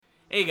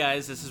Hey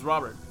guys, this is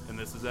Robert, And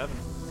this is Evan.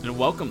 and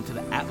welcome to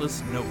the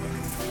Atlas Nova.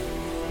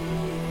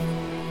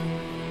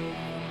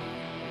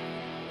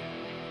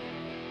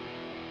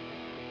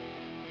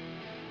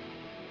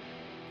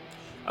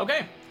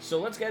 Okay, so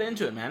let's get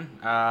into it, man.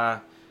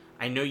 I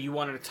know you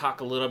wanted to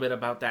talk a little bit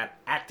about that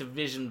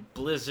Activision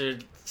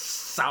Blizzard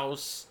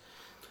sauce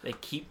they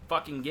keep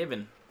fucking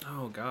giving.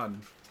 Oh,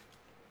 God.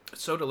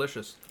 It's so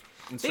delicious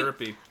and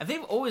syrupy.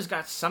 They've always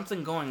got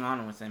something going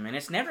on with them, and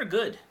it's never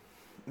good.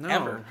 No.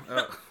 Ever.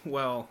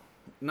 Well,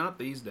 not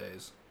these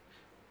days.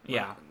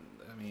 Yeah.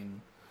 I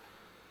mean,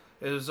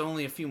 it was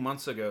only a few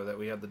months ago that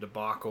we had the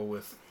debacle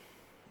with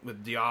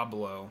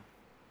Diablo.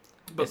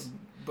 But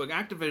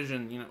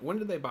Activision, when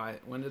did they buy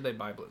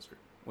Blizzard?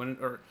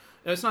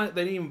 It's not,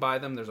 they didn't even buy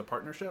them. There's a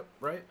partnership,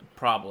 right?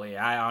 Probably.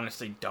 I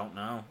honestly don't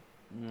know.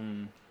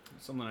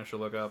 Something I should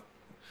look up.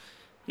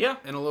 Yeah.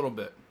 In a little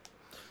bit.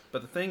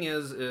 But the thing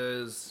is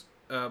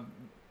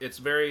it's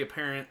very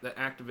apparent that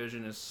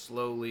Activision is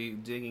slowly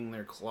digging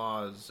their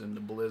claws into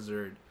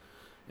Blizzard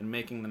and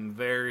making them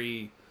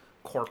very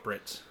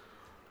corporate.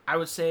 I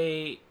would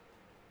say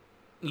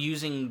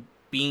using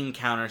bean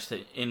counters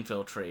to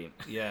infiltrate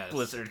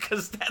Blizzard,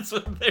 because that's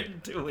what they're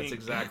doing. That's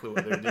exactly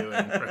what they're doing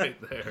right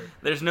there.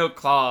 There's no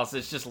claws.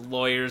 It's just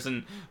lawyers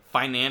and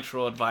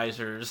financial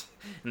advisors,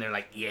 and they're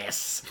like,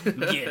 yes,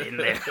 get in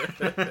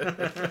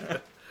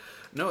there.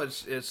 No,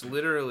 it's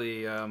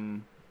literally...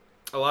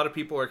 a lot of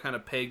people are kind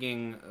of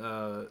pegging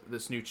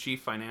this new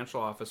chief financial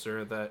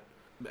officer that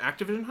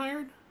Activision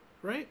hired,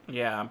 right?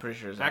 Yeah, I'm pretty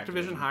sure it's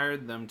Activision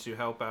hired them to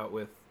help out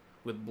with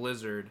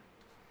Blizzard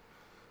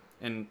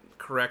and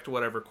correct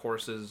whatever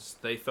courses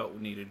they felt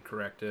needed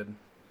corrected.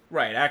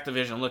 Right,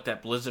 Activision looked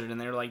at Blizzard and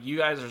they're like, you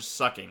guys are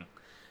sucking.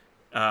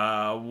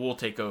 We'll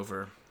take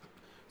over.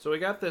 So we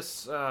got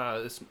this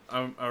Arita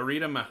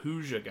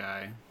Mahuja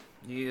guy.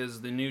 He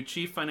is the new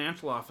chief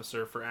financial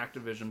officer for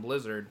Activision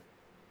Blizzard.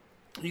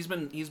 He's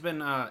been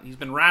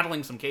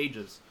rattling some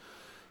cages.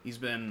 He's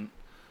been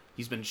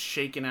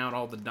shaking out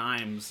all the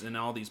dimes in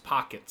all these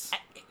pockets.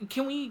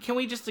 Can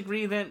we just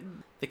agree that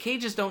the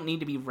cages don't need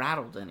to be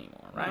rattled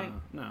anymore, right?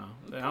 No.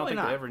 I don't think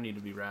they ever need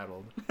to be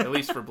rattled. At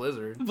least for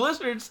Blizzard.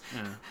 Blizzard's,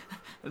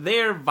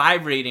 they're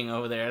vibrating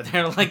over there.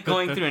 They're like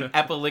going through an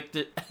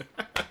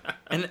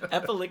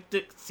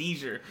epileptic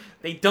seizure.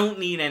 They don't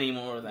need any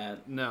more of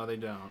that. No, they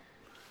don't.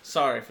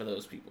 Sorry for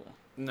those people.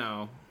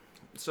 No.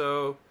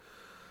 So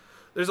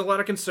there's a lot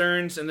of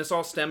concerns, and this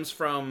all stems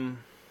from,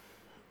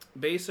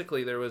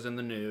 basically there was in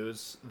the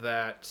news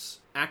that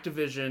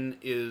Activision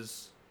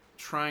is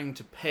trying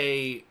to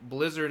pay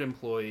Blizzard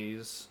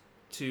employees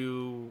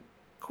to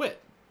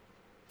quit.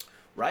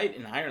 Right,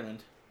 in Ireland.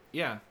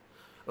 Yeah.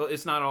 Well,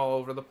 it's not all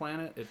over the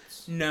planet.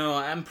 No,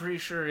 I'm pretty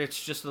sure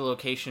it's just the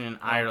location in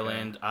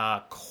Ireland,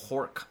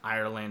 Cork,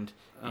 Ireland,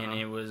 and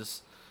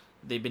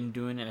they've been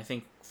doing it, I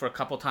think, for a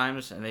couple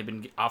times, and they've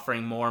been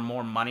offering more and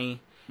more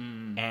money.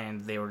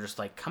 And they were just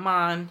like, come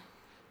on,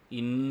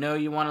 you know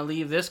you want to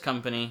leave this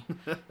company.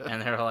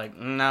 And they're like,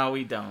 no,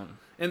 we don't.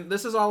 And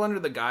this is all under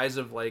the guise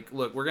of like,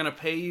 look, we're going to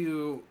pay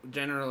you,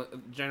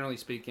 generally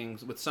speaking,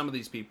 with some of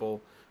these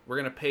people, we're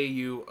going to pay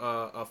you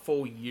a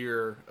full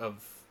year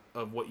of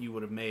what you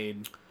would have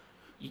made.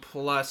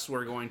 Plus,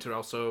 we're going to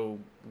also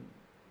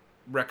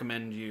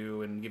recommend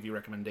you and give you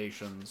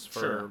recommendations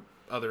for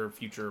other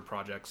future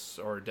projects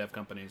or dev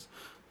companies.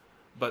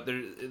 But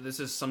this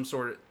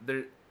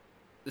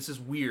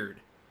is weird.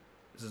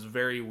 This is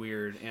very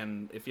weird,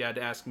 and if you had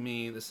to ask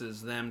me, this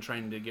is them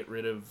trying to get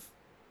rid of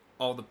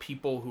all the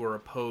people who are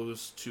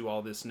opposed to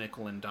all this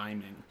nickel and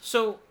diming.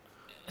 So,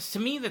 to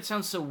me, that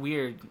sounds so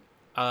weird.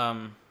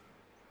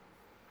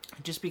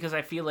 Just because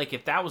I feel like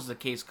if that was the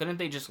case, couldn't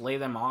they just lay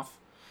them off?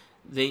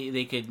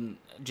 They could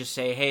just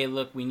say, hey,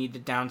 look, we need to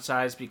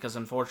downsize because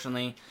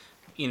unfortunately,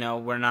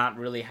 we're not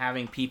really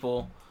having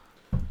people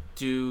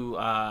do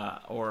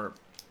or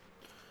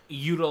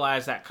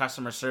utilize that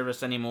customer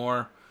service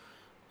anymore.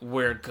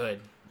 We're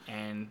good,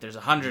 and there's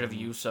 100 of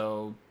you,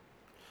 so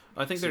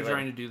I think they're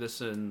trying to do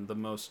this in the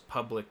most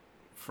public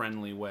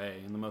friendly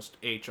way, in the most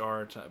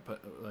HR type,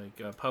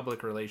 like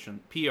public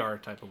relation PR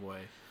type of way.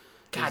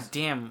 God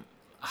damn,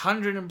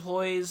 100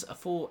 employees, a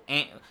full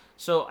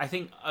so I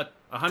think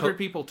 100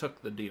 people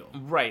took the deal.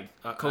 Right.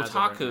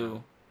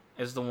 Kotaku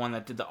is the one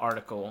that did the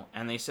article,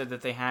 and they said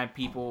that they had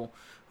people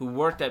who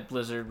worked at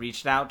Blizzard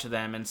reached out to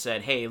them and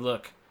said, hey,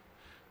 look,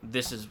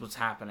 this is what's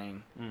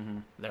happening. Mm-hmm.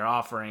 They're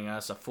offering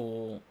us a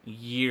full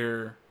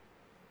year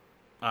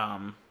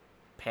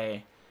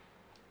pay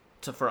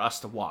for us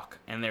to walk,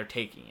 and they're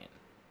taking it.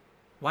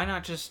 Why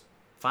not just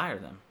fire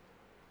them?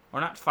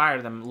 Or not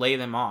fire them, lay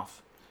them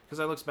off? Because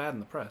that looks bad in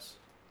the press.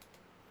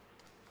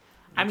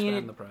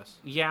 In the press.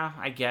 Yeah,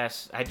 I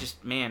guess.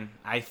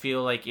 I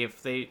feel like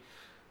if they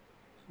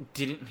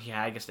didn't...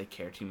 Yeah, I guess they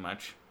care too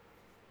much.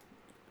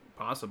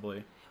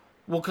 Possibly.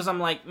 Well, because I'm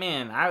like,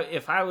 man,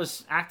 if I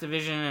was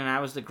Activision and I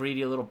was the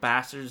greedy little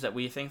bastards that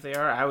we think they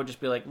are, I would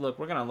just be like, look,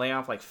 we're going to lay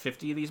off like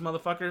 50 of these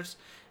motherfuckers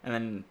and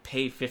then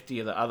pay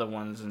 50 of the other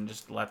ones and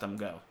just let them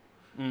go.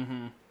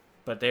 Mm-hmm.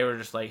 But they were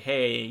just like,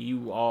 hey,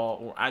 you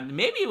all...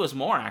 maybe it was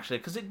more, actually,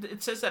 because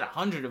it says that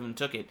 100 of them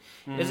took it.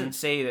 It doesn't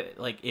say that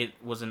like it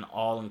was an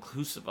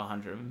all-inclusive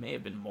 100. It may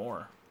have been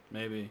more.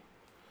 Maybe.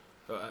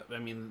 I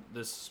mean,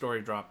 this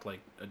story dropped like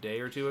a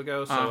day or two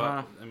ago,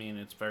 so I mean,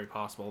 it's very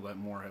possible that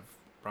more have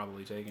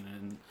probably taken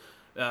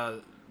it.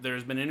 And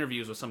there's been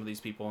interviews with some of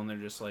these people, and they're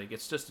just like,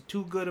 it's just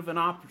too good of an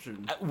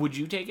option. Would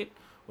you take it?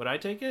 Would I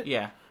take it?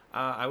 Yeah.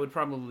 I would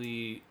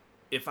probably,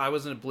 if I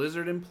was a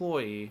Blizzard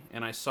employee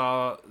and I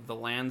saw the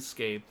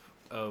landscape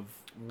of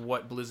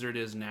what Blizzard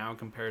is now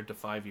compared to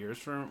 5 years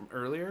from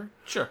earlier.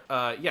 Sure.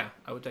 Yeah,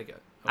 I would take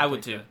it. I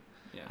would too.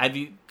 Yeah. I'd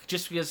be,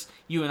 just because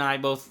you and I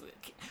both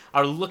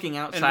are looking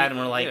outside and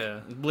we're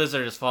like,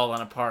 Blizzard is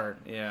falling apart.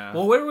 Yeah.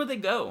 Well, where would they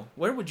go?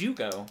 Where would you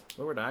go?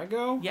 Where would I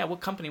go? Yeah,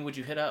 what company would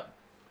you hit up?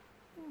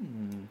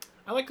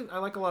 I like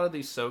a lot of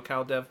these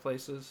SoCal dev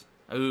places.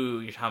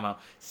 Ooh, you're talking about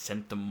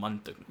Santa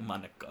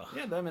Monica.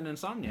 Yeah, them and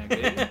Insomniac,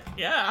 baby.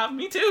 Yeah,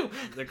 me too.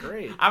 They're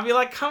great. I'd be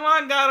like, come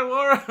on, God of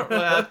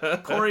War.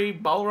 Corey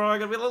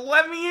Balrog, I'd be like,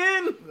 let me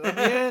in. Let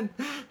me in.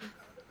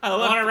 I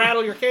want to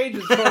rattle your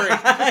cages, Corey.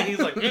 He's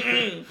like,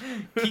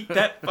 keep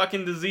that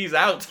fucking disease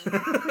out.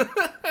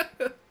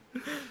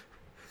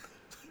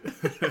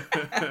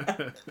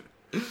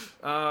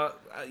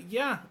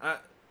 Yeah.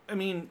 I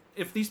mean,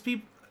 if these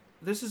people,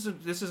 this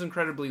is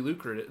incredibly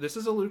lucrative. This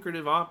is a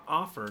lucrative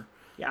offer.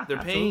 Yeah, they're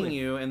absolutely. paying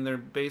you, and they're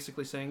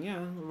basically saying,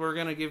 "Yeah, we're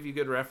gonna give you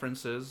good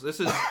references."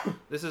 This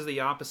is the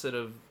opposite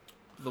of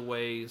the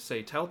way,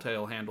 say,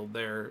 Telltale handled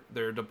their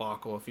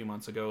debacle a few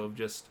months ago of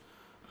just,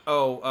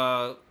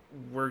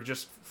 we're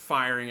just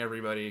firing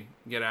everybody,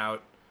 get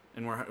out,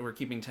 and we're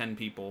keeping 10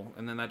 people,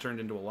 and then that turned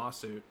into a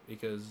lawsuit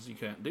because you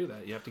can't do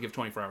that. You have to give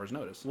 24 hours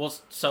notice. Well,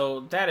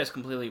 so that is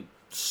completely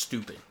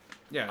stupid.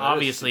 Yeah,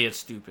 obviously it's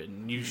stupid.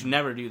 You should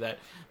never do that.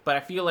 But I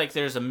feel like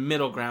there's a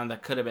middle ground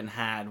that could have been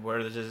had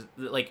where there's just,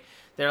 like,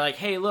 they're like,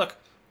 hey, look,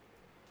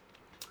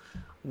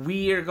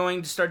 we are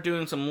going to start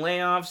doing some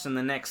layoffs in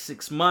the next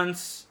 6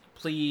 months.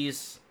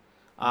 Please,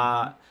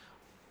 we're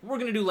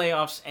going to do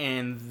layoffs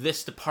in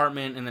this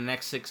department in the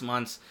next 6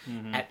 months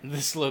at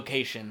this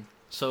location.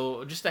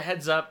 So just a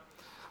heads up,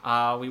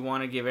 we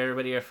want to give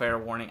everybody a fair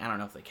warning. I don't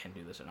know if they can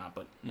do this or not,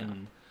 but you know,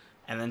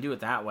 and then do it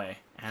that way.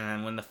 And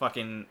then when the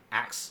fucking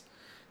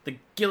the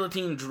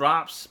guillotine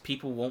drops,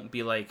 people won't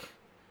be like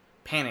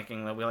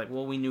panicking. They'll be like,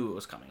 well, we knew it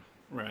was coming.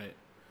 Right.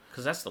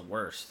 Because that's the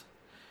worst.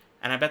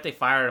 And I bet they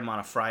fired him on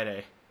a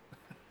Friday.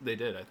 They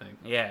did, I think.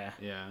 Yeah.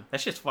 Yeah. That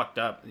shit's fucked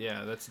up.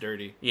 Yeah, that's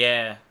dirty.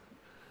 Yeah.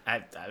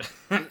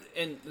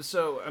 And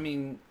so, I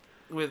mean,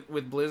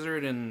 with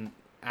Blizzard and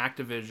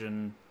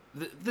Activision,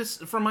 this,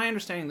 from my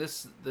understanding,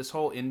 this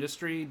whole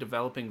industry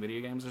developing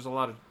video games, there's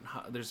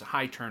a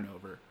high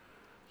turnover.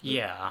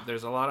 Yeah.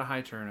 There's a lot of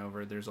high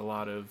turnover. There's a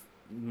lot of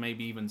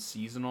maybe even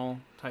seasonal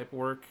type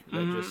work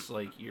that just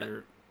like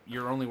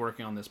you're only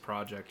working on this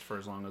project for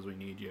as long as we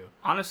need you.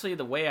 Honestly,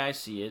 the way I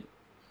see it,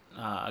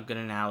 a good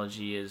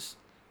analogy is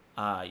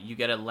you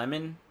get a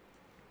lemon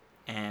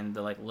and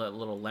the like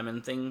little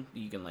lemon thing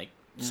you can like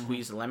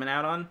squeeze the lemon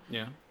out on.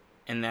 Yeah.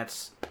 And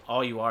that's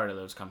all you are to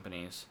those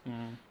companies.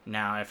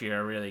 Now, if you're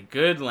a really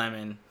good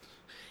lemon,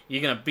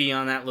 you're going to be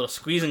on that little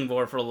squeezing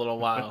board for a little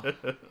while.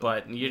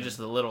 But you're just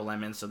the little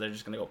lemon, so they're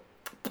just going to go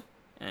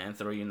and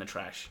throw you in the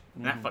trash.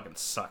 And that fucking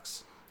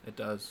sucks. It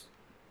does.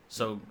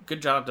 So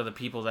good job to the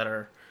people that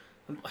are...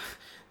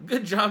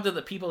 Good job to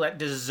the people that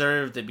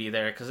deserve to be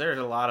there, because there's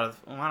a lot of...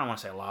 Well, I don't want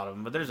to say a lot of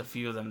them, but there's a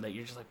few of them that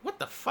you're just like, what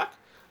the fuck?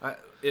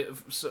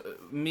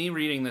 Me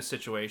reading this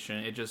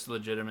situation, it just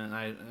legitimate.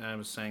 I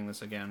was saying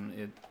this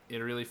again. It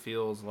really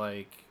feels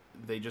like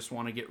they just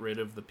want to get rid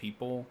of the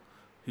people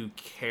who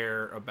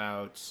care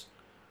about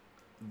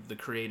the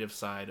creative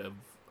side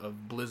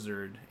of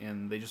Blizzard,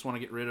 and they just want to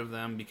get rid of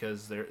them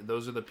because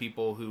those are the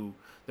people who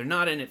they're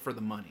not in it for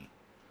the money.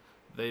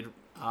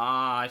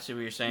 I see what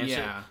you're saying.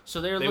 Yeah.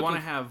 So they want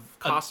to have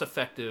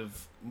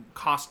cost-effective,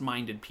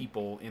 cost-minded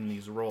people in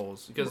these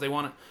roles because they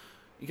want to.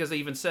 Because they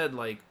even said,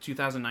 like,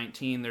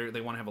 2019,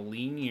 they want to have a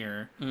lean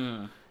year,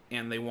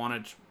 and they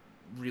want to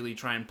really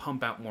try and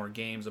pump out more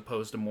games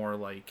opposed to more,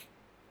 like,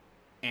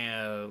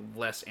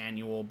 less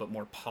annual but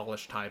more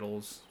polished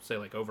titles, say,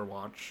 like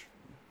Overwatch.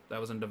 That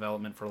was in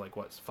development for, like,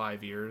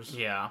 5 years?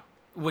 Yeah.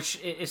 Which,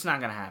 it's not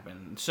going to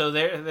happen. So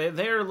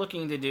they're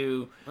looking to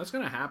do... That's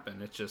going to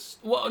happen. It's just...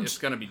 Well, it's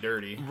going to be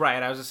dirty.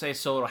 Right, I was going to say,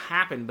 so it'll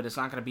happen, but it's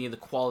not going to be the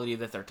quality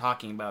that they're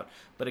talking about.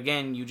 But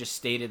again, you just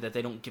stated that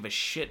they don't give a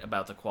shit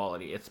about the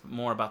quality. It's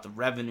more about the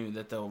revenue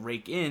that they'll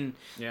rake in,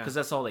 because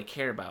that's all they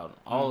care about.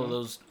 All of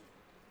those,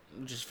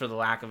 just for the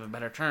lack of a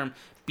better term,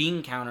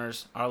 bean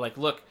counters are like,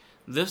 look,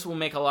 this will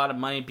make a lot of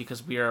money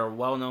because we are a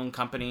well-known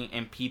company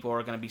and people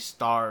are going to be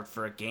starved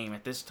for a game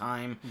at this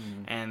time,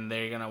 and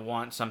they're going to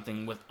want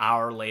something with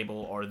our label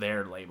or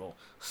their label.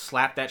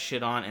 Slap that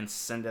shit on and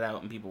send it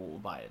out and people will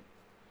buy it.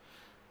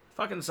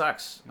 Fucking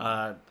sucks.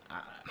 I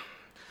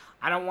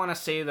don't want to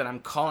say that I'm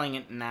calling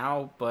it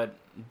now, but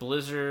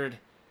Blizzard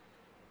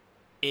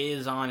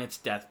is on its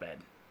deathbed.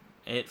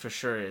 It for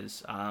sure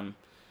is.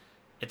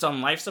 It's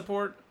on life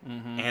support,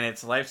 and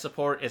its life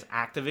support is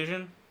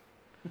Activision.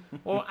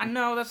 Well, I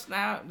know that's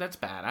bad.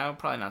 I would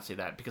probably not say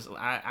that because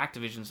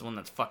Activision's the one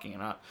that's fucking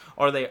it up,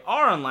 or they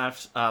are on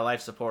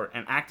life support,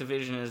 and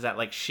Activision is that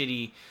like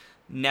shitty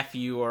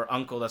nephew or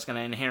uncle that's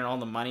gonna inherit all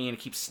the money and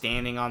keep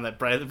standing on the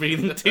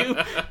breathing tube.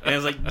 And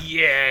it's like,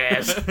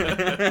 yes.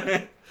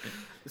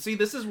 See,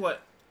 this is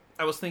what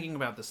I was thinking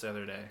about this the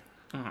other day,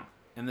 Uh-huh.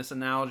 and this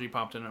analogy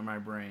popped into my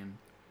brain.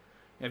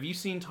 Have you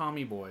seen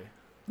Tommy Boy?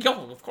 Yo,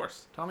 of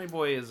course. Tommy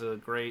Boy is a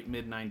great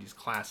mid-90s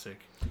classic.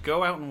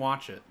 Go out and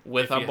watch it.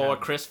 With if our you boy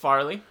haven't. Chris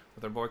Farley.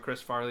 With our boy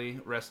Chris Farley,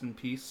 rest in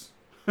peace.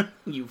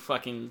 You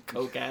fucking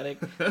coke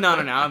addict. No,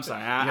 I'm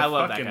sorry. I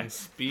love that guy.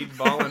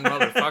 Speedballing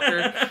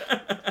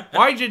motherfucker.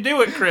 Why'd you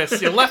do it,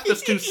 Chris? You left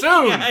us too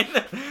soon.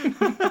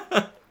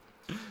 Yeah,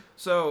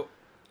 So,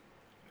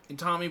 in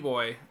Tommy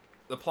Boy,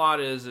 the plot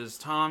is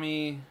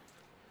Tommy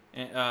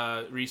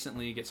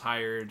recently gets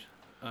hired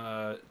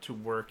to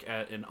work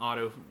at an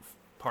auto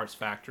parts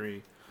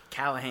factory.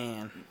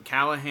 Callahan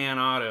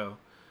Auto.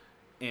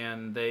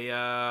 And they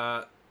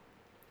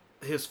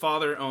his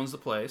father owns the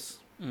place.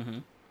 Mm-hmm.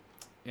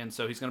 And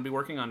so he's going to be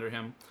working under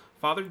him.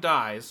 Father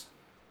dies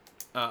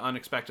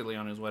unexpectedly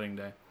on his wedding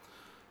day.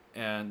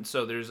 And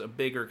so there's a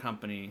bigger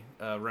company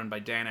run by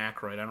Dan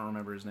Aykroyd. I don't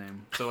remember his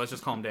name. So let's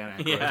just call him Dan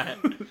Aykroyd. Yeah.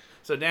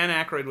 So Dan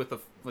Aykroyd with a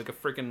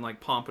freaking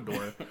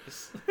pompadour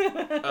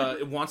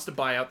wants to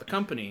buy out the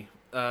company.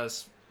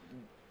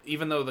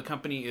 Even though the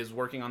company is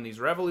working on these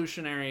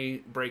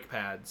revolutionary brake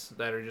pads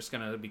that are just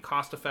going to be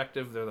cost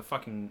effective. They're the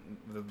fucking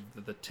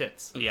the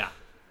tits. Yeah.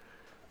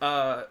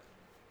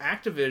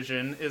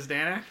 Activision is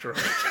Dan Aykroyd.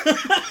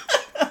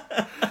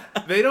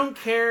 They don't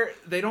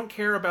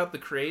care about the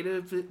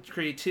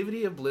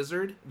creativity of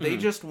Blizzard. They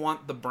just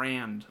want the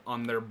brand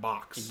on their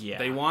box. Yeah.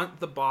 They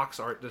want the box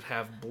art to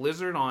have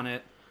Blizzard on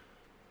it,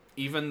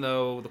 even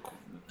though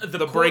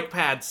the brake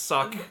pads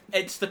suck.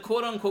 It's the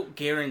quote unquote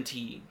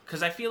guarantee,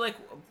 because I feel like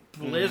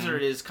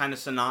Blizzard is kind of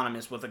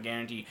synonymous with a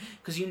guarantee,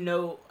 because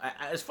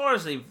as far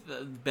as they've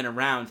been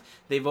around,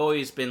 they've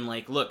always been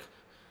like, look,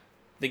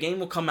 the game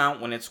will come out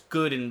when it's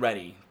good and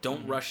ready.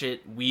 Don't rush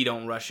it. We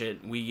don't rush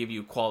it. We give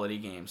you a quality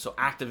game. So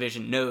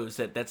Activision knows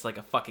that that's like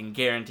a fucking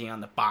guarantee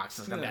on the box.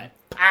 It's gonna be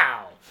like,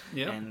 pow.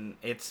 Yeah. And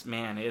it's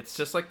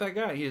Just like that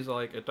guy. He's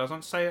like, it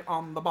doesn't say it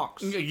on the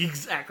box.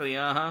 exactly.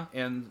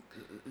 And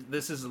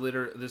this is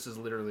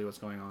literally what's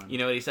going on. You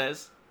know what he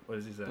says? What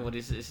does he say? What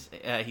is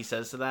he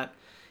says to that?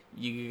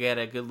 You get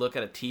a good look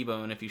at a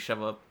T-bone if you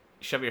shove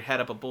your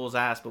head up a bull's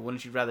ass, but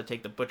wouldn't you rather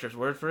take the butcher's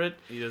word for it?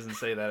 He doesn't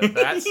say that at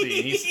that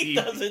scene. He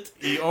doesn't.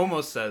 He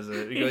almost says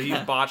it because he's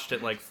botched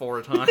it like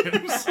 4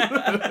 times.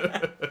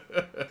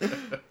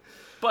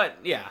 But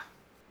yeah,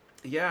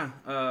 yeah.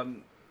 I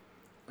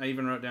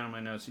even wrote down in my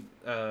notes.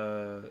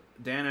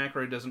 Dan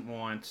Aykroyd doesn't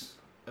want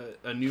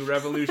a new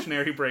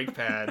revolutionary brake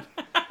pad.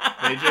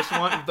 They just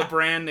want the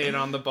brand name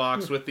on the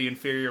box with the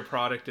inferior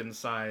product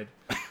inside.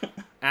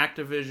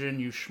 Activision,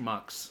 you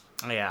schmucks.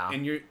 yeah.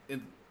 And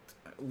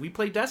we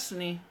play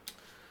Destiny.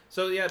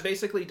 So yeah,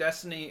 basically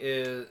Destiny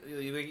is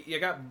you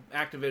got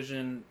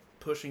Activision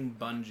pushing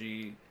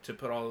Bungie to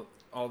put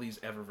all these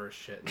Eververse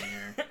shit in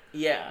there.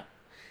 Yeah.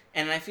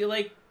 And I feel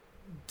like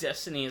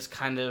Destiny is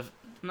kind of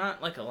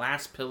not like a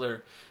last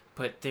pillar,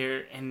 but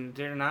they're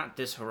not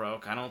this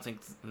heroic. I don't think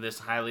this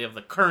highly of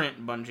the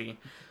current Bungie,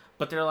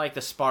 but they're like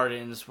the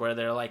Spartans, where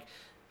they're like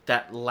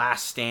that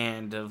last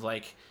stand of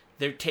like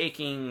they're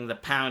taking the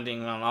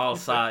pounding on all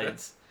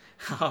sides.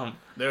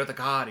 They're the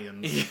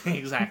Guardians.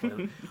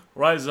 Exactly.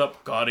 Rise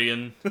up,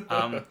 Guardian.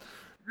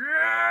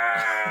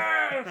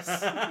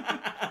 Yes!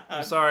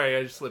 I'm sorry,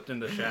 I just slipped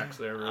into Shaxx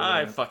there. Really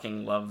I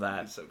fucking love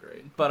that. It's so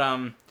great. But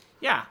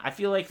yeah, I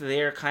feel like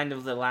they're kind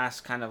of the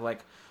last kind of like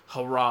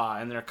hurrah,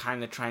 and they're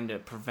kind of trying to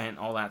prevent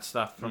all that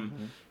stuff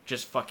from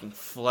just fucking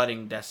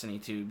flooding Destiny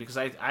 2. Because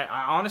I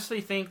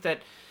honestly think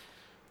that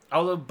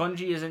although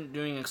Bungie isn't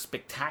doing a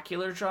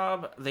spectacular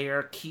job, they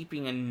are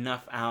keeping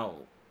enough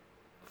out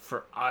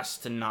for us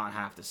to not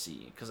have to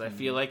see. Because I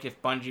feel like if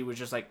Bungie was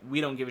just like,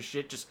 we don't give a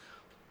shit, just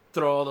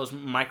throw all those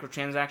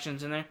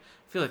microtransactions in there,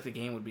 I feel like the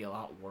game would be a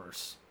lot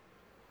worse.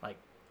 Like,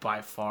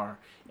 by far.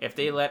 If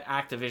they let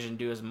Activision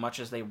do as much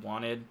as they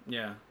wanted,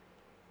 Yeah.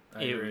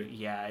 I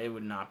agree. It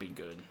would not be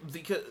good.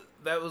 Because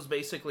that was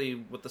basically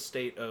what the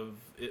state of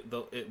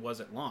it was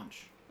at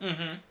launch.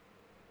 Mm-hmm.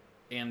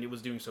 And it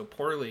was doing so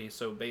poorly,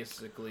 so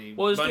basically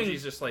doing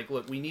Bungie's just like,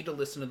 look, we need to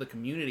listen to the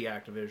community,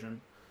 Activision.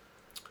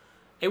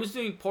 It was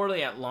doing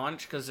poorly at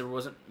launch because there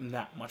wasn't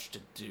that much to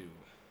do.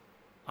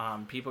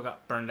 People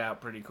got burned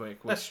out pretty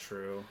quick. That's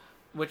true.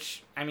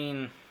 Which, I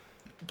mean...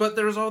 But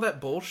there was all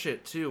that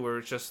bullshit, too, where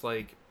it's just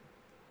like...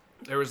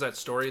 There was that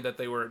story that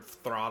they were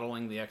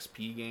throttling the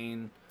XP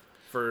gain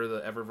for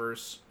the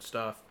Eververse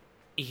stuff.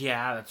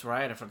 Yeah, that's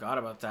right. I forgot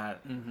about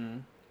that. Mm-hmm.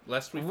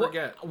 Lest we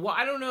forget. Well,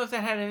 I don't know if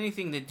that had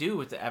anything to do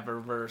with the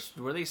Eververse.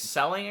 Were they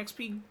selling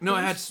XP? No,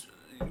 it had...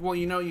 Well,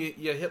 you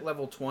hit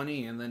level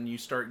 20, and then you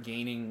start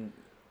gaining...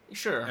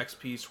 Sure.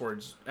 XP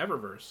towards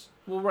Eververse.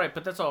 Well, right,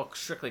 but that's all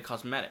strictly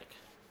cosmetic.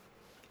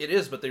 It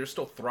is, but they're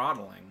still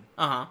throttling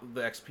Uh-huh.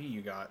 the XP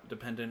you got,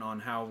 depending on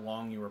how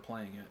long you were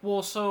playing it.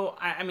 Well, so,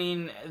 I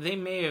mean, they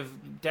may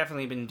have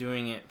definitely been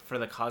doing it for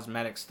the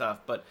cosmetic stuff,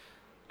 but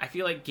I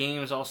feel like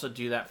games also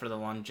do that for the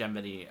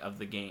longevity of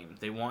the game.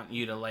 They want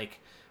you to, like,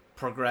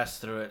 progress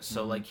through it,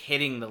 so, like,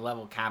 hitting the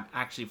level cap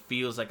actually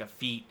feels like a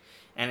feat,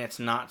 and it's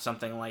not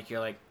something like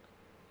you're like,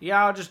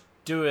 yeah, I'll just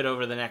do it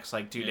over the next,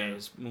 like, 2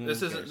 days.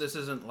 This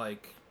isn't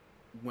like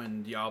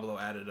when Diablo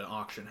added an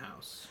auction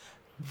house.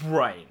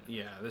 Right.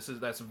 Yeah,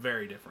 that's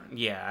very different.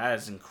 Yeah, that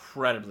is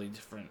incredibly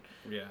different.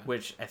 Yeah.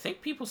 Which I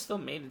think people still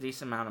made a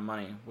decent amount of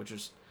money, which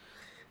is,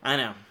 I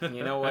know.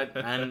 You know what?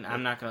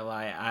 I'm not gonna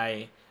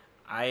lie.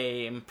 I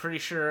am pretty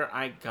sure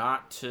I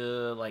got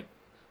to, like,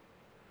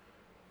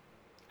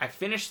 I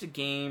finished the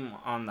game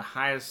on the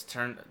highest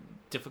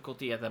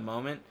difficulty at the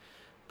moment,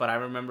 but I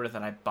remember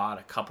that I bought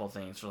a couple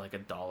things for like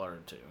 $1 or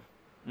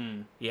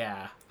 $2.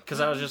 Yeah, because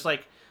I was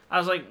like,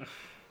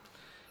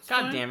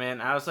 God fine. damn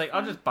it! I was like,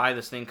 I'll just buy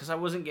this thing because I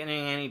wasn't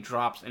getting any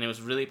drops, and it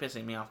was really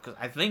pissing me off. Because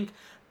I think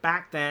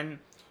back then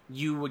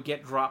you would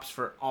get drops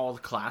for all the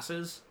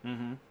classes,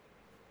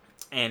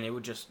 and it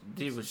was just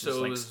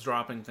So it was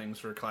dropping things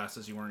for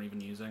classes you weren't even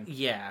using.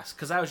 Yes,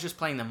 because I was just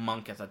playing the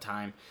monk at the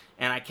time,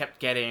 and I kept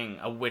getting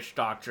a witch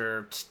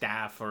doctor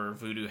staff or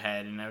voodoo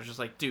head, and I was just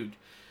like, dude,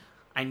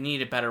 I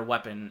need a better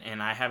weapon,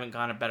 and I haven't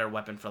gotten a better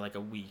weapon for like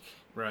a week,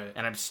 Right.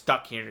 and I'm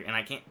stuck here, and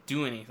I can't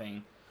do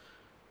anything.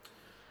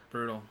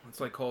 Brutal. It's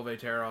like Kolve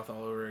Taroth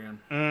all over again.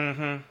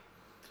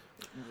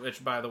 Mm-hmm.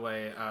 Which, by the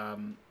way,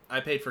 I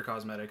paid for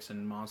cosmetics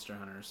in Monster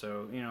Hunter,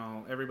 so,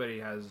 everybody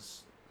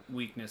has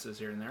weaknesses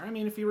here and there. I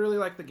mean, if you really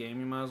like the game,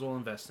 you might as well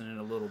invest in it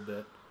a little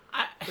bit.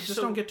 But just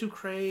don't get too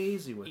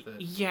crazy with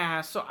it. Yeah,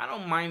 so I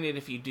don't mind it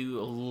if you do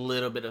a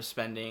little bit of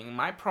spending.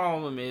 My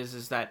problem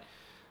is that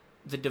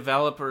the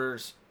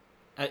developers,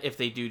 if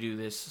they do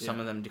this, some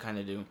of them kind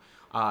of do,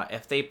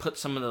 if they put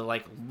some of the,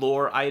 like,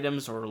 lore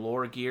items or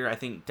lore gear, I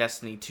think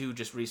Destiny 2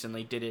 just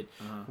recently did it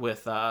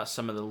with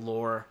some of the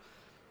lore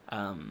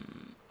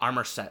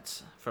armor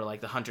sets for,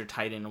 like, the Hunter,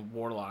 Titan, and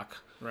Warlock.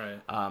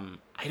 Right.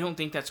 I don't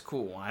think that's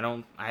cool.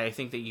 I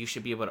think that you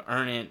should be able to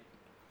earn it.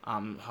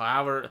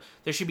 However,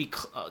 there should be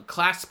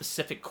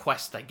class-specific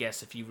quests, I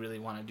guess, if you really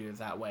want to do it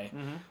that way.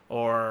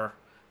 Or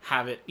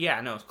have it,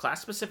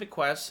 class-specific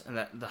quests, and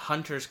that the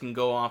hunters can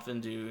go off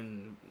and do,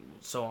 and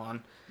so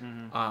on.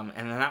 And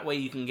then that way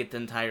you can get the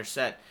entire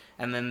set.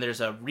 And then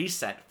there's a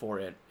reset for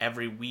it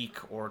every week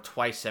or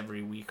twice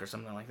every week or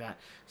something like that.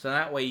 So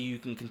that way you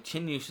can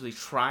continuously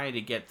try to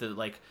get the,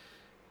 like,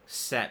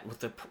 set with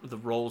the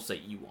roles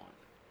that you want.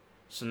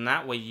 So in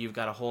that way you've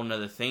got a whole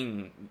nother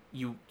thing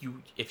you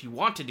if you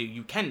want to do,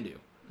 you can do.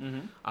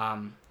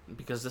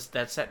 Because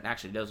that set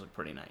actually does look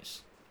pretty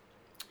nice.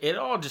 It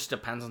all just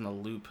depends on the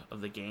loop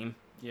of the game.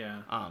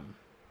 Yeah.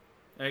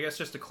 I guess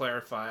just to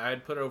clarify, I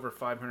had put over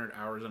 500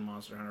 hours in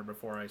Monster Hunter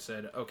before I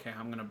said, okay,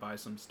 I'm going to buy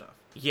some stuff.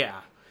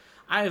 Yeah.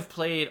 I have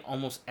played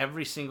almost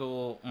every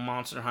single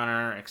Monster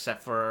Hunter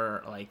except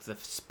for, like, the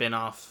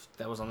spin-off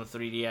that was on the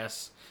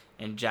 3DS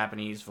and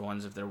Japanese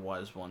ones, if there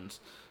was ones,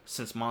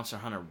 since Monster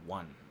Hunter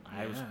 1.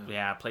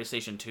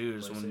 PlayStation 2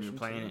 is when we were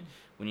playing it,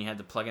 when you had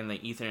to plug in the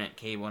Ethernet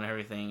cable and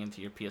everything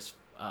into your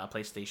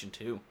PlayStation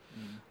 2.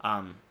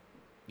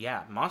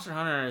 Monster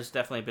Hunter has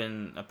definitely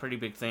been a pretty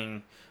big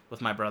thing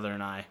with my brother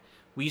and I.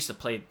 We used to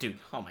play, dude,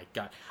 oh my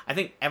god. I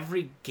think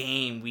every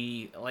game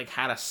we, like,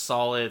 had a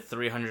solid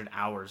 300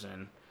 hours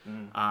in.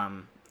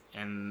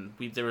 And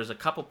there was a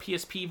couple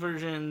PSP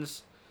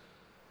versions.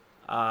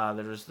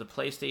 There was the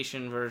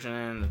PlayStation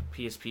version, the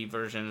PSP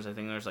versions. I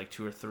think there's like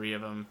 2 or 3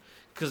 of them.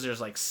 Because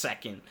there's like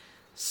second,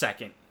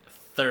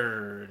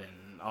 third,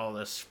 and all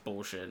this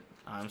bullshit.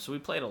 So we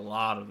played a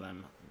lot of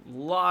them. A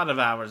lot of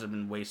hours have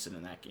been wasted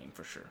in that game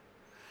for sure.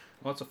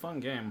 Well, it's a fun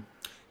game.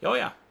 Oh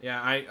yeah.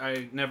 Yeah,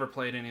 I never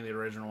played any of the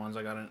original ones.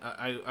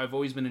 I've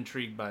always been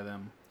intrigued by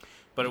them.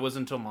 But it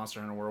wasn't until Monster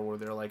Hunter World where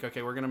they're like,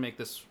 okay, we're going to make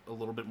this a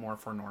little bit more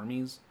for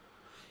normies.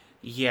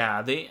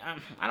 Yeah, they,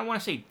 I don't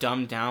want to say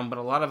dumbed down, but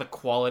a lot of the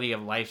quality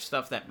of life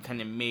stuff that kind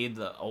of made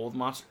the old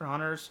Monster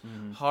Hunters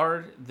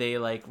hard, they,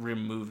 like,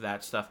 removed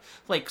that stuff.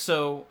 Like,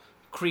 so,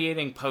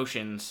 creating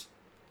potions,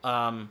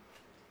 in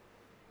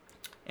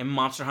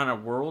Monster Hunter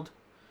World,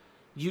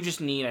 you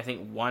just need, I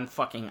think, one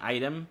fucking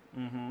item,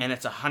 and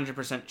it's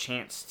 100%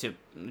 chance to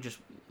just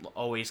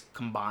always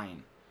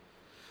combine.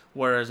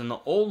 Whereas in the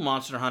old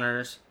Monster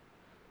Hunters,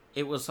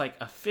 it was like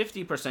a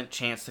 50%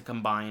 chance to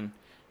combine,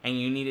 and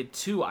you needed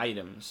 2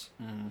 items.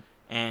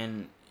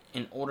 And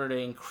in order to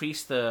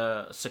increase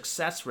the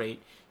success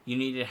rate, you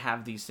needed to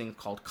have these things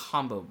called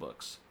combo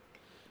books.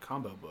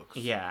 Combo books?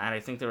 Yeah, and I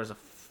think there was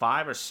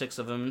 5 or 6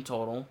 of them in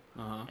total.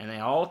 And they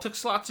all took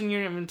slots in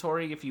your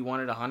inventory if you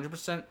wanted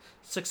 100%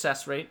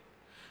 success rate.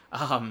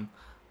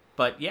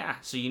 But yeah,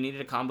 so you needed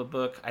a combo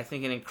book. I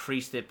think it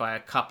increased it by a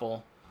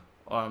couple.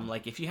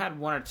 Like, if you had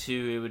 1 or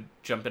 2, it would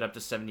jump it up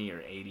to 70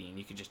 or 80, and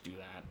you could just do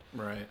that.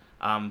 Right.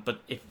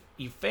 But if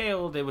you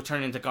failed, it would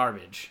turn into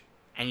garbage,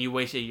 and you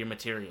wasted your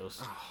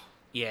materials.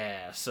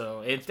 Yeah,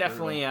 so it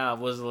definitely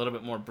was a little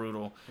bit more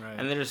brutal. Right.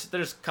 And there's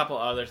a couple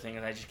other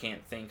things I just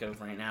can't think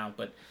of right now,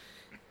 but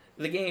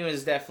the game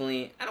is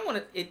definitely, I don't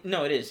want to,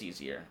 no, it is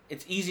easier.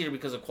 It's easier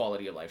because of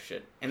quality of life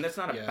shit, and that's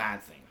not a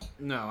bad thing.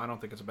 No, I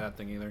don't think it's a bad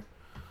thing either.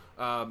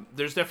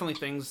 There's definitely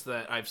things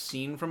that I've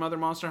seen from other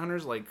Monster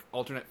Hunters, like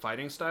alternate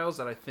fighting styles,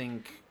 that I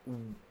think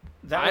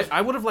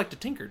I would have liked to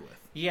tinkered with.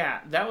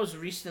 Yeah, that was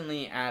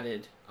recently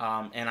added,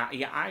 and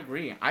I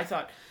agree. I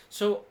thought,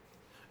 so...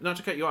 Not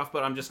to cut you off,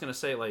 but I'm just going to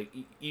say, like,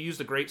 you used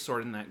a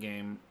greatsword in that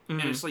game,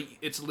 and it's like,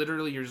 it's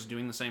literally you're just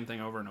doing the same thing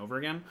over and over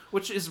again,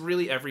 which is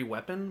really every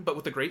weapon, but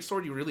with the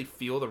greatsword, you really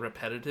feel the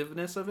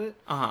repetitiveness of it.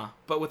 Uh-huh.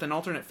 But with an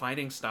alternate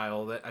fighting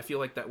style, that I feel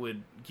like that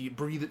would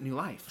breathe it new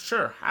life.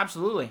 Sure,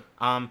 absolutely.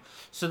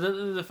 So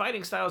the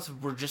fighting styles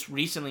were just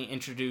recently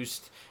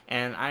introduced,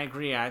 and I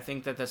agree. I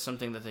think that that's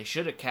something that they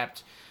should have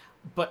kept,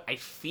 but I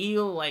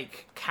feel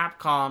like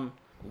Capcom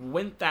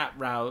went that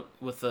route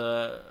with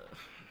the...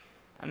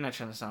 I'm not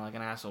trying to sound like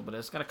an asshole, but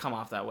it's going to come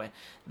off that way.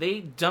 They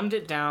dumbed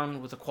it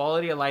down with the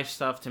quality of life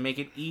stuff to make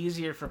it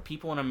easier for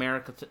people in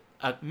America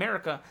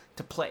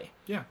to play.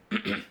 Yeah.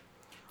 That's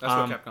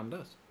what Capcom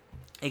does.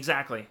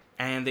 Exactly.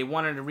 And they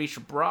wanted to reach a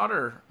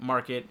broader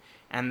market,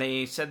 and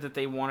they said that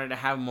they wanted to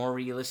have more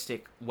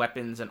realistic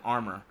weapons and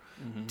armor.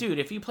 Mm-hmm. Dude,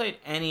 if you played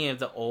any of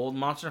the old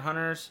Monster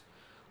Hunters,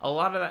 a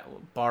lot of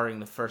that, barring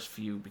the first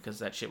few, because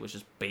that shit was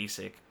just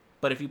basic,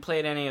 but if you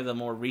played any of the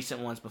more recent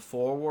ones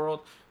before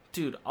World...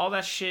 Dude, all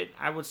that shit,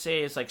 I would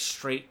say, is like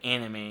straight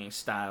anime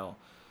style.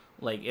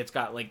 Like, it's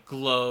got like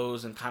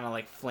glows and kind of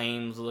like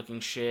flames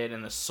looking shit,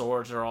 and the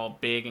swords are all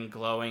big and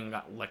glowing,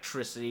 got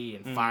electricity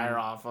and fire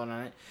off on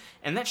it.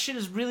 And that shit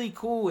is really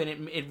cool,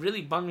 and it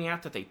really bummed me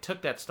out that they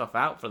took that stuff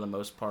out for the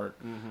most part.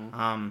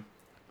 Mm-hmm.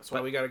 That's why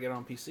we got to get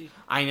on PC.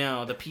 I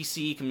know, the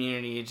PC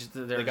community,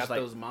 they got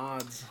those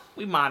mods.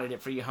 We modded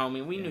it for you,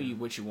 homie. We knew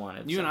what you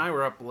wanted. You and I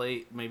were up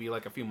late, maybe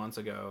like a few months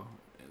ago,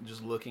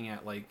 just looking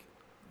at like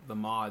the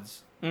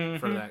mods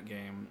for that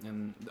game,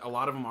 and a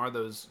lot of them are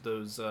those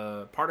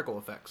particle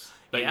effects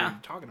that you're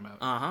talking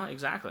about.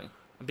 Exactly,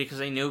 because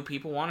they knew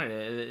people wanted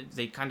it.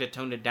 They kind of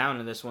toned it down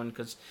in this one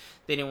because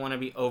they didn't want to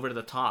be over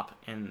the top,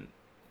 and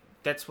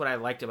that's what I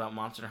liked about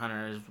Monster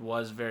Hunter,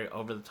 was very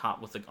over the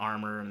top with the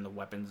armor and the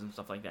weapons and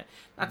stuff like that.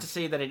 Not to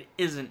say that it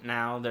isn't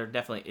now. There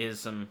definitely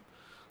is some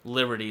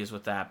liberties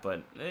with that,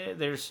 but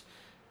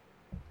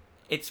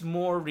it's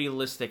more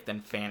realistic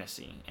than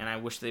fantasy, and I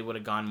wish they would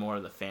have gone more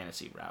of the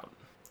fantasy route.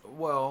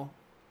 Well,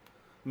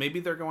 maybe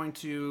they're going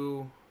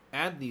to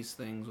add these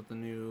things with the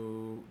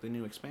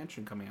new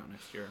expansion coming out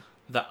next year.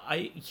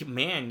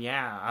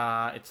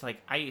 It's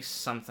like Ice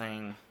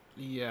something.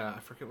 Yeah, I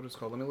forget what it's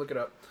called. Let me look it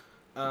up.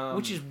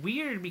 Which is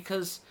weird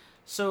because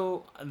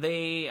so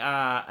they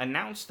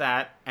announced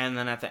that, and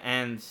then at the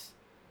end,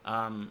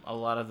 a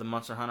lot of the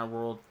Monster Hunter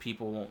World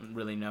people won't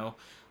really know.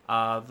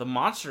 The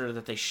monster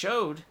that they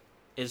showed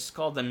is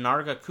called the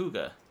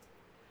Nargacuga.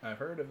 I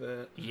heard of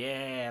it.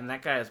 Yeah, and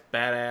that guy is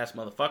badass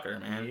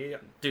motherfucker, man. Yeah.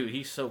 Dude,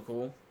 he's so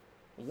cool.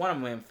 One of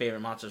my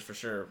favorite monsters for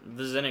sure.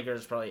 The Zinniger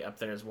is probably up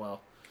there as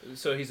well.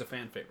 So he's a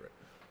fan favorite.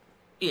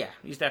 Yeah,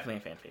 he's definitely a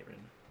fan favorite.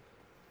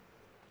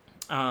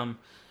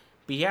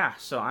 But yeah,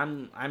 so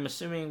I'm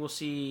assuming we'll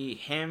see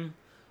him.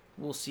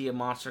 We'll see a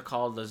monster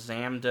called the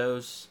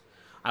Zamdos.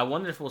 I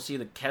wonder if we'll see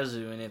the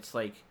Kezu, and it's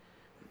like...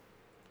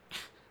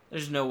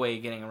 There's no way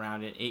of getting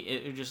around it.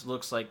 It just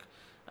looks like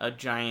a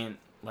giant,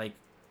 like,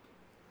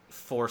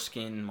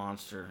 foreskin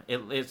monster.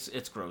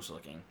 It's gross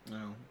looking.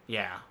 No.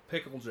 Yeah.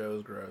 Pickle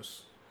Joe's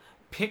gross.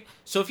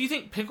 So if you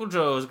think Pickle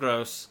Joe is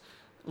gross,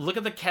 look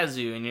at the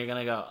Kezu and you're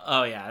gonna go,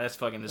 oh yeah, that's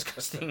fucking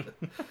disgusting.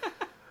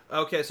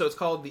 Okay, so it's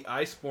called the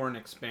Iceborne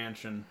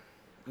expansion.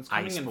 It's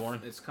coming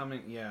Iceborne?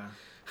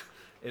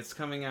 It's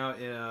coming out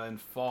in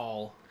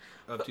fall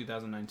of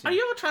 2019. Are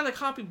you ever trying to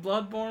copy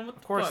Bloodborne? What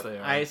of course they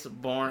are.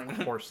 Iceborne.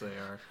 Of course they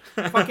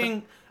are.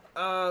 Fucking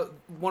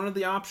one of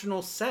the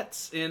optional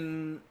sets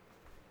in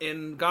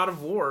God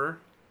of War,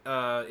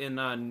 in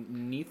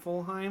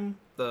Niflheim,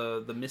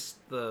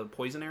 the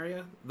poison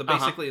area,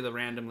 basically the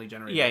randomly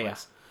generated place. Yeah.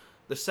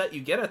 The set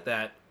you get at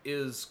that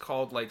is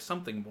called like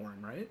something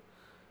born, right?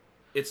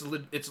 It's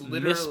literally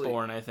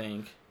Mistborn, I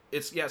think.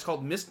 It's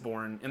called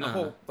Mistborn, and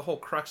the whole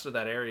crux of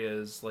that area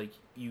is like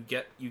you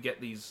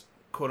get these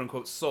quote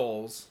unquote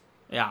souls.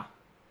 Yeah.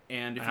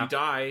 And if you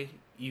die,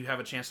 you have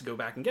a chance to go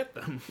back and get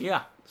them.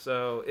 Yeah.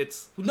 So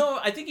it's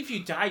I think if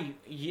you die,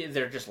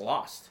 they're just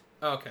lost.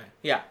 Okay.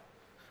 Yeah.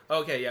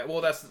 Okay, yeah.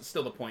 Well, that's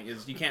still the point,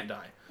 is you can't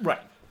die.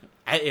 Right.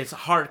 It's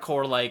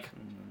hardcore, like,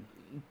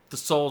 the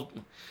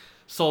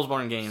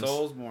Soulsborne games.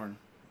 Soulsborne.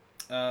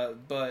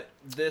 But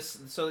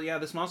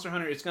this Monster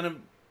Hunter, it's gonna...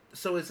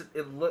 So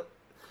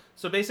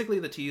basically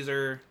the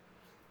teaser...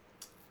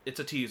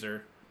 It's a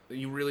teaser.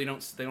 They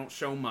don't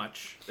show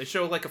much. They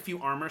show, like, a few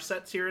armor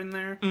sets here and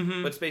there,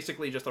 but it's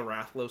basically just a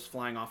Rathalos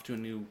flying off to a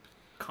new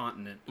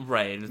continent.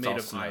 Right, it's made all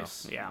of snow.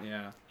 ice.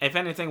 Yeah. If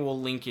anything, we'll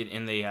link it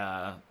in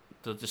the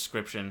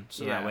description,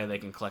 so that way they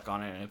can click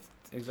on it.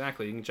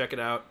 Exactly, you can check it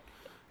out,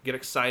 get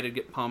excited,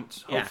 get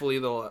pumped. Hopefully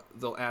they'll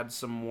add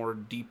some more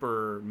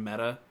deeper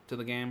meta to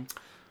the game.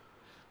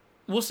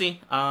 We'll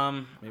see.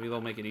 Maybe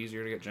they'll make it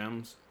easier to get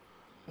gems.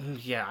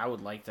 Yeah, I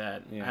would like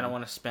that. Yeah. I don't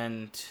want to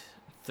spend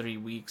 3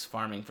 weeks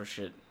farming for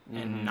shit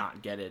and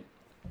not get it.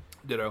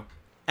 Ditto.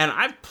 And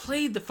I've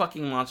played the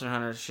fucking Monster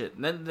Hunter shit.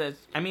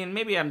 I mean,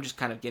 maybe I'm just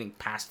kind of getting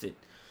past it.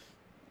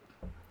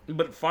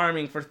 But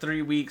farming for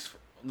 3 weeks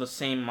the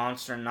same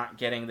monster and not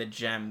getting the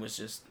gem was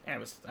just... I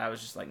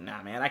was just like,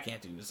 nah, man, I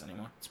can't do this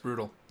anymore. It's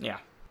brutal. Yeah.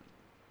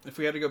 If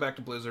we had to go back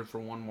to Blizzard for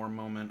one more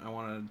moment, I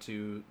wanted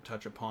to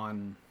touch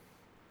upon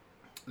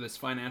this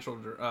financial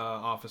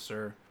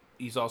officer.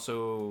 He's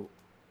also...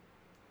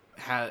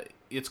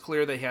 It's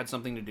clear they had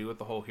something to do with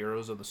the whole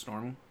Heroes of the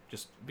Storm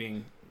just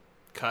being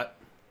cut.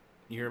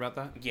 You hear about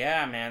that?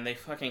 Yeah, man, they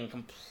fucking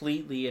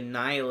completely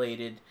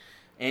annihilated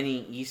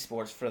any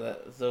esports for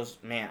those.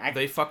 Man,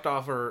 they fucked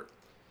off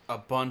a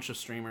bunch of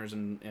streamers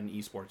and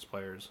esports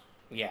players.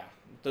 Yeah,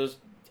 those.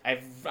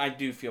 I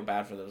do feel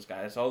bad for those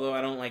guys. Although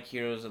I don't like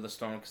Heroes of the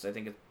Storm because I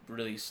think it's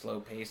really slow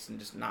paced and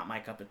just not my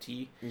cup of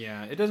tea.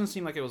 Yeah, it doesn't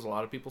seem like it was a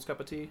lot of people's cup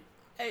of tea.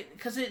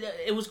 Because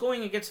it was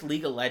going against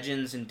League of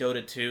Legends and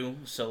Dota 2,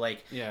 so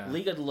like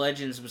League of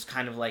Legends was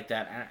kind of like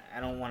that.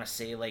 I don't want to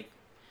say like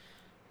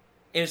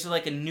it was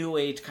like a new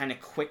age kind of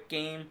quick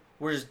game,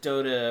 whereas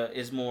Dota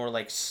is more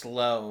like a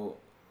slow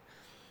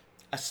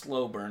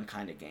burn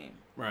kind of game.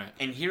 Right.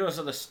 And Heroes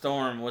of the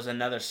Storm was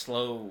another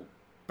slow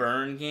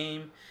burn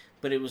game,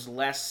 but it was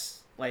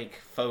less like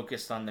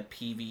focused on the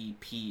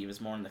PvP. It was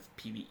more on the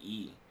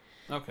PvE.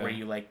 Okay. Where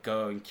you like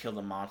go and kill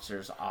the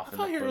monsters off in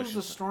the I thought Heroes of the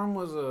bushes. Storm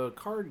was a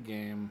card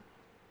game.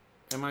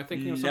 Am I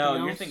thinking of something No,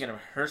 else? you're thinking of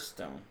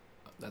Hearthstone.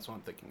 That's what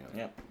I'm thinking of.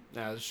 Yep.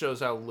 Yeah, this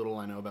shows how little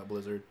I know about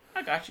Blizzard.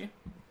 I got you.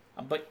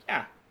 But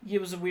yeah, it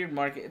was a weird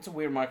market. It's a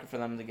weird market for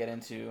them to get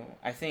into.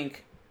 I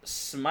think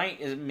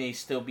Smite may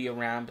still be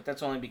around, but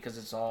that's only because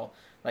it's all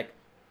like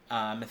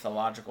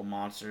mythological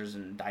monsters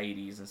and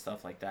deities and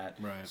stuff like that.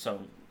 Right. So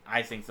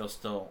I think they'll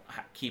still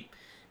keep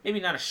maybe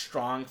not a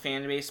strong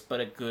fan base, but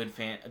a good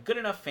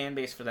enough fan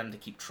base for them to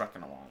keep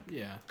trucking along.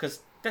 Yeah. Because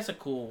that's a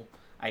cool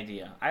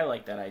idea. I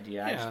like that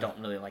idea. I Yeah. just don't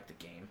really like the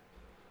game.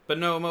 But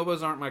no,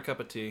 MOBAs aren't my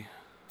cup of tea.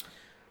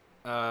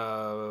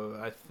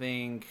 I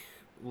think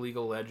League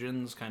of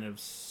Legends kind of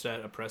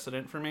set a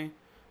precedent for me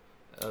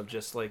of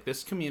just like,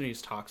 this community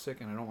is toxic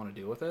and I don't want to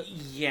deal with it.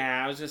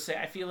 Yeah, I was gonna say,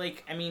 I feel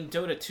like, I mean,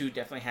 Dota 2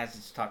 definitely has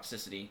its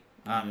toxicity.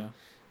 Yeah.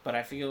 But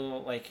I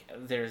feel like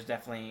there's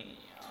definitely...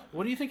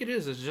 What do you think it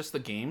is? Is it just the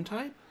game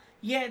type?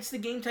 Yeah, it's the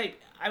game type.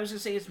 I was gonna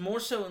say it's more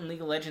so in League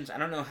of Legends. I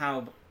don't know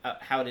how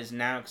it is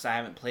now because I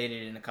haven't played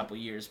it in a couple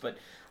years, but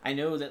I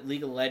know that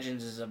League of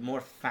Legends is a more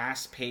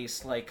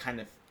fast-paced, like,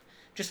 kind of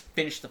just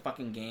finish the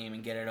fucking game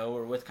and get it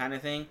over with kind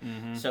of thing.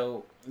 Mm-hmm.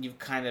 So you've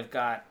kind of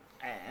got,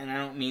 and I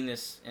don't mean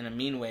this in a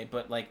mean way,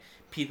 but like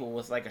people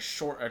with like a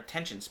short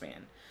attention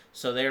span.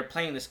 So they're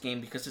playing this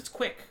game because it's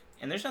quick,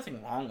 and there's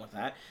nothing wrong with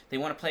that. They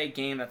want to play a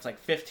game that's like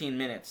 15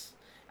 minutes,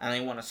 and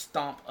they want to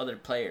stomp other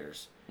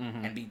players.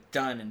 Mm-hmm. And be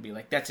done and be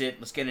like, that's it,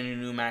 let's get in a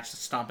new match, let's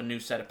stomp a new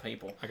set of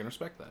people. I can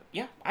respect that.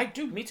 Yeah, I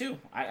do, me too.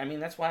 I mean,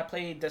 that's why I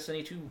played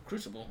Destiny 2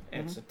 Crucible.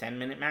 It's a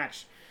 10-minute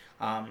match.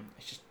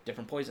 It's just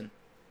different poison.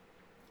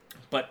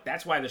 But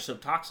that's why they're so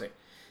toxic.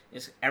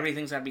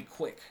 Everything's got to be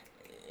quick.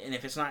 And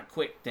if it's not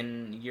quick,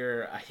 then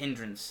you're a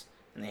hindrance.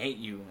 And they hate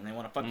you, and they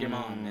want to fuck your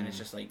mom. And it's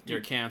just like...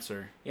 You're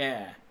cancer.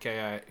 Yeah.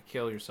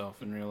 Kill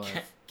yourself in real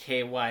life.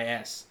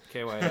 KYS.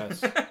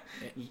 KYS.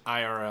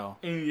 IRL.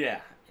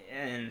 Yeah.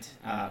 And,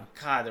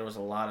 God, there was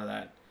a lot of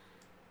that.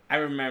 I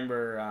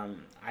remember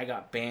I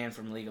got banned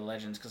from League of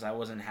Legends because I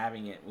wasn't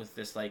having it with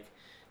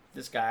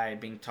this guy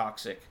being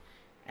toxic.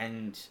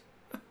 And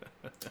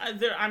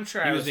I'm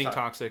sure he was being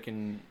toxic,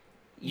 and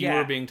you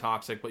were being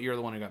toxic, but you're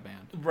the one who got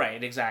banned.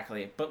 Right,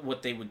 exactly. But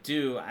what they would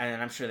do,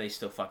 and I'm sure they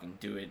still fucking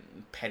do it,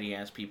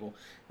 petty-ass people,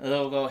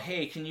 they'll go,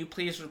 hey, can you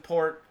please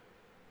report,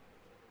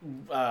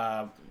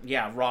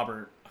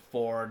 Robert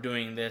for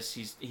doing this,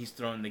 he's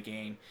throwing the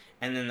game.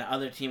 And then the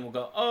other team will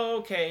go, oh,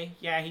 okay,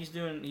 yeah, he's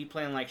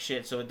playing like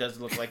shit, so it does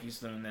look like he's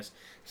doing this.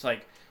 It's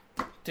like,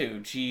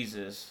 dude,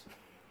 Jesus.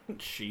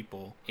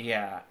 Sheeple.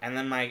 Yeah, and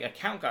then my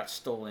account got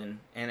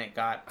stolen, and it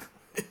got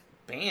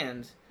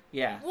banned.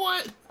 Yeah.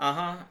 What?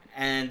 Uh-huh.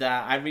 And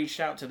I reached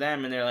out to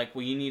them, and they're like,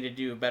 well, you need to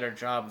do a better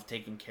job of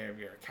taking care of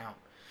your account.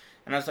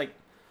 And I was like,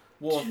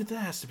 well... Dude, that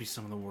has to be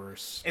some of the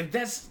worst. And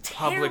that's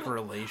public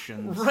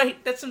relations.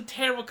 Right, that's some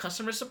terrible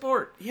customer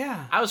support.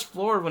 Yeah. I was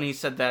floored when he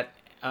said that,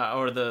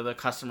 or the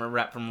customer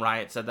rep from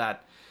Riot said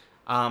that,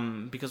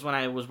 because when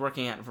I was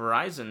working at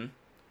Verizon,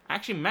 I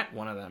actually met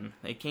one of them.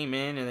 They came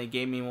in, and they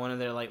gave me one of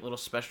their, like, little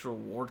special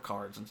reward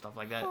cards and stuff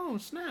like that. Oh,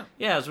 snap.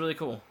 Yeah, it was really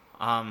cool.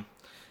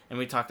 And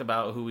we talked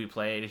about who we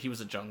played. He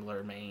was a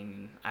jungler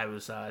main. I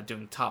was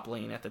doing top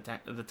lane at the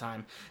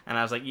time, and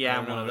I was like, "Yeah,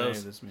 I'm one of those." Any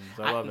of this means.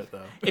 I love it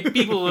though. If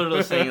people were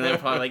listening, they're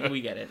probably like,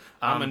 "We get it."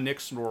 I'm a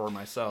Nyx roar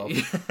myself.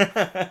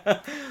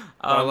 But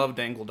I love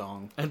Dangle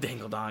Dong.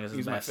 Dangle Dong is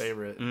He's the best. my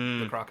favorite.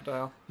 The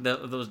crocodile.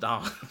 Those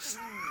dongs.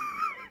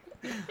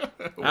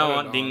 I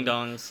want ding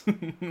dongs.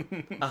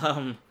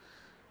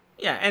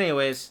 Yeah.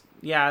 Anyways,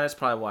 yeah, that's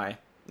probably why.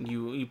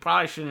 You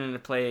probably shouldn't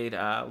have played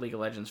League of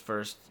Legends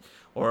first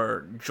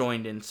or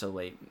joined in so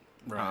late.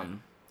 Right.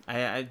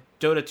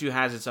 Dota 2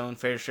 has its own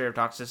fair share of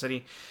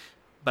toxicity,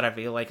 but I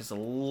feel like it's a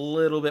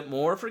little bit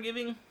more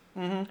forgiving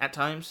at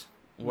times.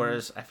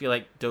 Whereas I feel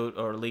like Dota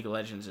or League of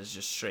Legends is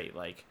just straight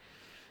like,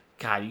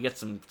 God, you get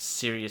some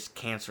serious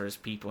cancerous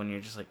people, and you're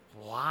just like,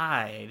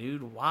 why,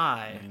 dude?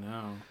 Why? I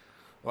know.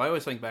 Well, I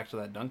always think back to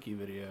that Donkey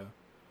video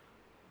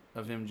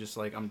of him just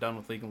like, I'm done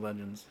with League of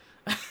Legends.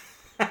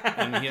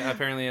 And he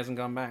apparently hasn't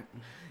gone back.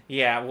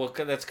 Yeah, well,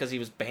 that's because he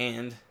was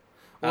banned.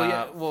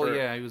 Well,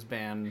 yeah, he was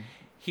banned.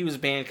 He was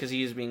banned because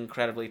he was being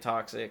incredibly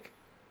toxic.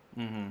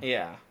 Mm-hmm.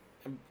 Yeah.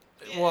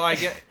 Well, I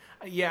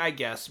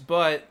guess.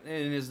 But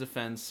in his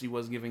defense, he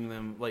was giving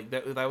them like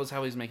that was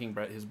how he's making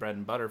his bread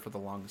and butter for the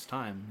longest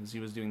time. Is he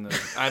was doing the.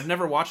 I've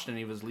never watched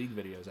any of his League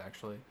videos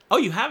actually. Oh,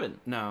 you haven't?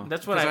 No,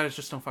 that's what I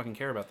just don't fucking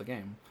care about the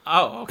game.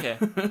 Oh, okay.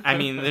 I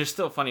mean, there's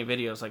still funny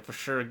videos, like for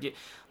sure.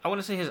 I want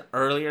to say his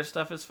earlier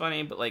stuff is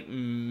funny, but like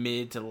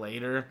mid to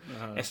later,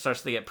 it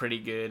starts to get pretty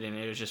good, and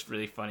it was just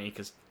really funny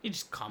because he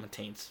just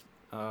commentates.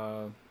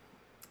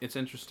 It's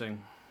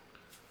interesting.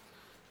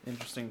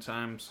 Interesting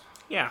times.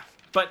 Yeah.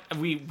 But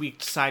we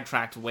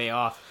sidetracked way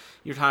off.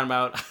 You're talking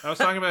about... I was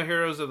talking about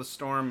Heroes of the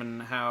Storm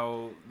and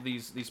how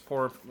these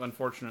poor,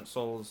 unfortunate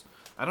souls...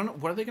 I don't know.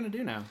 What are they going to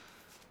do now?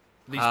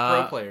 These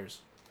pro players.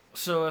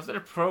 So if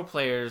they're pro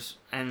players,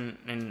 and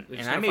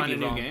I may be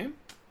wrong. Game?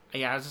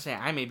 Yeah, I was going to say,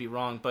 I may be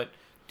wrong, but...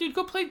 Dude,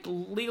 go play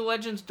League of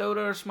Legends,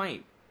 Dota, or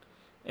Smite.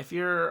 If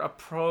you're a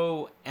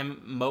pro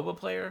MOBA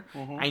player,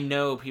 I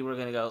know people are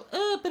going to go,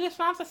 but it's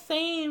not the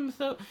same.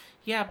 So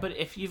yeah, but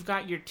if you've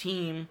got your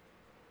team...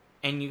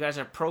 and you guys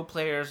are pro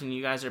players, and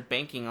you guys are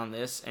banking on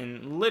this,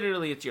 and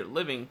literally it's your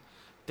living,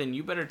 then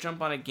you better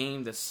jump on a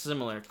game that's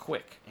similar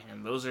quick.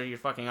 And those are your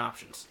fucking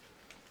options.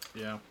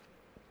 Yeah.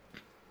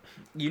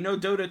 You know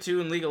Dota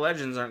 2 and League of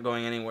Legends aren't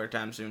going anywhere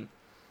time soon.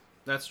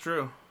 That's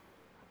true.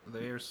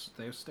 They're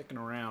sticking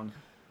around.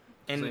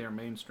 And they are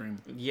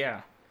mainstream.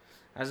 Yeah.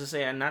 As I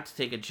say, not to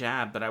take a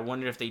jab, but I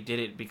wonder if they did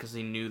it because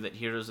they knew that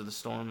Heroes of the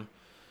Storm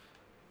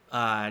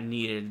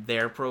needed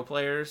their pro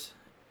players.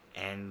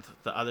 And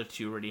the other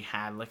two already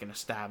had like an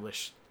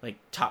established like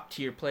top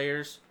tier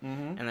players,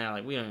 and they're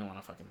like, we don't even want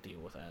to fucking deal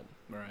with that.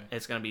 Right.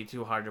 It's gonna be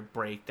too hard to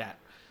break that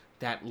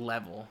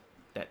level,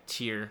 that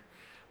tier.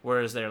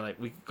 Whereas they're like,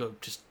 we could go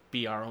just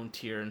be our own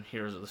tier in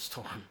Heroes of the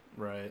Storm.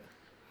 Right.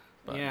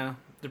 But yeah,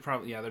 they're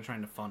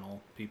trying to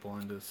funnel people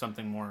into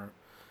something more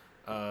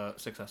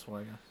successful,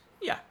 I guess.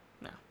 Yeah.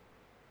 No.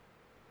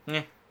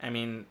 Yeah. I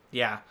mean,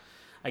 yeah.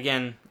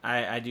 Again,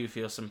 I do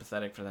feel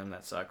sympathetic for them.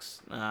 That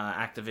sucks.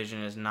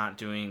 Activision is not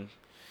doing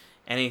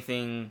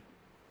anything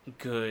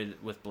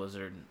good with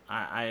Blizzard.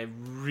 I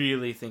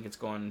really think it's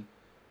going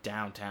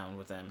downtown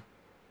with them.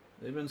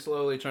 They've been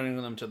slowly turning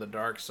them to the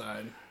dark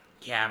side.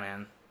 Yeah,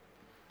 man.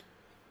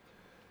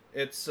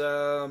 It's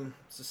a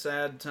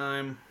sad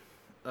time.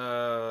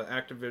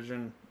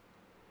 Activision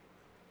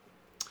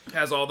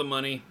has all the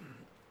money,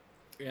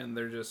 and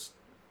they're just...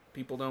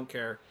 people don't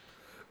care.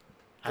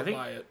 I think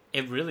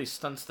it really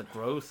stunts the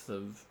growth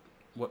of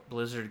what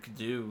Blizzard could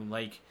do.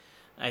 Like,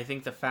 I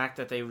think the fact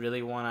that they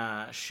really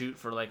want to shoot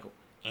for, like,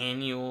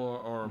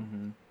 annual or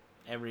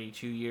every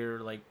 2 year,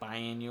 like,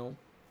 biannual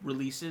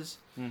releases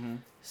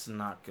is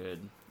not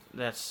good.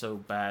 That's so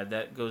bad.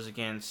 That goes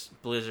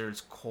against Blizzard's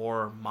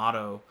core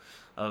motto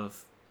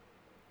of,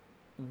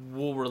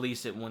 we'll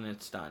release it when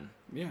it's done.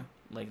 Yeah.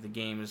 Like, the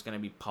game is going to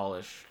be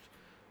polished,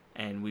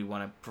 and we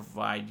want to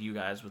provide you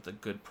guys with a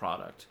good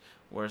product.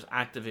 Whereas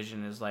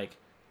Activision is like,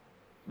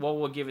 well,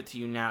 we'll give it to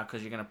you now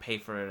because you're going to pay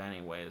for it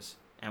anyways,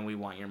 and we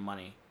want your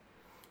money.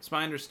 It's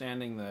my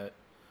understanding that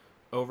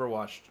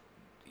Overwatch,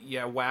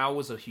 WoW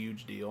was a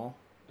huge deal,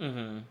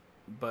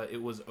 but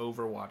it was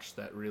Overwatch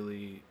that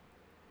really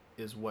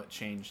is what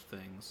changed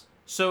things.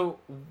 So,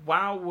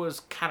 WoW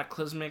was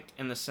cataclysmic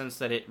in the sense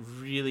that it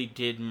really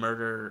did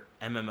murder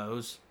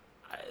MMOs.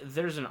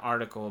 There's an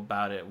article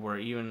about it where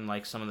even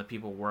like some of the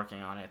people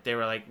working on it, they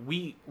were like,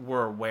 we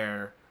were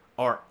aware...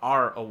 or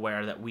are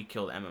aware that we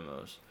killed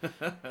MMOs.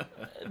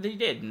 They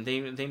did.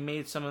 They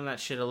made some of that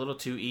shit a little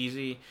too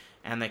easy,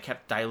 and they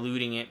kept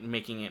diluting it and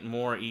making it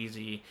more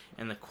easy,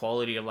 and the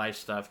quality of life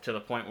stuff to the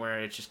point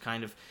where it's just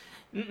kind of...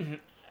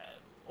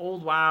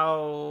 Old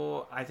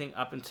WoW, I think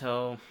up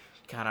until...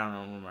 God, I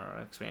don't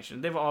remember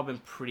expansion. They've all been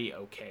pretty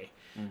okay,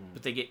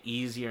 but they get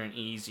easier and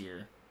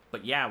easier.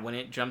 But yeah, when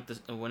it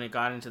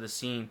got into the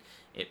scene,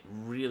 it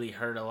really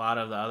hurt a lot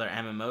of the other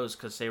MMOs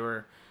because they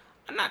were...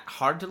 not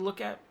hard to look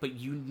at, but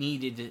you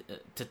needed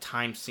to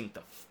time sync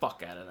the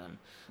fuck out of them.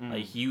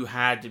 Like, you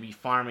had to be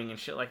farming and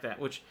shit like that,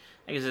 which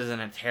I guess isn't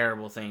a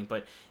terrible thing,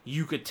 but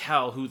you could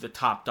tell who the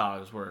top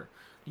dogs were.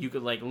 You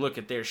could, like, look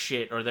at their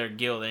shit or their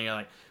guild, and you're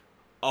like,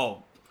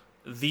 oh,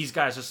 these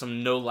guys are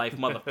some no-life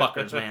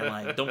motherfuckers, man.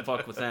 Like, don't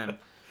fuck with them.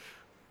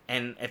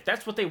 And if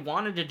that's what they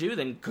wanted to do,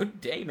 then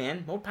good day,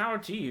 man. More power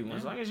to you.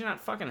 As long as you're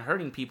not fucking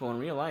hurting people in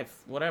real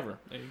life. Whatever.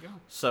 There you go.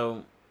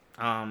 So...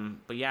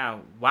 but yeah,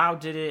 WoW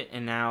did it,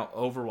 and now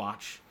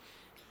Overwatch.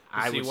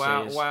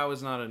 WoW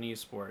is not an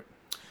esport.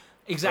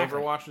 Exactly.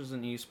 Overwatch is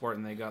an esport,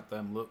 and they got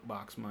them loot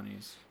box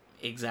monies.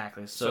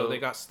 Exactly. So they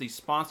got these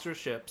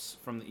sponsorships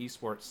from the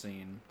esports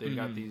scene. They've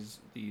got these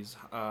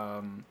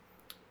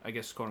I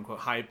guess quote unquote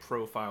high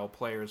profile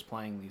players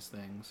playing these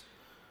things,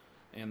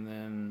 and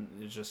then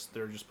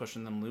they're just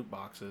pushing them loot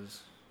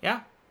boxes.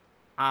 Yeah.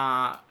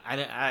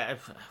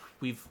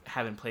 We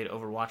haven't played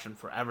Overwatch in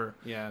forever.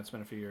 Yeah, it's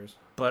been a few years.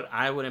 But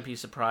I wouldn't be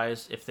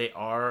surprised if they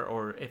are,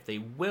 or if they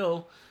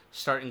will,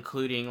 start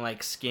including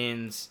like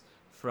skins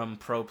from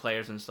pro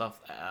players and stuff,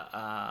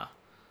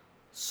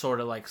 sort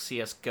of like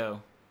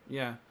CS:GO.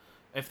 Yeah,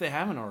 if they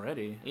haven't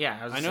already.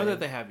 Yeah, I know that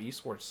they have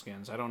esports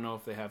skins. I don't know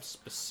if they have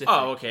specific.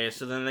 Oh, okay.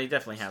 So then they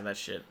definitely have that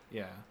shit.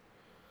 Yeah.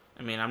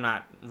 I mean, I'm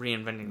not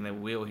reinventing the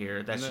wheel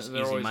here. That's just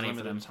easy money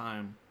for them.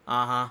 Time.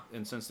 Uh-huh.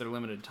 And since they're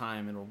limited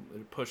time,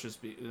 it pushes.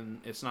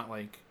 And it's not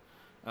like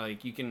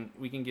we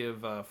can give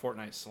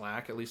Fortnite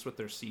slack, at least with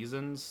their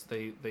seasons.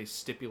 They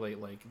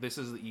stipulate like this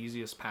is the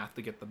easiest path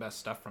to get the best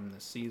stuff from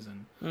this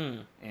season.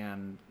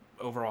 And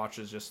Overwatch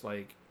is just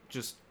like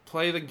just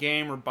play the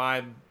game or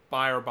buy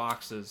our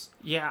boxes.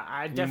 Yeah,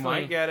 I definitely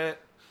you might get it.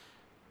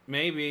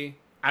 Maybe.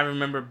 I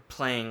remember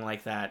playing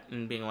like that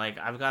and being like,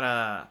 I've got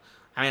a.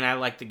 I mean, I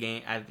liked the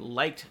game. I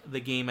liked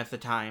the game at the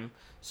time,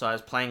 so I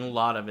was playing a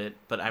lot of it.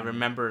 But I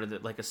remember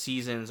that like a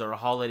seasons or a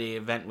holiday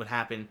event would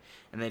happen,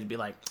 and they'd be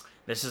like,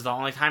 "This is the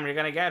only time you're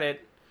gonna get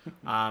it."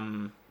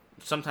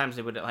 Sometimes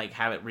they would like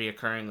have it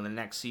reoccurring in the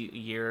next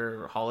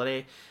year or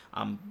holiday,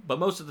 but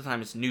most of the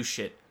time it's new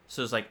shit.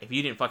 So it's like if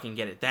you didn't fucking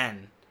get it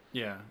then,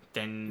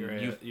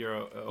 then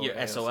you're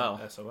SOL.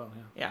 SOL,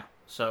 yeah. Yeah.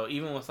 So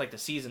even with like the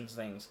seasons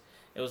things,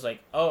 it was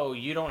like, oh,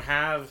 you don't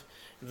have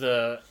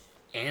the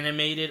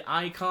animated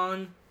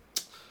icon,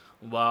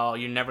 well,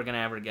 you're never gonna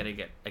ever get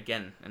it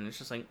again. And it's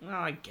just like, well,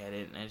 I get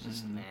it, and it's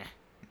just nah.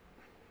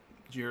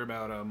 Did you hear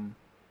about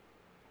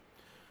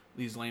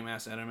these lame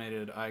ass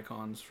animated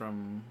icons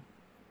from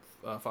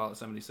Fallout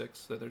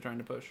 76 that they're trying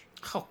to push?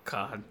 Oh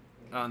God.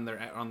 On their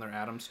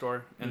Atom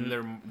store, and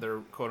they're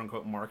quote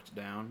unquote marked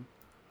down,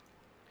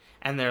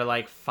 and they're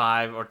like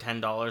 $5 or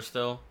 $10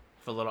 still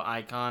for a little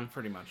icon.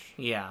 Pretty much.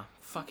 Yeah,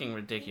 fucking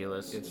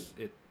ridiculous.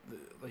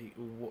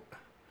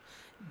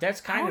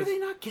 That's kind How of. are they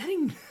not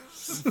getting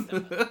this?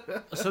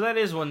 So that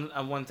is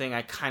one thing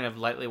I kind of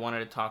lightly wanted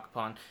to talk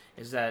upon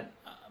is that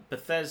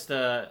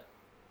Bethesda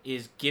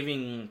is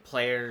giving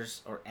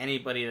players or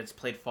anybody that's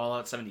played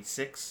Fallout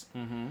 76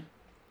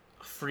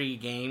 free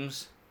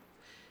games,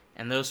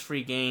 and those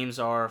free games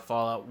are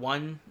Fallout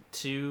 1,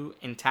 2,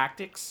 and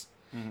Tactics,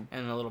 and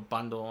a little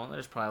bundle.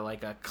 There's probably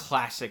like a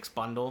Classics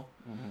bundle.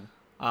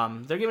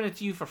 They're giving it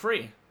to you for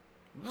free.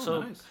 Oh,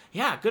 so nice.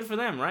 Yeah, good for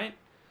them, right?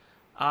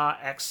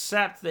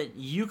 Except that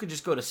you could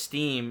just go to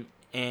Steam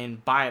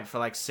and buy it for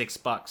like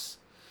 $6.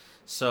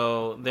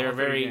 So they're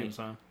very games,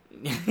 huh?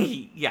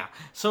 yeah.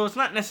 So it's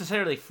not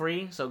necessarily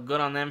free. So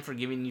good on them for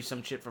giving you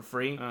some shit for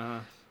free.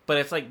 But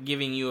it's like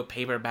giving you a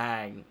paper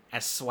bag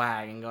as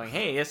swag and going,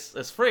 "Hey,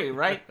 it's free,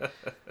 right?"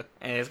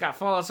 And it's got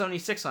Fallout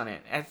 76 on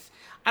it.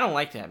 I don't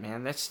like that,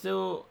 man. That's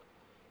still.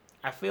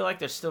 I feel like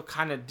they're still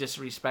kind of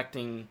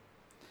disrespecting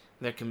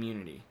their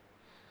community.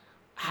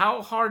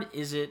 How hard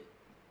is it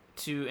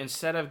to,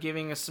 instead of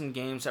giving us some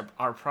games that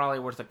are probably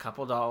worth a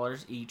couple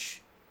dollars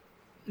each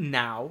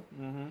now,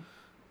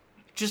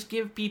 just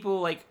give people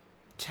like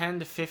 $10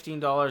 to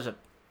 $15 of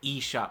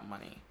eShop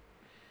money?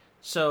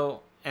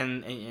 So,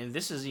 and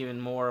this is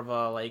even more of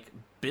a like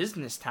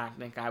business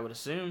tactic, I would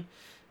assume.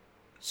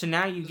 So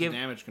now you give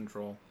damage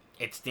control.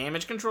 It's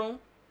damage control,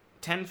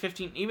 $10,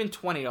 $15, even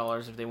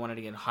 $20 if they wanted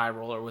to get high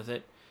roller with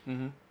it.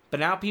 But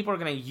now people are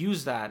going to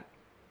use that,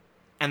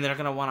 and they're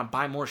going to want to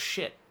buy more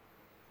shit.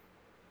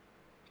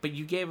 But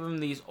you gave them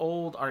these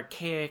old,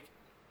 archaic.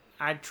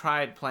 I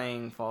tried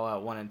playing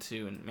Fallout 1 and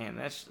 2, and man,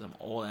 that's some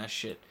old ass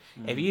shit.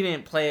 If you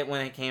didn't play it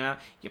when it came out,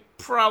 you're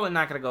probably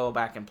not going to go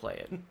back and play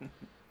it.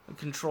 The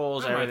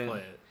controls, everything. Might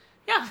play it.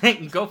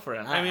 Yeah, go for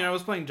it. I mean, I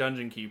was playing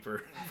Dungeon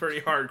Keeper pretty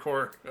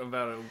hardcore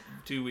about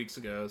 2 weeks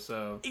ago,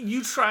 so...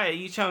 You try it.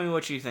 You tell me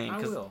what you think.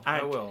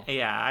 I will.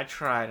 Yeah, I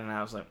tried, and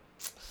I was like,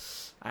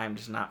 I'm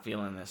just not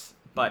feeling this.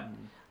 But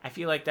I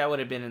feel like that would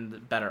have been a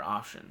better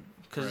option.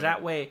 Because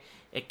that way,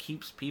 it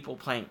keeps people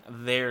playing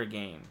their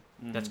game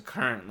that's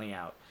currently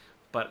out.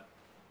 But,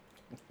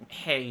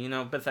 hey,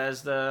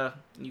 Bethesda,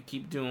 you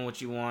keep doing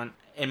what you want.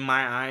 In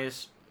my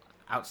eyes,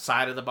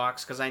 outside of the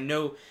box, because I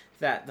know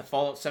that the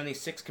Fallout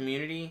 76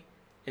 community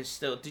is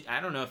still... I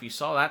don't know if you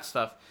saw that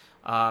stuff.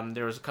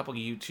 There was a couple of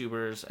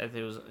YouTubers.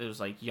 It was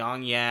like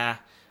Yang Ya.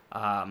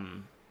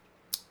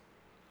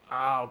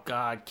 Oh,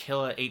 God.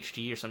 Killa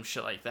HD or some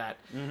shit like that.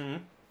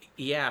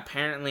 Yeah,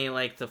 apparently,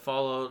 like, the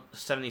Fallout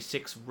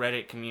 76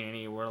 Reddit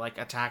community were, like,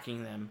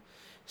 attacking them,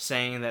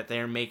 saying that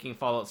they're making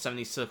Fallout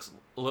 76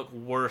 look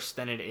worse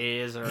than it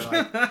is, or,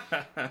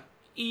 like...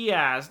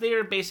 Yeah,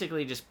 they're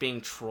basically just being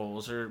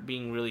trolls, or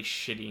being really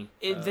shitty.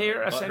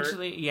 They're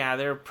essentially... Yeah,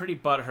 they're pretty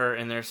butthurt,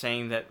 and they're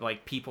saying that,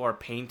 like, people are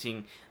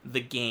painting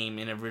the game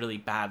in a really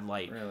bad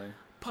light. Really?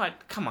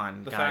 But, come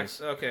on,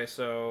 guys. Okay,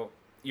 so...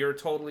 You're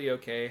totally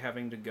okay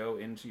having to go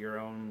into your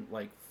own,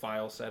 like,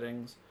 file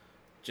settings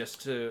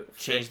just to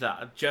change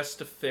just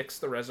to fix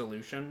the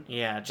resolution.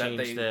 Yeah,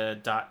 change the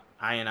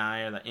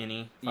 .ini or the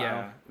 .ini file.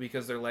 Yeah,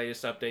 because their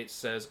latest update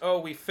says, "Oh,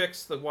 we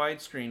fixed the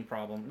widescreen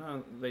problem."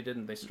 No, they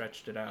didn't. They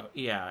stretched it out.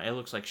 Yeah, it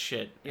looks like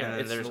shit. Yeah,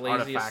 and there's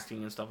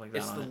artifacting and stuff like that.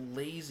 It's the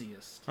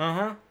laziest.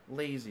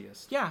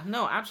 Laziest. Yeah,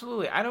 no,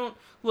 absolutely.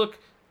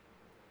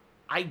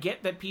 I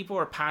get that people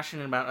are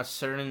passionate about a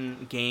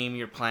certain game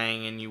you're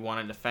playing and you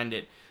want to defend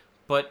it,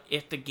 but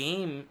if the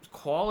game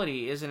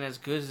quality isn't as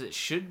good as it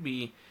should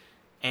be,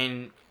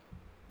 and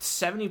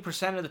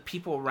 70% of the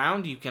people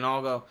around you can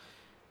all go,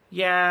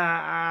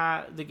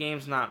 yeah, the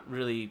game's not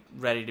really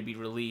ready to be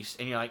released,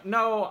 and you're like,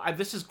 no,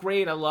 this is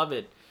great, I love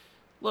it.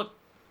 Look,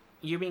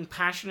 you're being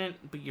passionate,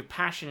 but your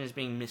passion is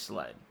being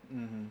misled.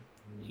 Mm-hmm.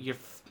 Your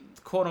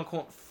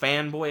quote-unquote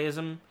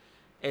fanboyism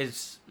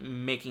is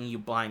making you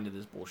blind to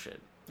this bullshit.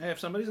 Hey, if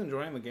somebody's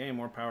enjoying the game,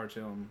 more power to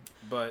them.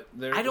 But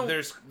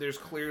there's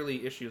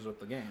clearly issues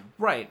with the game.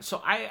 Right.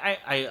 So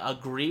I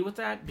agree with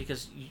that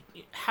because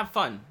you have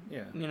fun.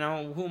 Yeah. You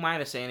know, who am I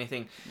to say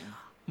anything?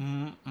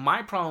 Yeah.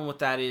 My problem with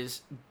that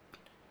is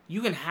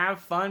you can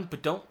have fun,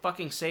 but don't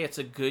fucking say it's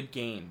a good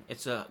game.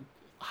 It's a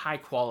high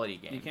quality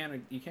game.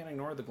 You can't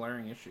ignore the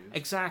glaring issues.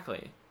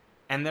 Exactly.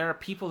 And there are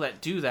people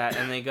that do that,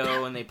 and they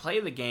go and they play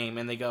the game,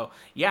 and they go,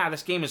 yeah,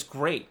 this game is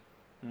great.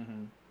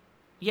 Mm-hmm.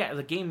 Yeah,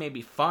 the game may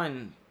be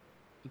fun,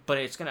 but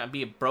it's going to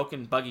be a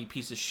broken, buggy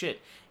piece of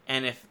shit.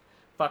 And if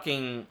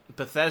fucking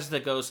Bethesda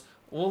goes,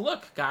 well,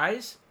 look,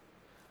 guys,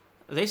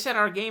 they said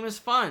our game is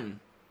fun.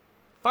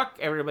 Fuck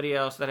everybody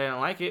else that didn't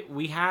like it.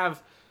 We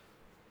have,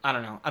 I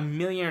don't know, 1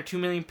 million or 2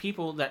 million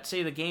people that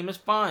say the game is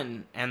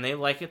fun, and they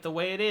like it the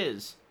way it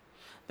is.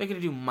 They're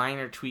going to do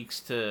minor tweaks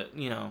to,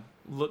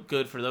 look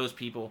good for those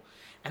people,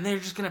 and they're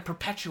just going to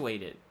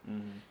perpetuate it.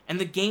 Mm-hmm. And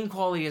the game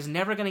quality is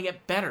never going to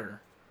get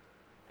better.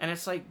 And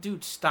it's like,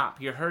 dude,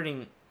 stop. You're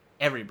hurting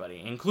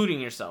everybody,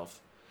 including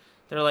yourself.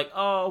 They're like,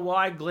 oh, well,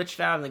 I glitched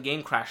out and the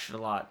game crashed a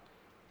lot.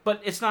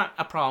 But it's not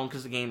a problem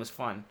because the game is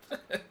fun.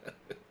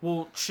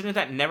 Well, shouldn't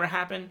that never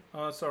happen?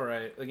 Oh, it's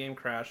alright. The game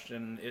crashed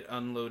and it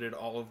unloaded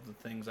all of the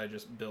things I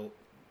just built.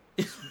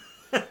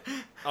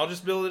 I'll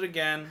just build it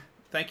again.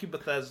 Thank you,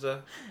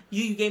 Bethesda.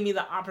 You gave me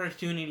the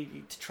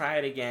opportunity to try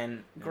it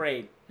again.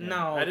 Great. Yeah.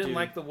 No, I didn't dude.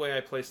 like the way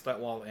I placed that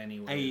wall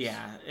anyway.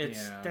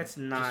 That's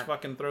not... Just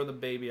fucking throw the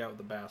baby out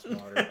with the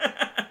bathwater.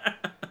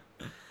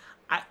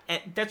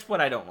 That's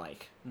what I don't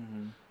like.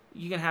 Mm-hmm.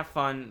 You can have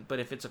fun, but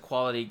if it's a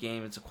quality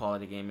game, it's a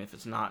quality game. If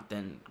it's not,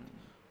 then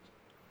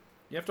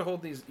you have to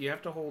hold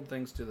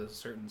things to the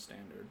certain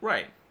standard.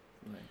 Right.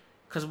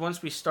 Because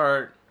once we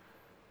start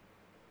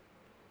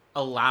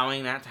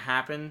allowing that to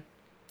happen,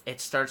 it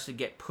starts to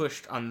get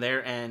pushed on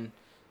their end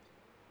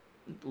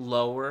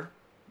lower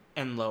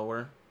and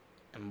lower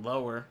and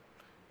lower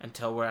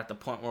until we're at the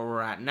point where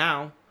we're at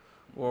now,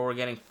 where we're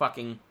getting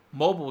fucking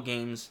mobile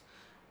games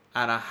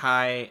at a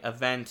high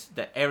event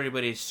that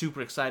everybody's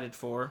super excited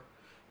for.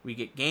 We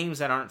get games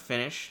that aren't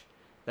finished,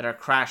 that are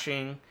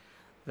crashing,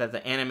 that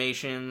the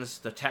animations,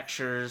 the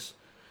textures,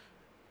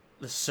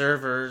 the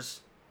servers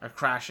are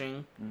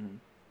crashing. Mm-hmm.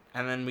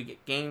 And then we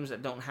get games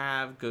that don't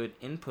have good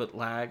input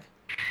lag.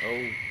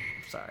 Oh,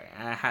 sorry,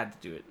 I had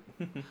to do it.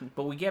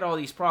 But we get all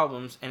these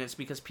problems, and it's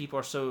because people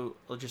are so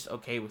just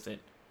okay with it.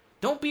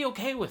 Don't be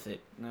okay with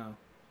it. No.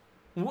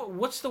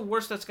 What's the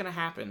worst that's going to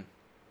happen?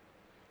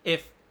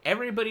 If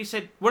everybody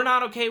said, we're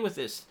not okay with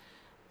this,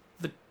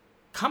 the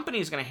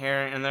company's going to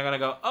hear it, and they're going to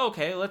go, oh,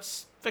 okay,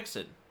 let's fix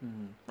it.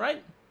 Mm-hmm.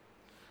 Right?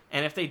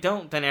 And if they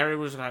don't, then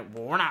everybody's going to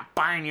go, well, we're not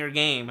buying your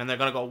game. And they're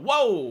going to go,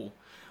 whoa,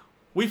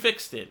 we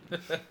fixed it.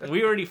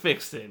 We already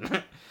fixed it.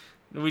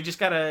 We just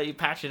got to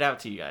patch it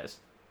out to you guys.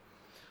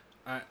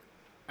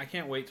 I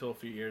can't wait till a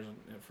few years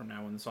from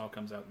now when this all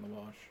comes out in the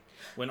wash.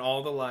 When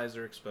all the lies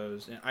are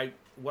exposed. And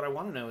what I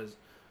want to know is,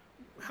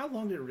 how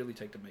long did it really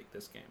take to make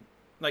this game?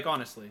 Like,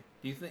 honestly,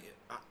 do you think...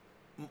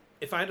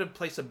 if I had to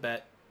place a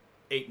bet,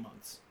 8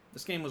 months.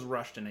 This game was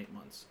rushed in 8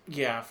 months.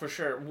 Yeah, for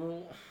sure.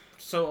 Well,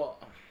 so...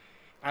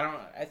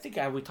 I think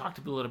we talked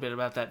a little bit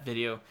about that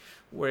video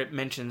where it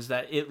mentions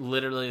that it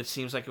literally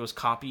seems like it was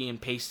copy and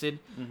pasted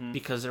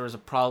because there was a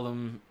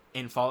problem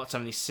in Fallout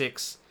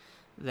 76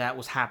 that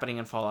was happening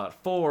in Fallout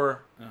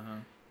 4,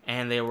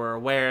 and they were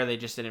aware, they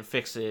just didn't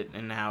fix it,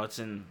 and now it's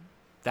in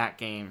that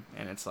game,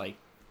 and it's like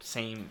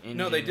same engine.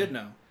 No, they did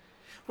know.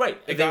 Right.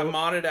 It got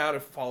modded out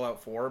of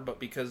Fallout 4, but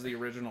because the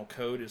original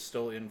code is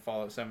still in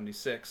Fallout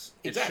 76,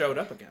 it showed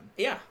up again.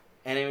 Yeah.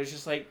 And it was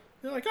just like...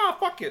 They're like, oh,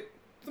 fuck it.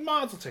 The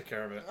mods will take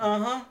care of it.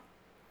 Uh-huh.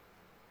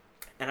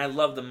 And I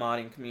love the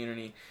modding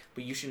community,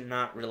 but you should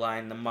not rely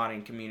on the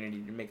modding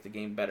community to make the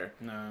game better.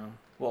 No.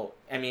 Well,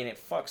 I mean, it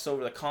fucks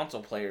over the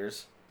console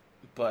players,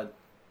 but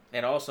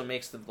it also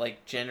makes the,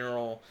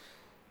 general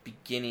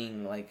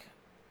beginning,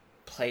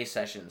 play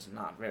sessions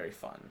not very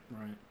fun.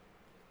 Right.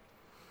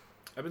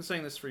 I've been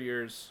saying this for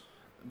years.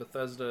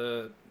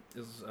 Bethesda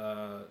is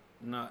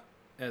not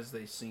as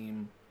they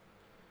seem,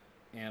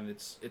 and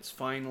it's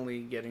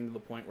finally getting to the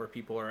point where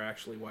people are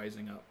actually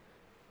wising up.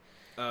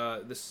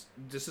 This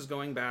is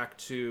going back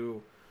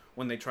to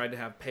when they tried to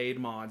have paid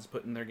mods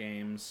put in their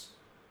games,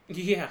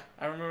 Yeah,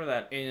 I remember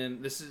that.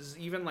 And this is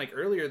even like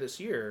earlier this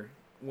year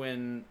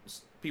when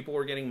people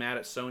were getting mad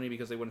at Sony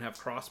because they wouldn't have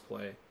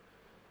crossplay.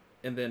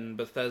 And then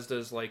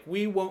Bethesda's like,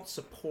 we're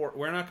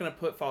not going to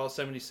put Fallout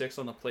 76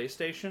 on the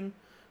PlayStation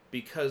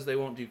because they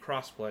won't do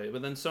crossplay.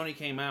 But then Sony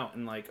came out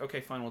and like, okay,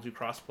 fine, we'll do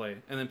crossplay.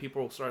 And then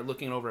people started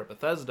looking over at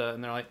Bethesda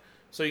and they're like,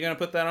 so you're going to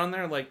put that on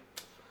there? Like,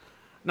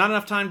 not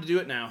enough time to do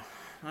it now.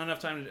 Not enough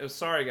time to...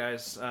 Sorry,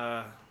 guys.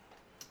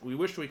 We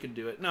wish we could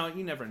do it. No,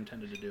 you never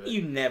intended to do it.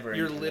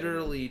 You're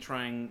literally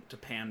trying to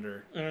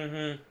pander.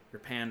 Mm-hmm. You're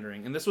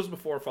pandering. And this was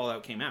before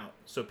Fallout came out.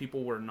 So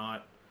people were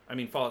not... I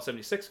mean, Fallout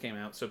 76 came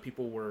out, so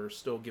people were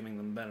still giving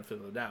them the benefit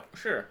of the doubt.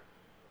 Sure.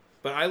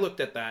 But I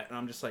looked at that, and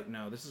I'm just like,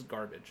 no, this is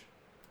garbage.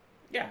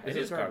 Yeah, it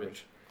is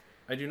garbage.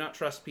 I do not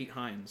trust Pete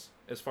Hines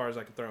as far as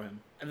I can throw him.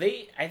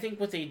 I think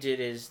what they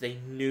did is they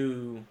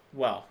knew...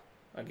 Well,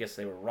 I guess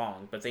they were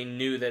wrong, but they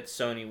knew that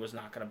Sony was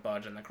not going to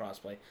budge on the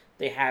crossplay.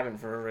 They haven't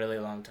for a really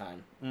long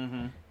time.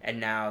 Mm-hmm. And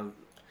now...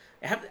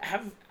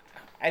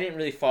 I didn't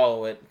really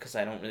follow it, because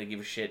I don't really give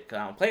a shit,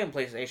 because I don't play on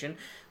PlayStation,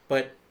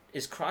 but...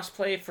 Is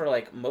crossplay for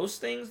like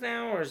most things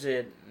now, or is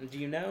it? Do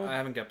you know? I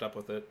haven't kept up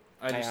with it.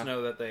 I just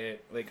know that they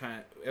kind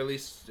of, at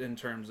least in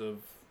terms of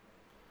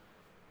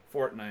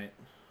Fortnite,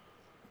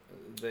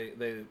 they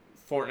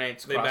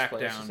Fortnite's they back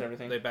crossplay down.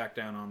 Everything. They back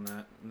down on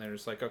that, and they're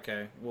just like,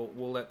 okay,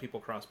 we'll let people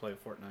crossplay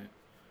Fortnite.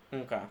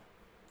 Okay.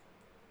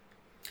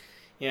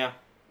 Yeah,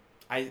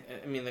 I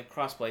mean the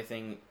crossplay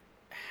thing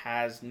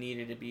has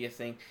needed to be a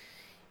thing.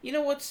 You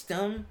know what's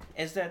dumb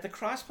is that the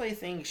crossplay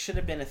thing should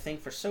have been a thing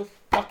for so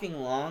fucking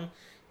long.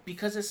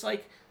 Because it's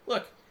like,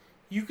 look,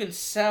 you can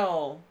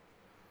sell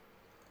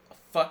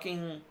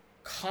fucking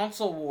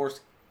console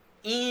wars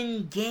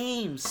in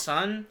game,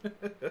 son.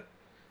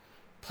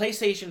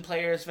 PlayStation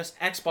players versus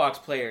Xbox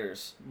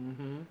players.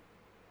 Mm-hmm.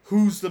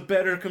 Who's the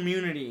better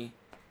community?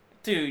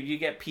 Dude, you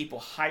get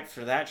people hyped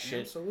for that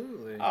shit.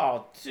 Absolutely.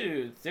 Oh,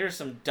 dude, there's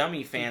some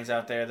dummy fans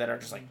out there that are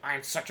just like,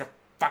 I'm such a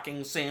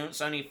fucking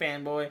Sony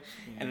fanboy.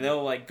 And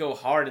they'll like go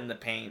hard in the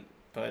paint.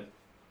 But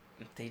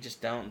they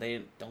just don't.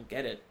 They don't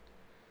get it.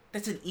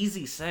 That's an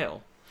easy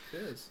sale. It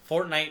is.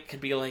 Fortnite could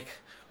be like,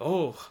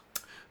 oh,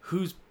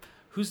 who's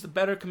the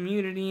better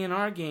community in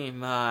our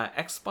game?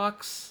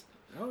 Xbox,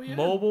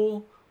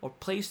 mobile, or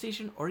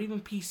PlayStation, or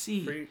even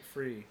PC?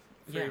 Free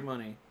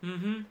money.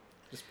 Mm-hmm.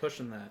 Just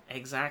pushing that.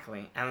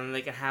 Exactly. And then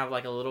they can have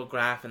like a little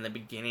graph in the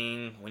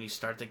beginning when you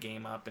start the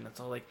game up, and it's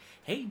all like,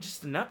 hey,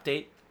 just an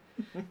update.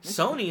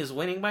 Sony is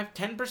winning by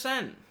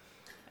 10%.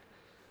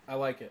 I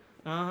like it.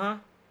 Uh-huh.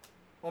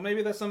 Well,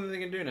 maybe that's something they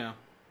can do now.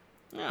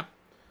 Yeah.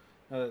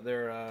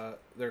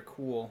 They're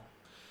cool.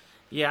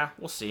 Yeah,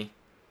 we'll see.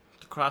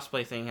 The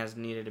crossplay thing has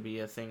needed to be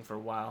a thing for a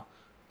while.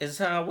 Is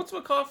what's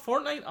it called?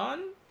 Fortnite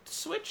on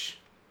Switch?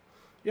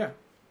 Yeah,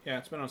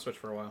 it's been on Switch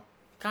for a while.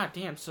 God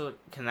damn! So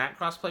can that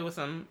crossplay with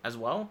them as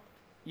well?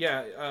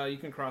 Yeah, you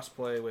can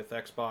crossplay with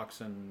Xbox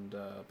and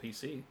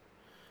PC.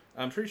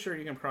 I'm pretty sure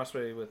you can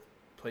crossplay with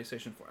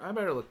PlayStation 4. I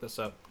better look this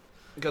up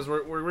because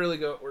we're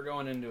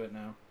going into it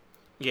now.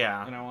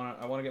 Yeah, and I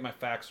want to get my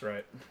facts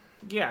right.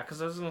 Yeah,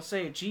 because I was gonna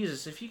say,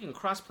 Jesus, if you can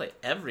crossplay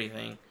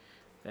everything,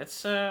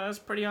 that's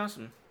pretty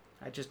awesome.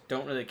 I just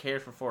don't really care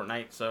for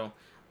Fortnite, so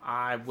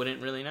I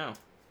wouldn't really know.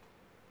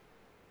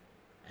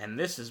 And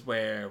this is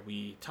where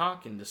we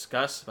talk and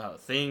discuss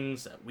about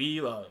things that we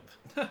love.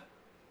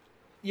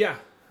 Yeah,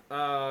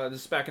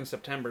 this is back in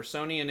September.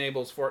 Sony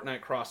enables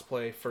Fortnite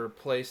crossplay for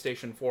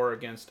PlayStation 4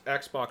 against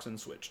Xbox and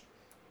Switch.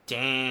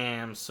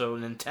 Damn, so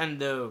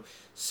Nintendo,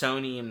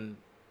 Sony, and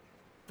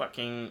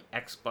fucking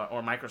Xbox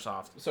or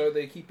Microsoft. So are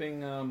they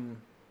keeping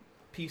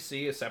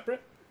PC a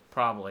separate?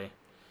 Probably.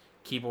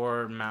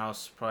 Keyboard,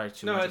 mouse, probably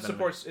too much. No,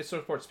 it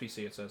supports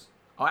PC, it says.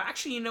 Oh,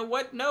 actually, you know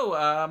what? No,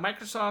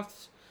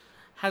 Microsoft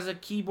has a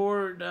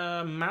keyboard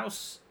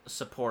mouse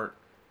support.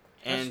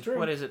 And That's true.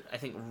 What is it? I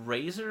think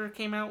Razer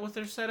came out with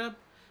their setup.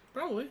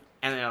 Probably.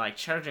 And they're like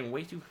charging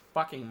way too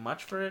fucking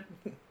much for it.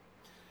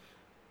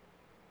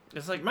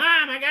 It's like,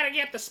 Mom, I gotta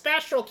get the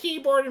special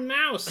keyboard and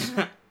mouse.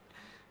 Okay.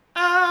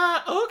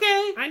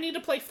 I need to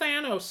play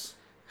Thanos.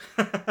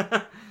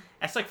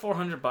 That's like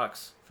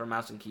 $400 for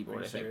mouse and keyboard.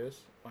 Are you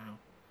serious? Wow.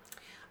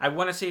 I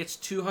want to say it's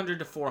 $200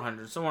 to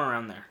 $400, somewhere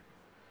around there.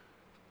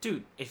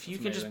 Dude, if you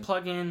can just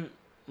plug in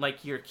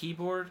like your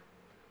keyboard,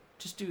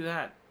 just do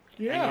that.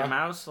 Yeah. And your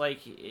mouse, like,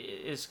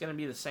 it's gonna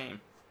be the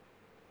same.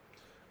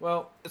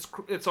 Well,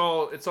 it's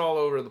all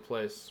over the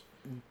place.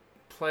 You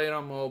play it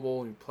on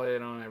mobile, you play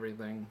it on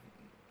everything,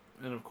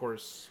 and of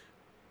course,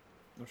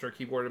 I'm sure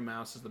keyboard and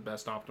mouse is the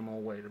best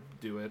optimal way to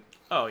do it.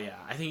 Oh yeah,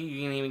 I think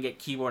you can even get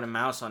keyboard and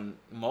mouse on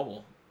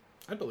mobile.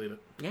 I believe it.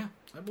 Yeah,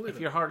 I believe it.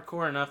 If you're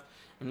hardcore enough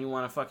and you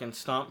want to fucking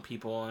stomp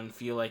people and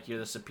feel like you're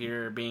the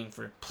superior being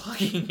for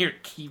plugging your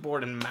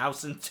keyboard and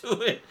mouse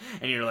into it,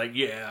 and you're like,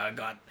 yeah, I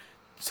got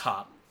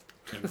top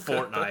in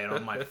Fortnite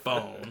on my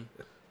phone.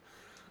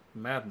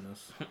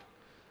 Madness.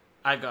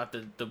 I got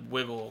the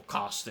wiggle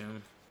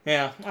costume.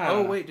 Yeah.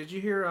 Oh wait, did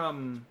you hear?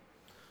 Oh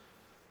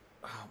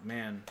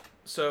man.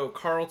 So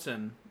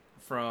Carlton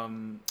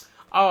from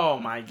Oh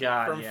my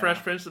god! From yeah.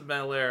 Fresh Prince of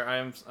Bel-Air.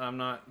 I'm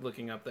not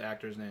looking up the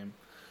actor's name.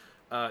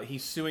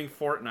 He's suing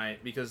Fortnite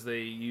because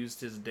they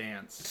used his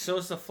dance. So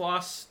it's the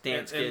Floss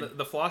Dance Kid. And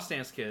the Floss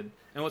Dance Kid.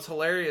 And what's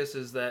hilarious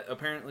is that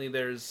apparently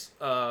there's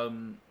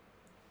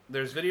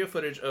video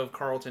footage of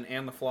Carlton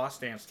and the Floss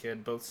Dance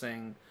Kid both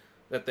saying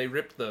that they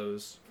ripped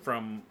those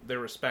from their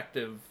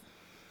respective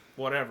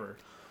whatever.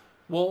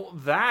 Well,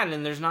 that,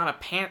 and there's not a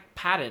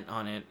patent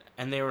on it,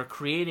 and they were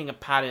creating a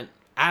patent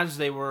as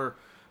they were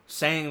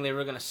saying they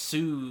were going to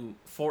sue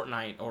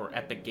Fortnite or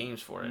Epic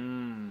Games for it.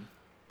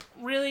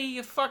 Really,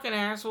 you fucking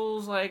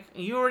assholes? Like,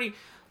 you already...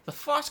 The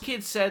Floss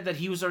Kid said that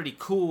he was already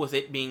cool with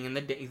it being in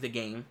the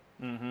game.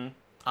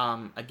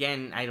 Mm-hmm.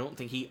 Again, I don't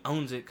think he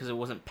owns it because it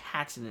wasn't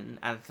patented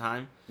at the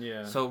time.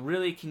 Yeah. So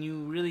really, can you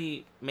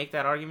really make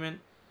that argument?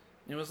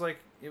 It was like...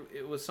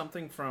 It was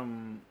something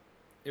from...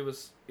 It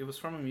was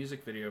from a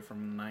music video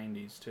from the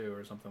 90s, too,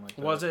 or something like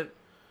that. Was it?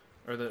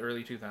 Or the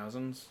early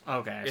 2000s.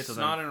 Okay. It's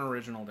not an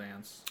original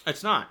dance.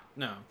 It's not.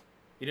 No.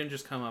 He didn't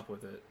just come up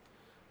with it.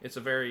 It's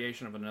a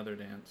variation of another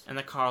dance. And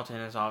the Carlton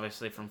is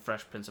obviously from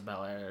Fresh Prince of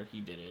Bel-Air. He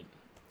did it.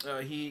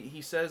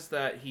 He says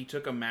that he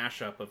took a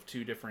mashup of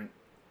two different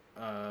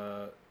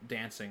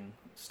dancing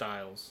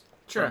styles.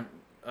 Sure.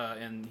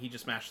 And he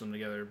just mashed them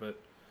together, but...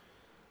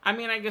 I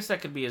mean, I guess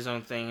that could be his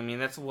own thing. I mean,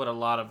 that's what a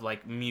lot of,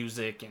 like,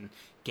 music and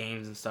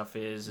games and stuff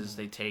is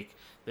they take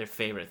their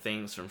favorite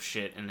things from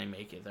shit and they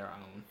make it their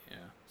own. Yeah.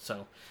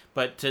 So,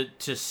 but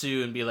to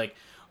sue and be like,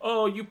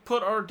 oh, you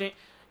put our...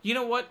 You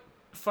know what?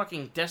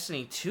 Fucking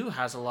Destiny 2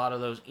 has a lot of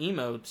those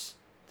emotes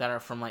that are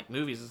from, like,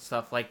 movies and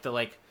stuff. Like the,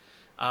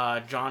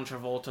 John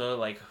Travolta,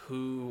 like,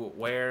 who,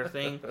 where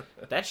thing.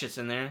 That shit's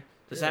in there.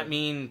 Does that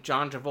mean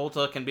John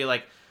Travolta can be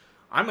like,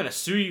 I'm gonna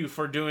sue you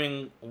for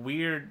doing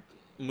weird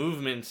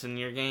movements in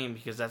your game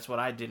because that's what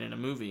I did in a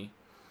movie?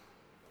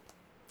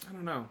 I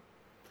don't know.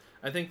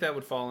 I think that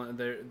would fall in...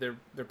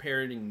 They're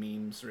parroting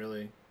memes,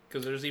 really.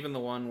 Because there's even the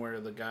one where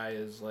the guy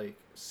is, like...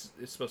 is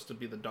supposed to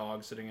be the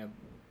dog sitting at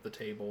the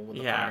table with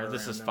the fire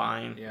this is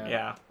around him. fine.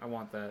 Yeah. I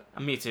want that.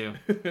 Me too.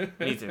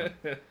 Me too.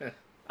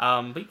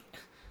 But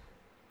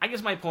I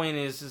guess my point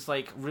is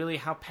like, really,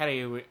 how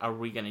petty are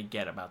we gonna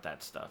get about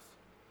that stuff?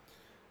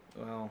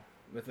 Well,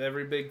 with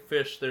every big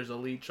fish, there's a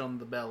leech on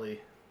the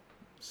belly.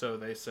 So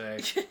they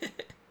say.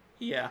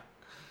 Yeah.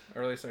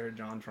 Or at least I heard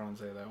JonTron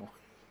say that one.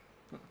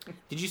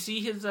 Did you see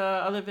his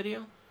other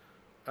video?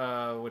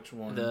 Which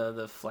one?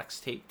 The Flex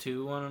Tape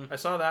 2 one? I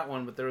saw that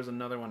one, but there was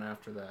another one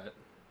after that.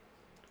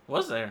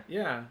 Was there?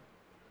 Yeah.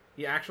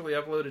 He actually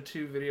uploaded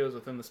 2 videos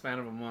within the span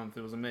of a month.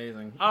 It was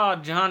amazing. Oh,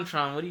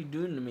 JonTron, what are you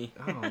doing to me?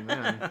 Oh,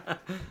 man.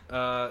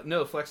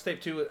 No, Flex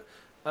Tape 2.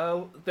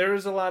 There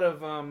was a lot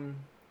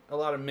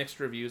of mixed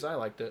reviews. I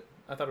liked it.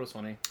 I thought it was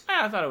funny.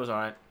 I thought it was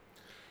alright.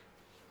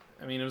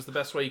 I mean, it was the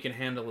best way you can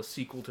handle a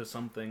sequel to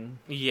something.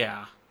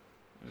 Yeah.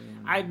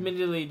 I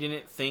admittedly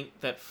didn't think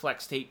that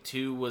Flex Tape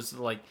 2 was,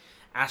 like,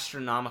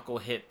 astronomical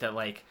hit that,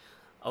 like,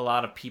 a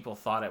lot of people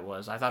thought it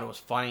was. I thought it was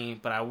funny,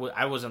 but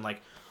I wasn't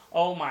like,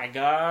 oh my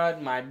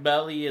god, my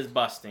belly is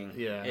busting.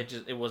 Yeah.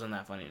 It wasn't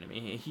that funny to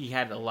me. He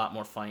had a lot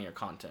more funnier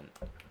content.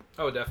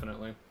 Oh,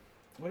 definitely.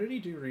 What did he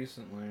do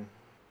recently?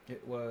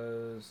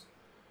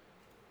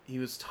 He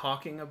was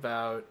talking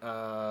about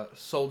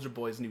Soulja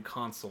Boy's new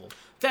console.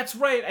 That's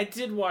right, I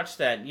did watch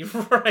that. You're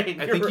right.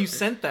 I think you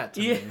sent that to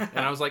me. Yeah.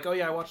 And I was like, oh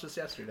yeah, I watched this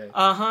yesterday.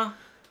 Uh-huh.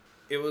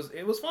 It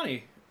was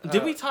funny.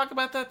 Did we talk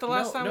about that the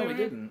last time? No, we we were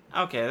here? didn't.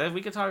 Okay, then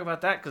we could talk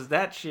about that because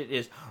that shit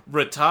is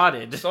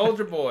retarded.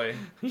 Soulja Boy.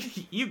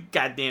 You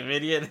goddamn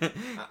idiot.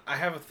 I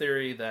have a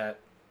theory that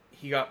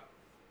he got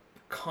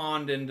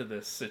conned into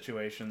this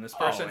situation. This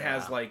person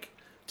has like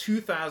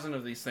 2,000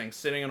 of these things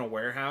sitting in a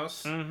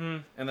warehouse,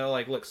 and they're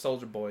like, "Look,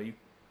 Soulja Boy,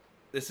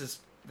 this is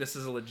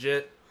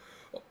legit.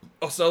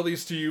 I'll sell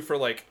these to you for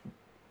like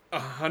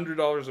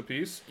 $100 a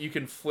piece. You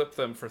can flip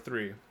them for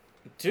 $3."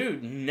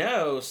 Dude,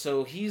 no.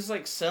 So he's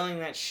like selling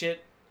that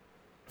shit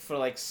for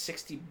like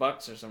 $60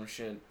 or some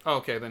shit. Oh,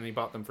 okay, then he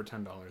bought them for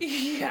 $10.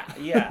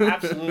 Yeah,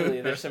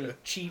 absolutely. There's some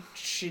cheap,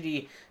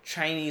 shitty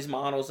Chinese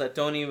models that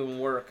don't even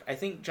work. I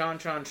think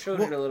JonTron showed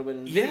it a little bit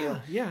in the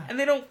video. Yeah. And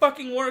they don't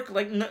fucking work.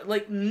 Like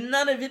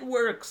none of it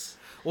works.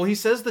 Well, he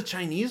says the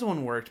Chinese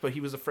one worked, but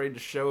he was afraid to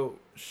show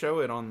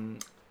it on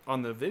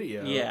the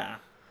video. Yeah.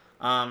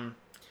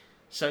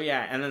 So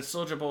yeah, and then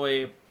Soulja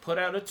Boy put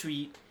out a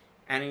tweet,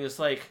 and he was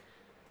like,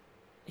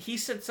 he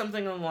said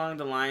something along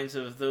the lines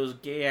of those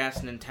gay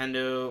ass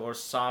Nintendo or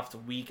soft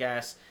weak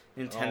ass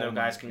Nintendo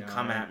guys can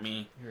come at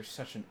me. You're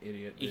such an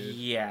idiot, dude.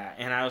 Yeah,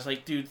 and I was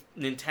like, dude,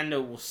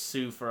 Nintendo will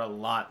sue for a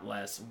lot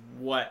less.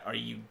 What are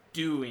you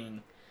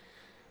doing?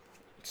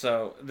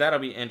 So that'll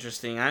be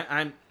interesting.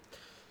 I'm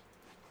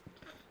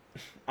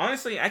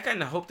honestly, I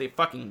kind of hope they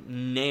fucking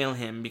nail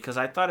him because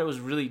I thought it was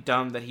really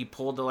dumb that he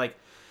pulled the like,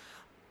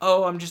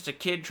 oh, I'm just a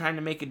kid trying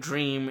to make a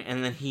dream,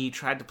 and then he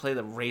tried to play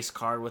the race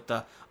card with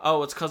the,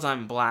 oh, it's because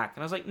I'm black.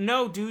 And I was like,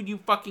 no, dude, you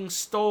fucking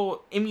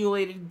stole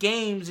emulated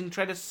games and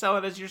tried to sell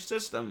it as your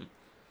system.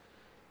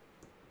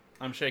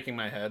 I'm shaking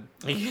my head.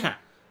 Yeah.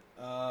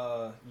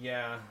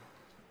 Yeah.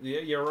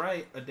 Yeah, you're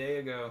right. A day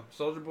ago,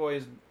 Soldier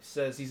Boy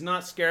says he's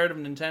not scared of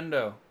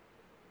Nintendo.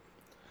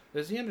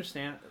 Does he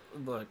understand?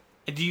 Look,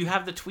 Do you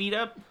have the tweet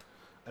up?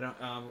 I don't.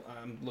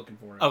 I'm looking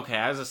for it. Okay,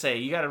 I was gonna say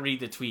you got to read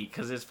the tweet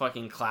because it's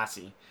fucking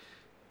classy.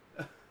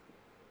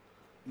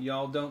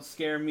 Y'all don't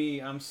scare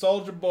me. I'm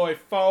Soldier Boy,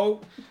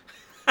 folk.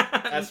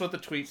 That's what the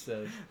tweet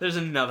says. There's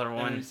another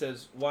one. And he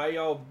says, "Why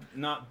y'all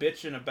not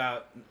bitching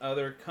about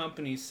other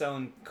companies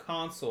selling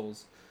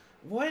consoles?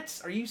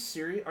 What? Are you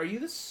serious? Are you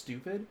this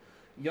stupid?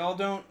 Y'all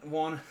don't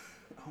want."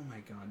 Oh my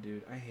god,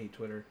 dude! I hate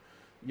Twitter.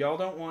 Y'all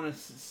don't want to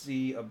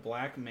see a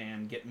black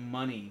man get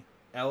money.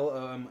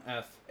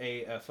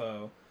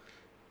 LMFAFO.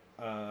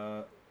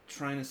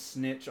 Trying to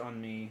snitch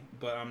on me,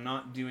 but I'm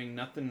not doing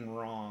nothing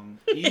wrong.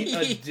 Eat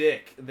a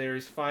dick.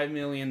 There's 5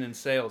 million in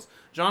sales.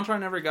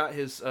 JonTron never got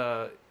his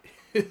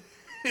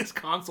his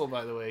console,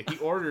 by the way. He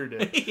ordered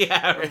it. Yeah,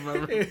 I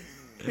remember.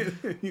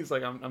 He's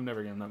like, I'm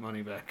never getting that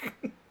money back.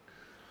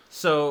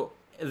 So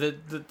the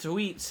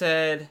tweet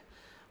said,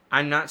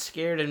 "I'm not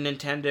scared of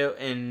Nintendo,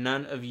 and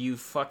none of you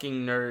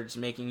fucking nerds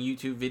making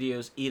YouTube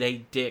videos eat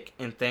a dick,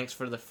 and thanks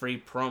for the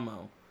free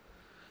promo."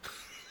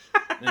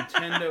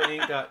 Nintendo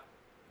ain't got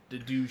to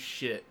do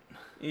shit.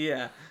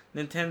 Yeah,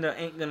 Nintendo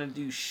ain't gonna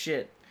do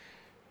shit.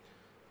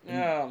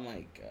 Oh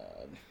my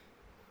god.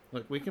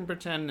 Look, we can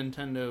pretend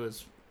Nintendo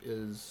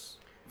is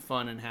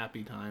fun and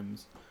happy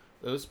times.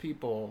 Those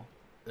people,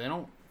 they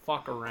don't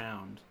fuck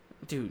around.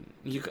 Dude,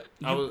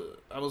 I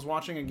was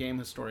watching a game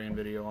historian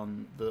video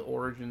on the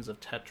origins of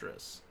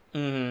Tetris.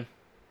 Mm-hmm.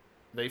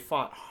 They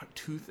fought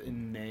tooth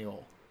and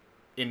nail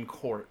in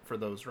court for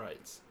those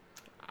rights.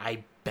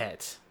 I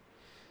bet.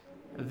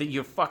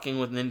 You're fucking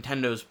with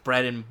Nintendo's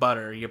bread and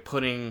butter. You're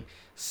putting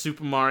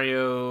Super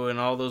Mario and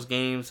all those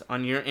games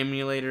on your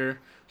emulator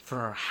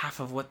for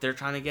half of what they're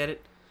trying to get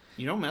it.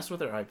 You don't mess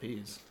with their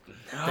IPs.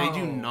 No, They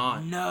do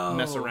not no.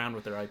 mess around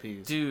with their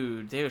IPs.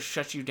 Dude, they'll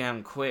shut you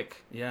down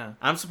quick. Yeah.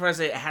 I'm surprised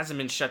that it hasn't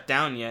been shut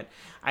down yet.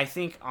 I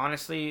think,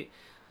 honestly,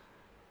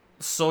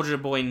 Soldier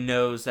Boy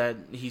knows that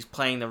he's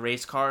playing the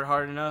race card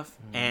hard enough,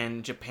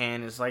 and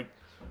Japan is like,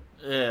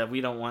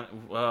 we don't want...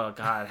 Oh,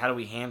 God, how do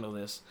we handle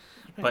this?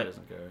 Japan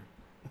doesn't care.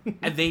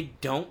 They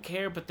don't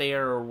care, but they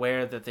are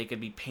aware that they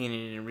could be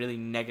painted in a really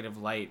negative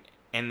light,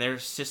 and their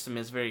system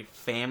is very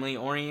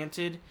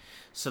family-oriented,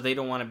 so they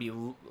don't want to be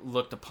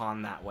looked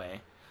upon that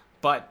way.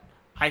 But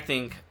I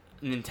think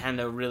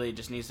Nintendo really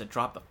just needs to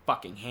drop the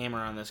fucking hammer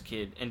on this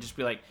kid and just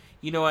be like,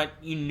 you know what?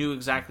 You knew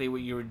exactly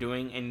what you were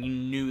doing, and you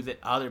knew that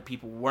other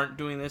people weren't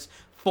doing this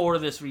for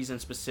this reason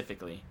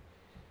specifically.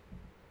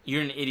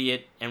 You're an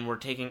idiot, and we're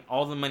taking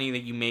all the money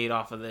that you made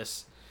off of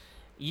this.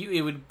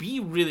 It would be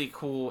really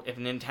cool if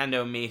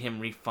Nintendo made him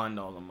refund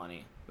all the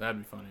money. That'd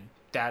be funny.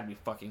 That'd be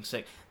fucking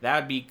sick. That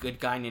would be good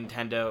guy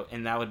Nintendo,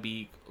 and that would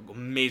be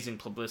amazing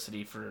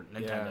publicity for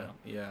Nintendo.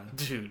 Yeah.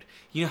 Dude,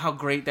 you know how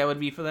great that would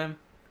be for them?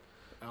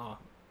 Oh.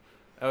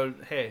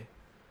 Hey,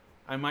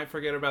 I might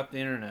forget about the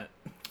internet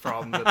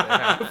problems that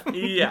they have.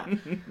 Yeah.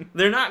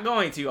 They're not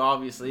going to,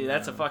 obviously. No.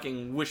 That's a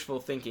fucking wishful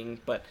thinking,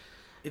 but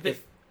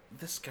If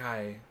this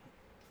guy...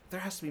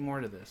 There has to be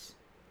more to this.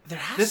 there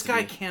has This to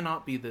guy be.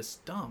 cannot be this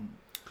dumb.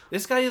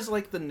 This guy is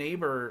like the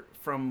neighbor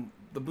from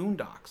the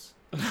Boondocks.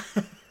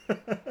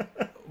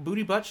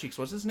 Booty Butt Cheeks.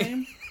 What's his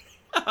name?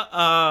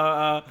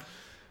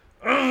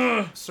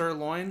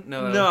 Sirloin?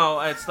 No,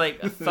 it's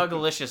like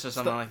Thugalicious or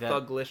something like that.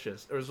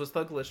 Thuglicious. Or was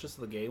Thuglicious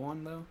the gay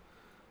one, though?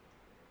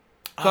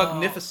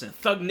 Thugnificent.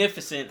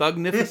 Thugnificent.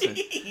 Thugnificent.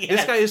 Yes.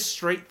 This guy is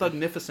straight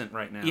Thugnificent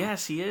right now.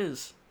 Yes, he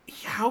is.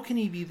 How can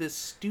he be this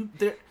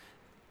stupid?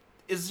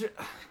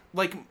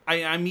 Like,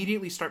 I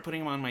immediately start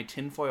putting him on my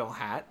tinfoil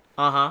hat.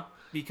 Uh-huh.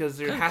 Because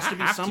there Kinda has to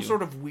be have some to.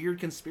 sort of weird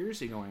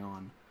conspiracy going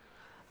on.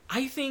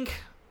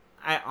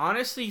 I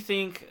honestly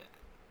think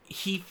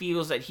he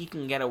feels that he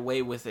can get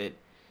away with it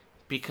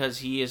because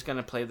he is going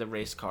to play the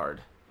race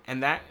card.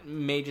 And that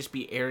may just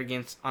be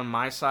arrogance on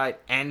my side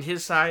and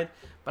his side,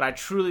 but I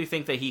truly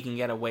think that he can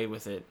get away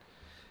with it.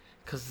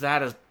 Because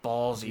that is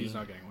ballsy. He's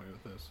not getting away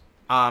with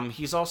this.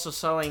 He's also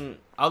selling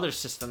other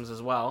systems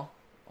as well.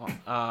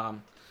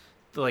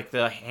 Like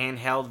the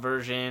handheld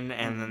version,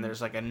 and then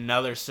there's like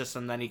another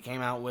system that he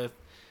came out with.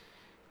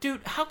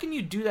 Dude, how can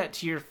you do that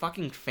to your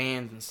fucking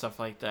fans and stuff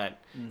like that?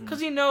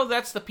 Because you know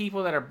that's the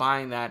people that are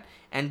buying that,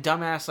 and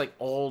dumbass like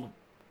old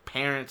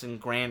parents and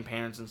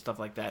grandparents and stuff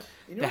like that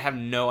that have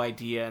no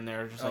idea, and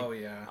they're just like,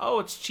 oh,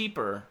 it's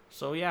cheaper,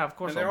 so yeah, of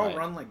course. And they're I'll all buy it.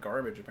 run like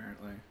garbage,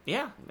 apparently.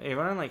 Yeah, they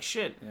run like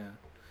shit.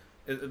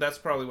 Yeah, that's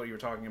probably what you were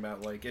talking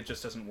about. Like, it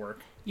just doesn't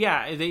work.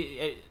 Yeah,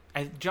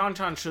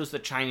 JonTron shows the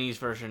Chinese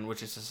version,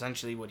 which is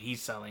essentially what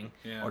he's selling,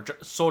 or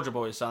Soldier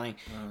Boy is selling,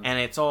 and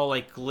it's all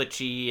like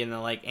glitchy, and the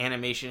like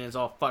animation is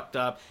all fucked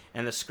up,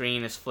 and the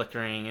screen is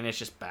flickering, and it's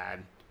just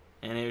bad.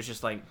 And it was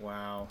just like,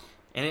 wow.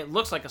 And it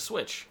looks like a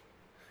Switch.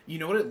 You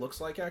know what it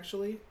looks like,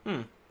 actually?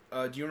 Do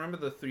you remember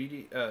the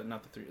 3D?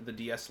 Not the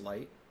DS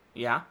Lite.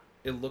 Yeah.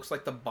 It looks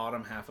like the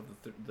bottom half of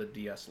the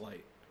DS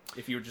Lite.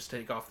 If you would just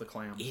take off the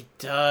clamp. It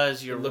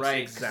does. You're it looks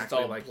right. Exactly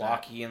it's all like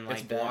blocky that. and like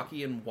it's that.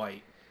 blocky and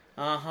white.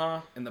 Uh-huh.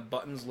 And the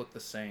buttons look the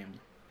same.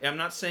 I'm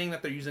not saying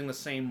that they're using the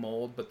same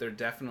mold, but they're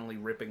definitely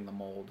ripping the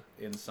mold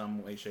in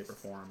some way, shape, or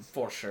form.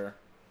 For sure.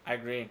 I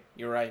agree.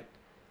 You're right.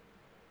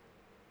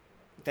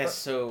 That's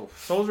so...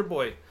 Soldier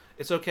Boy,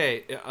 it's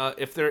okay.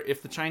 If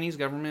the Chinese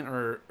government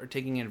are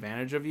taking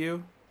advantage of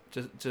you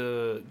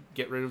to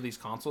get rid of these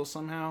consoles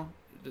somehow,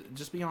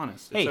 just be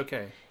honest. It's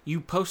okay. You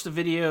post a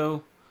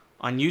video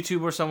on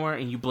YouTube or somewhere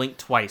and you blink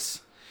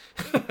twice.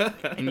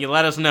 And you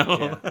let us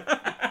know.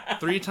 Yeah.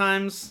 3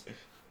 times,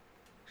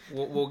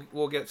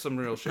 we'll get some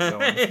real shit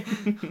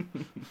going.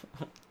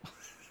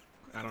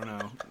 I don't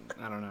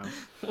know.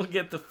 We'll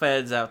get the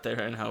feds out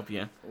there and help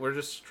you. We're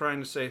just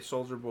trying to say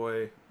Soldier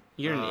Boy...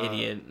 You're an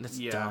idiot. That's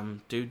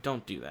dumb. Dude,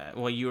 don't do that.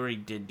 Well, you already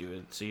did do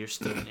it, so you're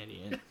still an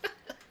idiot.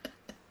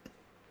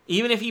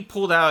 Even if he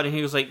pulled out and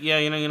he was like, yeah,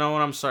 you know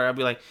what, I'm sorry, I'd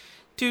be like,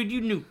 dude,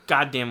 you knew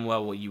goddamn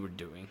well what you were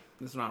doing.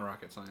 It's not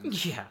rocket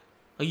science. Yeah.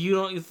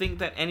 You think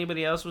that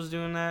anybody else was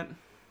doing that?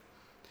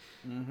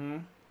 Mm-hmm.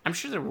 I'm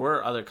sure there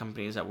were other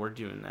companies that were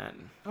doing that.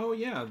 Oh,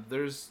 yeah.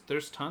 There's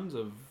tons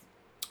of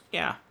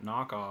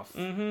knockoff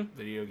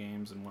video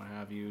games and what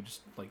have you,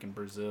 just like in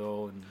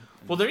Brazil and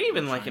well, they're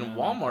even like in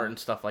Walmart and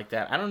stuff like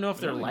that. I don't know if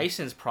they're really?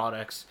 licensed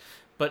products,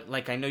 but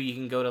like I know you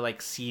can go to like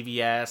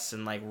CVS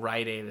and like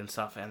Rite Aid and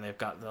stuff, and they've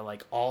got the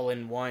like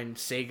all-in-one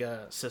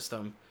Sega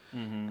system.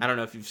 I don't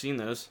know if you've seen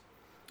those.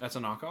 That's a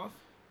knockoff?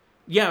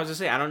 Yeah, I was gonna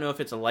say I don't know if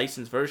it's a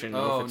licensed version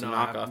or if it's a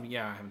knockoff.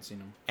 I haven't seen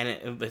them.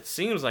 And it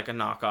seems like a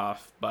knockoff,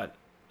 but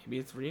maybe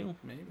it's real.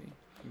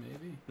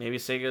 Maybe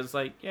Sega's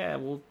like, yeah,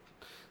 we'll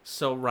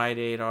sell Rite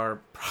Aid our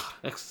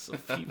products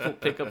so people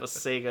pick up a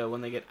Sega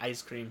when they get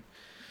ice cream.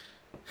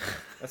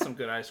 That's some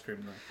good ice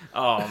cream, though.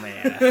 Oh,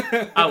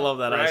 man. I love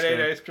that ice cream.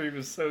 Rite Aid ice cream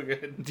is so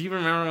good. Do you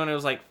remember when it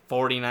was like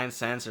 49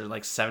 cents or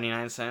like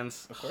 79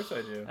 cents? Of course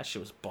I do. That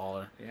shit was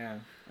baller. Yeah.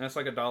 And it's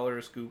like $1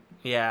 a scoop.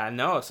 Yeah,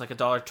 no, it's like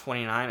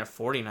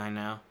 $1.29 or $49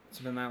 now. It's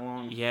been that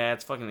long? Yeah,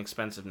 it's fucking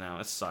expensive now.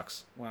 It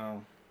sucks.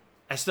 Wow.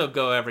 I still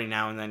go every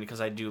now and then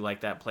because I do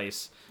like that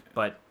place,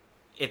 but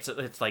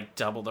it's like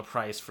double the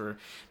price for...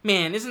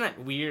 Man, isn't that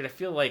weird? I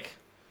feel like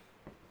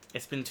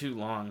it's been too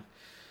long.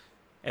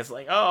 It's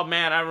like, oh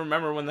man, I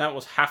remember when that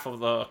was half of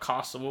the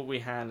cost of what we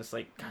had. It's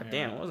like, god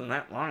damn, it wasn't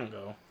that long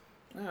ago.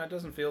 No, it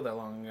doesn't feel that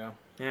long ago.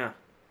 Yeah.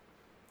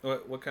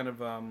 What kind of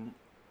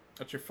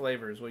what's your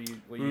flavors? What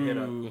you hit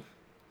up?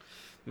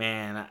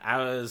 Man,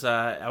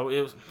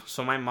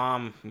 so my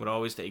mom would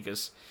always take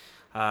us.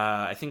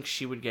 I think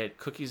she would get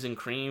cookies and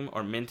cream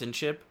or mint and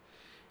chip,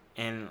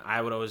 and I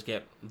would always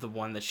get the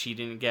one that she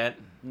didn't get,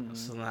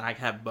 so that I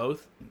could have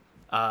both.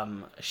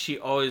 She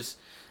always...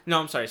 No,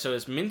 I'm sorry. So it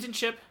was mint and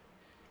chip,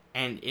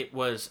 and it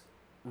was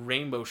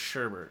rainbow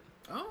sherbet.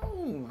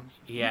 Oh.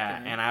 Yeah,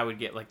 okay. and I would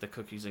get like the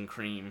cookies and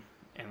cream,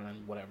 and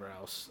then whatever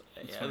else.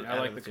 Yeah, I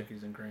like the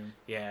cookies and cream.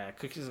 Yeah,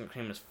 cookies and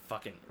cream is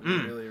fucking...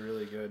 Really,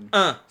 really good.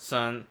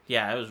 Son.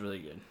 Yeah, it was really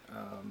good.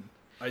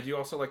 I do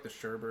also like the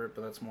sherbet,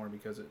 but that's more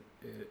because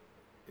it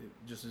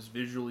just is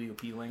visually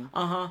appealing.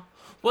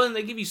 Well, and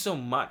they give you so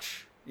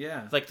much.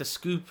 Yeah. Like the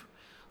scoop.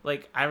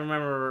 Like, I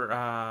remember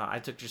I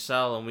took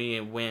Giselle and we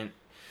went,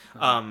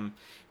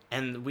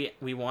 and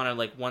we wanted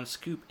like one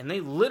scoop, and they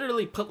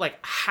literally put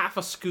like half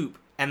a scoop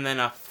and then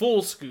a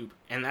full scoop,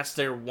 and that's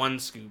their one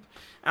scoop.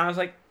 And I was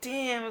like,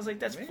 damn, I was like,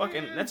 that's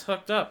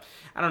hooked up.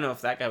 I don't know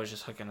if that guy was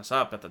just hooking us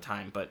up at the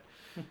time, but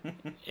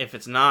if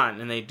it's not,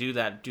 and they do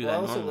that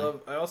normally.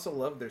 I also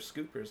love their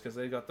scoopers because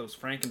they got those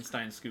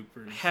Frankenstein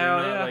scoopers. Hell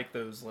They're not yeah.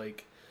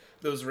 like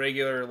those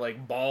regular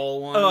like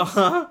ball ones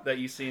that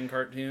you see in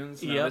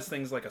cartoons. No, this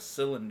thing's like a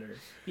cylinder.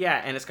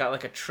 Yeah, and it's got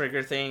like a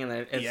trigger thing, and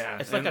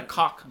it's like a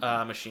cock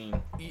machine.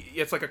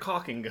 It's like a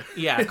caulking gun.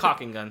 Yeah, a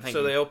caulking gun. Thank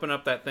you. So they open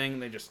up that thing,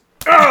 and they just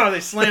they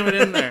slam it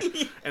in there,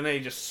 and they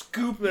just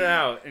scoop it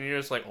out, and you're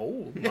just like,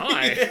 oh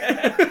my.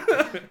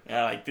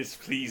 Yeah, like this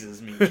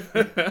pleases me.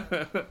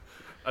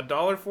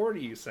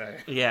 $1.40, you say?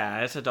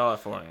 Yeah, it's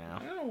 $1.40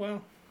 now. Oh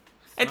well,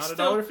 it's not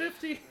still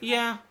 $1.50.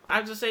 Yeah, I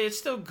have to say it's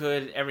still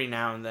good every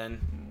now and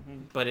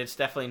then, but it's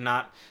definitely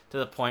not to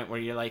the point where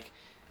you're like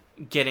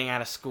getting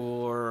out of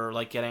school or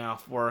like getting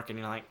off work and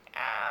you're like,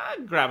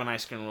 grab an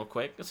ice cream real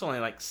quick. It's only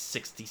like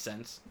 60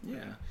 cents.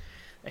 Yeah,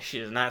 that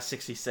shit is not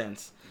 60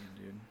 cents.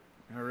 Yeah, dude,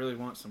 I really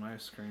want some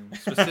ice cream,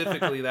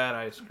 specifically that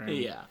ice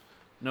cream. Yeah,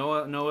 no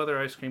other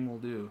ice cream will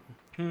do.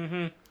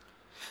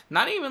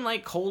 Not even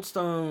like Cold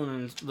Stone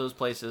and those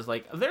places.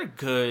 Like, they're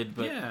good,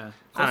 but yeah,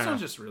 Cold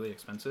Stone's just really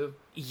expensive.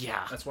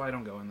 Yeah, that's why I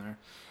don't go in there.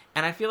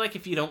 And I feel like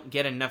if you don't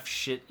get enough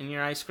shit in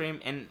your ice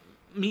cream, and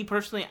me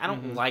personally, I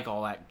don't like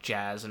all that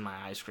jazz in my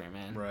ice cream,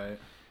 man. Right.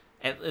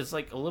 It's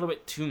like a little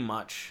bit too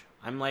much.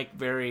 I'm like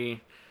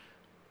very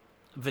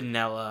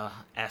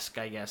vanilla-esque,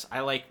 I guess. I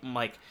like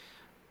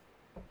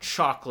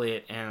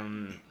chocolate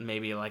and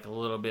maybe like a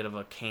little bit of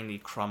a candy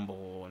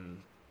crumble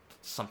and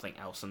something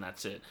else, and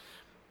that's it.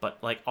 But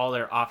like all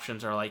their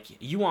options are like,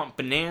 you want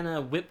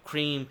banana, whipped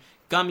cream,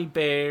 gummy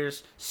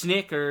bears,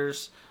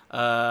 Snickers,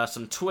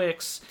 some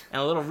Twix,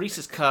 and a little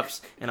Reese's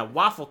Cups, and a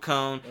waffle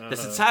cone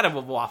that's inside of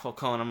a waffle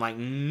cone. I'm like,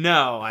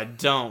 no, I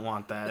don't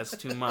want that. It's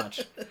too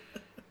much.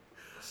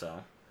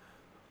 So,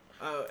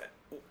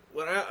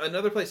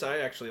 Another place I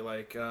actually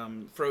like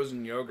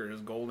frozen yogurt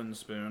is Golden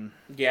Spoon.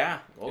 Yeah,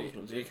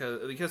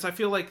 because I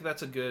feel like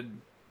that's a good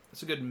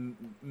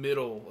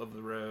middle of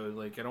the road.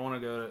 Like I don't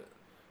want to go to,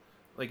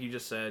 like you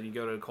just said, you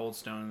go to Cold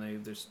Stone and they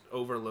just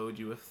overload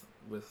you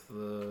with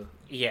the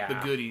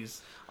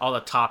goodies. All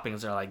the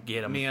toppings are like,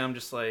 get them. Me, I'm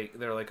just like,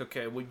 they're like,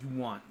 okay, what do you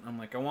want? I'm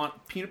like, I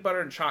want peanut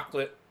butter and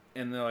chocolate,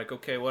 and they're like,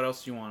 okay, what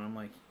else do you want? I'm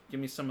like, give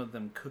me some of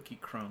them cookie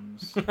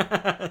crumbs,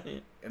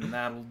 and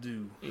that'll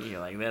do. You're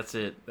like, that's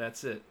it.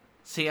 That's it.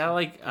 See, I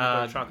like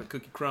chocolate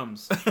cookie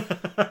crumbs.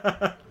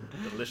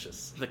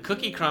 Delicious. The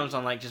cookie crumbs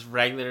on like just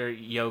regular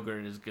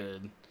yogurt is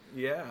good.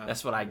 Yeah,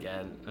 that's what I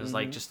get. It's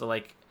like just the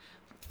like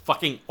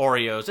fucking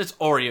Oreos. It's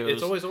Oreos.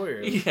 It's always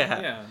Oreos.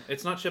 Yeah.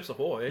 It's not Chips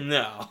Ahoy.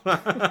 No.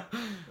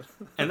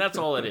 And that's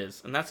all it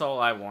is, and that's all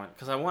I want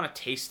because I want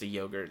to taste the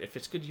yogurt. If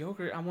it's good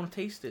yogurt, I want to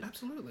taste it.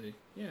 Absolutely.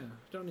 Yeah.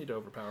 Don't need to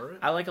overpower it.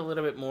 I like a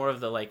little bit more of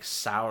the like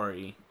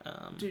soury.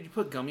 Dude, you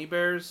put gummy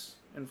bears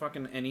in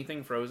fucking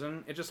anything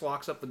frozen, it just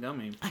locks up the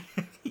gummy.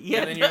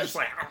 Yeah, and then you're just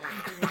like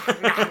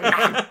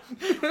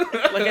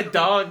like a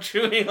dog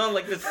chewing on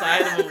like the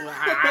side of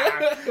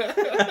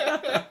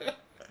a.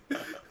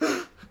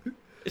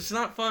 It's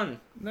not fun.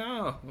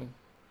 No. You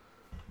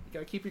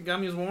gotta keep your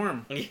gummies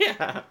warm.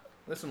 Yeah.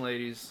 Listen,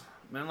 ladies,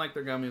 men like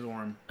their gummies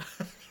warm.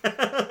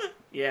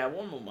 Yeah,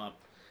 warm them up.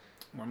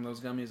 Warm those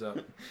gummies up.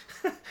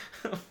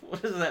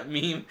 What is that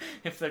meme?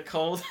 If they're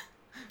cold,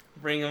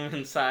 bring them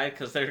inside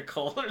because they're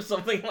cold or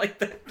something like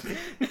that.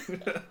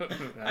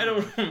 I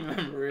don't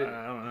remember it.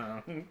 I don't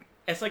know.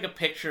 It's like a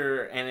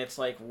picture and it's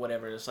like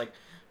whatever. It's like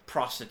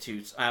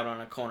prostitutes out on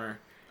a corner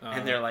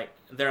and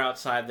they're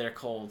outside, they're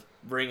cold.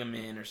 Bring them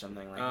in or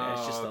something like that.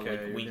 It's just a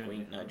like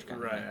wink nudge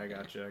kind of thing. Right, I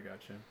gotcha.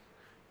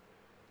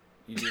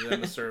 You do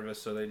them a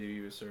service, so they do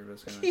you a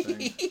service kind of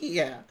thing.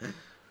 Yeah.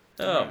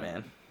 Oh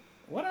man.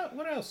 What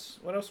else?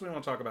 What else do we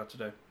want to talk about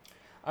today?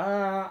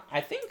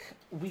 I think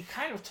we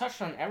kind of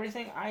touched on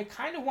everything. I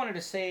kind of wanted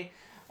to say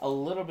a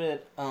little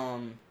bit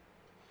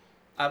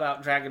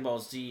about Dragon Ball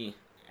Z,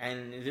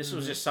 and this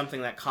was just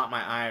something that caught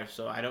my eye,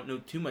 so I don't know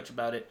too much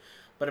about it.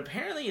 But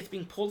apparently, it's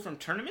being pulled from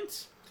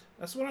tournaments.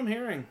 That's what I'm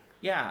hearing.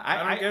 Yeah, I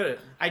don't get it.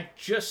 I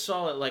just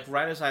saw it like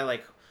right as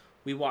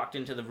we walked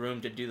into the room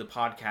to do the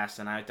podcast,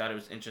 and I thought it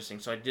was interesting,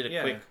 so I did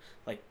a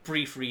quick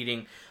brief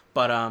reading.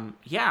 But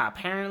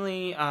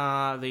apparently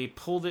they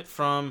pulled it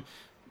from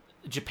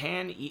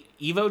Japan,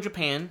 Evo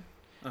Japan,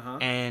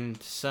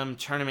 and some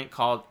tournament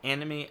called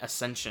Anime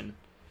Ascension,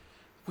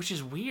 which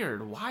is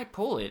weird. Why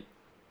pull it?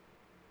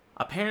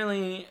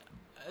 Apparently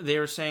they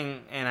were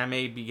saying, and I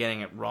may be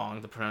getting it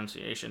wrong, the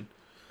pronunciation,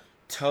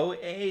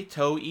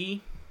 Toei.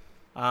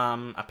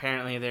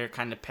 Apparently they're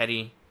kind of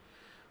petty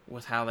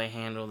with how they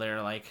handle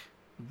their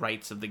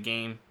rights of the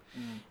game.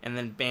 And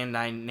then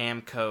Bandai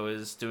Namco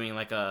is doing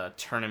a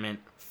tournament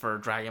for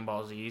Dragon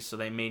Ball Z, so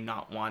they may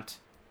not want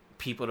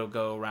people to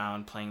go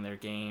around playing their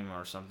game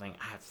or something.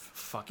 I have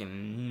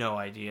fucking no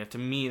idea. To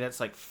me, that's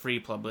free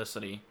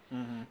publicity.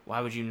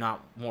 Why would you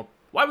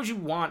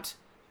want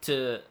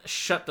to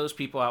shut those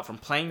people out from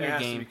playing their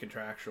game? It has to be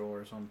contractual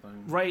or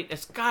something. Right,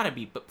 it's gotta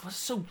be, but what's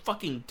so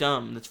fucking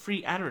dumb? That's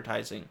free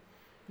advertising.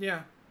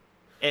 Yeah.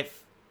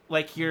 If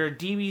your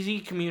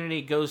DBZ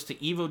community goes to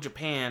Evo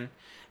Japan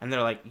and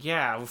they're like,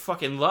 yeah, we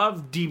fucking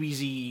love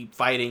DBZ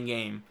fighting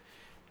game,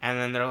 and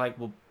then they're like,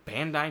 well,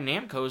 Bandai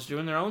Namco's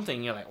doing their own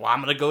thing. You're like, well, I'm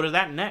gonna go to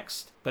that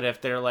next. But if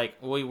they're like,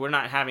 well, we're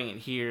not having it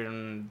here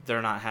and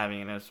they're not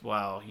having it as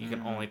well, you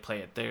can only play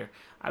it there,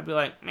 I'd be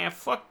like, man,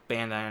 fuck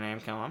Bandai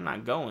Namco, I'm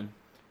not going.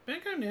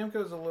 Bandai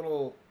Namco's a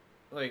little,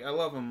 I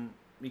love them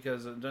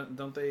because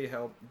don't they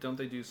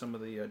do some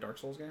of the Dark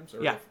Souls games?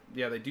 Or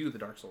they do the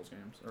Dark Souls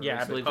games. Or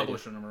yeah, I believe they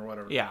publish them or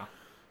whatever. Yeah.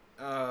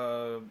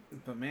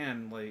 But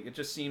man, it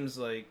just seems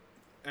like,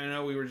 I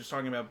know we were just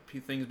talking about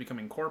things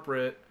becoming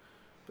corporate,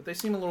 but they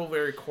seem a little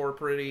very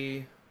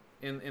corporate-y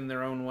in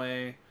their own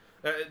way.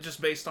 Just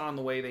based on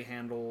the way they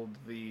handled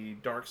the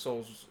Dark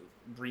Souls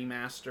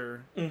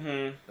remaster.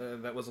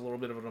 That was a little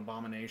bit of an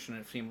abomination.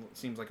 It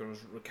seems like it was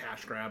a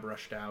cash grab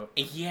rushed out.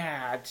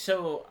 Yeah,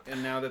 so...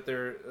 And now that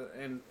they're...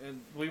 And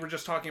we were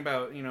just talking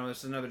about, this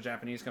is another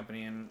Japanese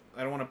company, and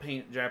I don't want to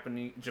paint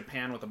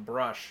Japan with a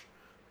brush,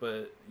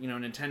 but,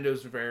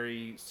 Nintendo's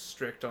very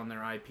strict on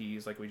their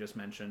IPs, like we just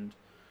mentioned.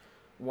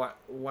 Why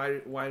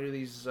do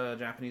these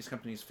Japanese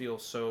companies feel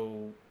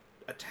so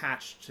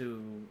attached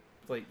to,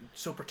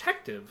 so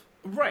protective?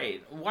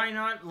 Right. Why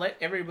not let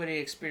everybody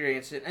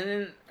experience it? And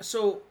then,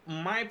 so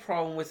my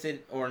problem with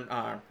it, or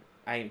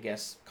I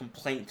guess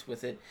complaint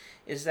with it,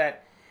 is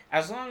that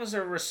as long as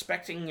they're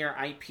respecting your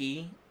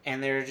IP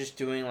and they're just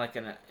doing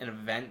an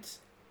event,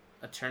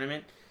 a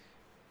tournament,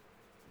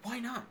 why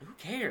not? Who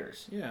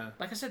cares? Yeah.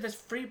 Like I said, that's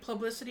free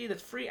publicity,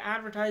 that's free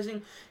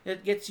advertising.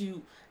 It gets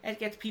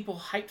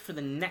people hyped for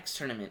the next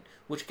tournament,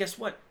 which guess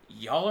what?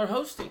 Y'all are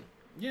hosting.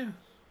 Yeah.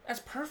 That's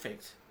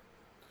perfect.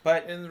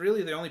 And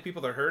really the only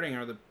people they're hurting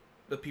are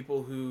the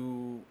people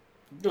who...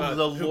 The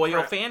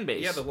loyal fan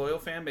base. Yeah, the loyal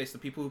fan base. The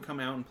people who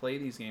come out and play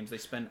these games. They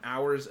spend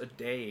hours a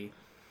day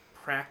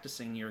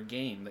practicing your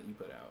game that you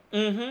put out.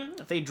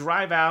 Mm-hmm. If they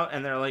drive out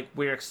and they're like,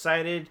 we're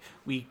excited,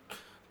 we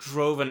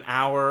drove an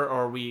hour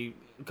or we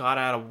got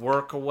out of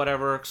work or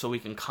whatever so we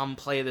can come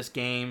play this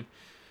game,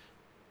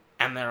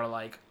 and they're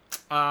like,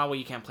 well,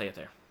 you can't play it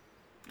there.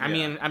 I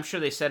mean, I'm sure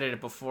they said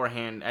it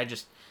beforehand.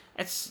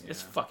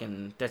 It's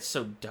fucking, that's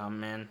so dumb,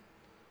 man.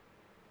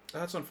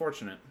 That's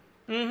unfortunate.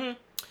 Mm-hmm.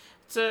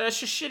 It's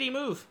a shitty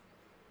move.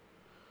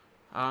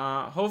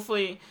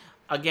 Hopefully,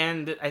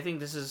 again, I think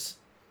this is,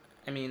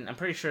 I mean, I'm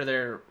pretty sure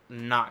they're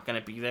not going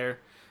to be there,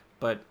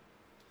 but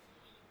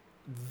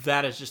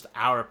that is just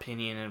our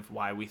opinion of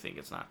why we think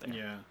it's not there.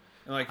 Yeah.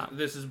 Like,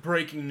 this is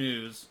breaking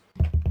news.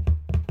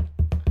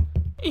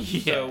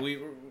 Yeah. So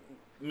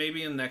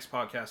maybe in the next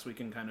podcast we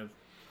can kind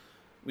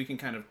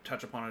of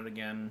touch upon it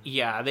again.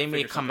 Yeah, they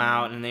may come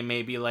out and they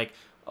may be like,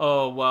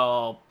 oh,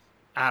 well,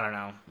 I don't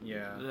know.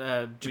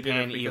 Yeah.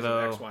 Japan we did it because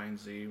Evo. of X, Y, and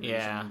Z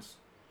reasons.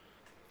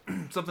 Yeah.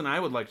 Something I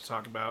would like to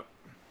talk about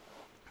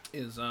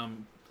is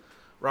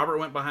Robert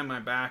went behind my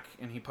back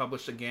and he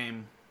published a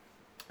game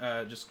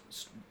just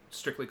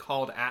strictly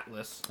called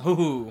Atlas.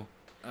 Ooh.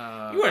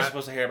 You weren't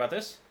supposed to hear about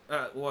this.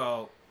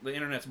 Well, the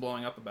internet's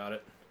blowing up about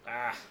it.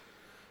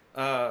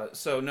 Ah.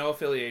 So no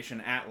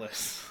affiliation,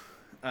 Atlas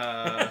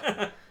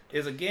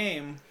is a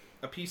game,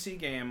 a PC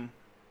game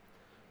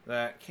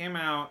that came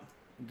out.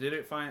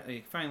 It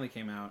finally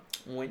came out.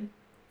 When?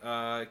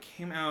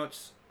 Came out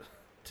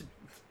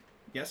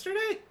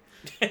yesterday.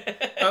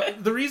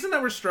 The reason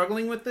that we're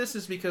struggling with this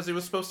is because it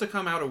was supposed to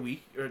come out a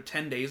week or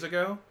 10 days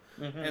ago,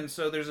 and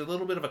so there's a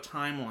little bit of a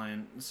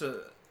timeline. So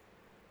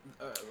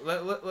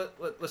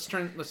let's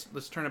turn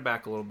it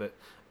back a little bit.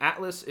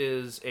 Atlas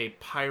is a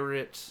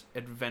pirate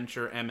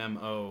adventure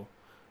MMO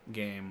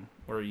game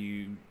where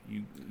you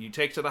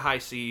take to the high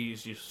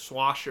seas, you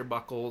swash your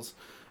buckles,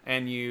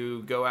 and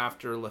you go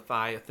after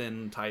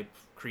Leviathan type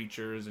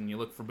creatures, and you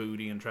look for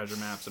booty and treasure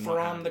maps and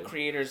whatnot. From the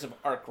creators of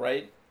Ark,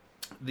 right?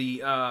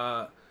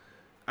 I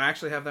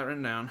actually have that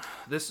written down.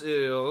 This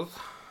is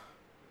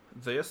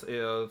this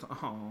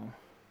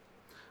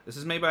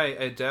is made by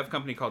a dev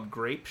company called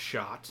Grape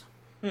Shot,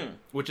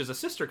 which is a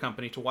sister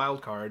company to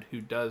Wildcard,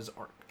 who does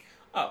Ark.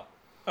 Oh,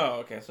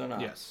 okay. So no.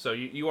 Yes. So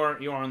you are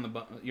on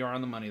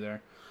the money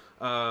there.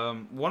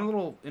 One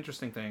little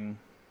interesting thing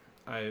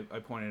I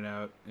pointed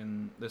out,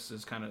 and this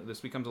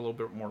becomes a little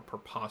bit more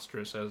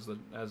preposterous as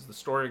the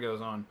story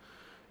goes on,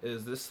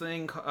 is this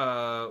thing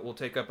will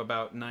take up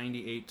about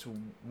 98 to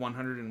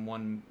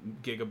 101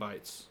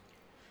 gigabytes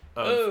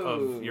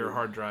of your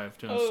hard drive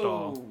to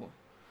install.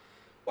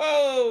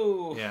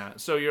 Whoa! Yeah.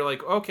 So you're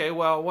like, okay,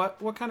 well,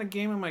 what kind of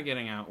game am I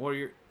getting out? Well,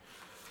 you're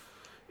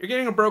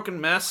getting a broken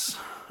mess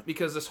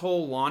because this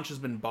whole launch has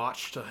been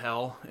botched to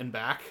hell and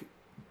back.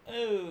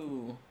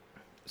 Oh.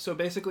 So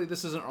basically,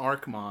 this is an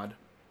Ark mod.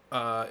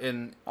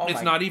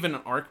 It's not even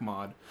an Ark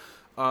mod.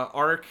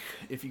 Ark,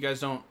 if you guys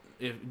don't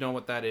know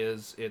what that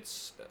is,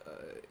 it's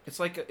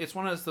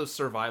one of those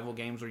survival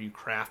games where you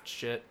craft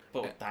shit.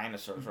 But with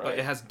dinosaurs, right? But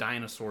it has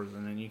dinosaurs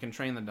in it, and you can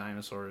train the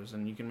dinosaurs,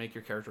 and you can make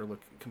your character look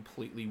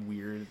completely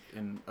weird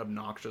and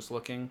obnoxious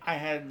looking. I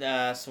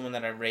had someone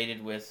that I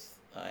raided with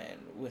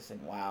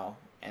in WoW,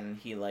 and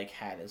he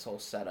had his whole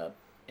setup,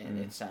 and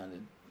it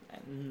sounded.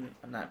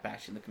 I'm not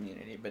bashing the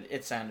community, but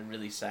it sounded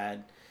really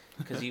sad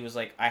because he was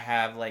like, I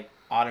have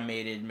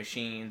automated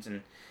machines,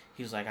 and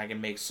he was like, I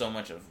can make so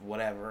much of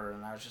whatever,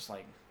 and I was just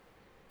like,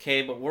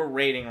 okay, but we're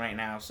raiding right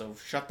now, so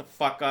shut the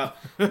fuck up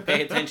and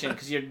pay attention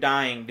because you're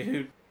dying,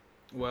 dude.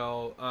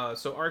 Well,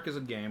 so Ark is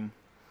a game,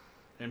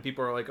 and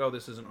people are like, oh,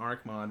 this is an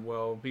Ark mod.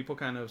 Well, people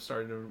kind of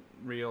started to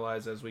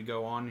realize as we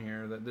go on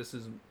here that this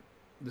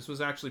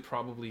was actually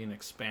probably an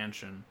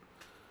expansion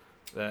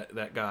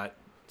that got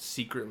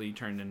secretly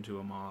turned into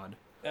a mod.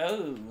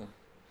 Oh.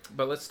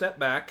 But let's step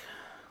back.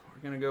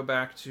 We're gonna go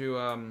back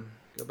to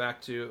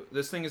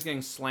this thing is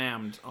getting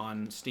slammed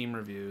on Steam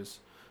reviews,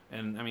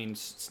 and I mean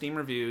Steam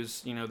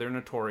reviews, they're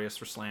notorious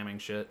for slamming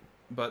shit.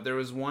 But there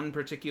was one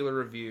particular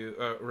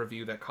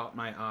review that caught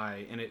my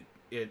eye, and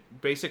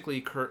it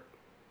basically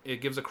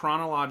it gives a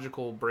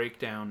chronological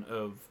breakdown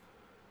of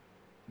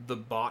the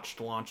botched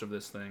launch of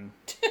this thing.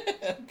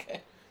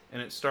 Okay.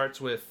 And it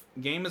starts with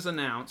game is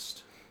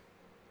announced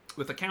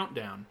with a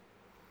countdown.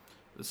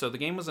 So the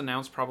game was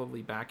announced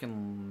probably back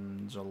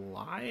in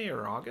July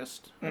or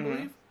August, I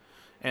believe,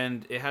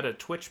 and it had a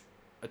Twitch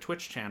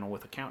channel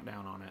with a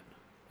countdown on it.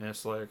 And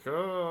it's like,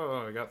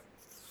 oh, I got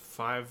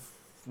 5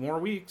 more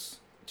weeks.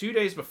 2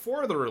 days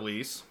before the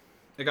release,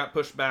 it got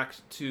pushed back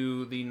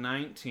to the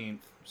 19th.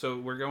 So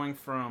we're going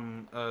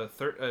from a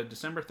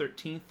December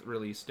 13th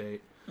release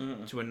date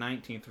to a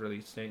 19th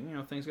release date.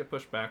 Things get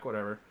pushed back,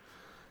 whatever.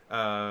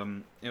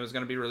 It was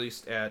going to be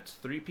released at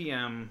 3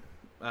 p.m.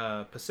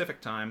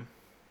 Pacific time,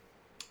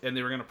 and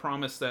they were going to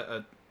promise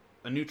that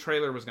a new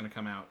trailer was going to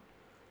come out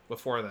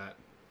before that.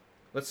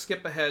 Let's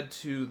skip ahead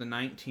to the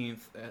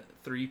 19th at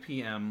 3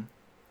 p.m.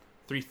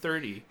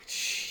 3:30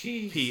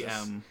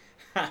 p.m.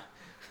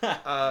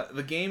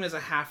 The game is a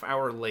half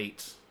hour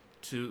late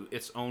to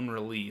its own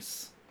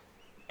release.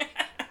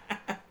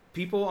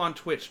 People on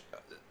Twitch,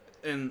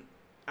 and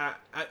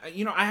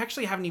I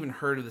actually haven't even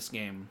heard of this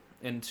game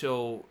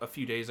until a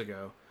few days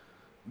ago.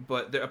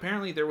 But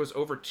apparently there was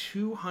over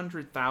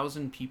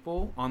 200,000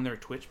 people on their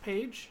Twitch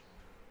page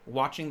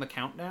watching the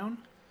countdown,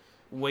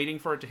 waiting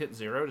for it to hit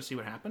 0 to see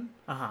what happened.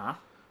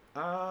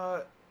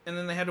 And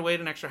then they had to wait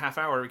an extra half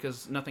hour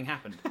because nothing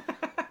happened.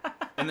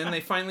 And then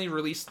they finally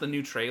released the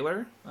new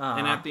trailer.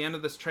 And at the end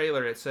of this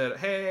trailer, it said,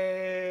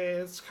 "Hey,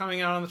 it's coming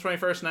out on the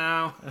 21st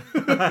now."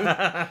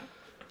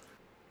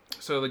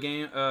 So the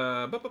game,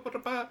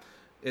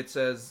 it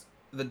says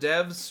the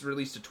devs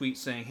released a tweet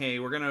saying, "Hey,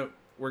 we're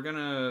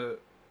gonna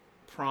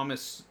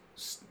promise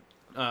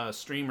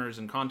streamers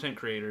and content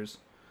creators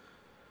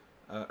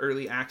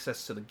early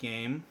access to the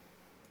game.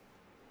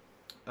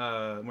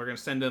 We're going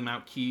to send them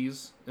out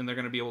keys, and they're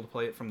going to be able to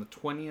play it from the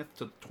 20th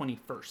to the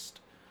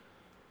 21st.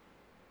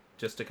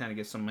 Just to kind of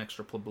get some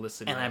extra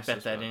publicity." And I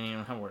bet that didn't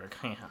even work.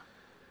 Yeah.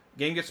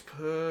 Game gets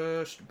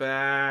pushed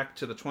back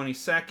to the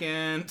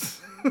 22nd.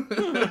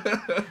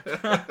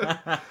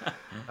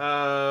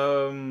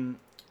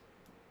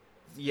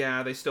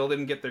 Yeah, they still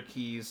didn't get their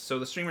keys. So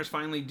the streamers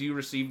finally do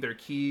receive their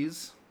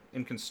keys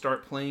and can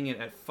start playing it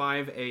at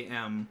 5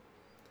 a.m.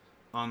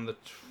 on the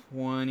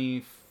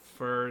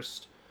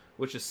 21st,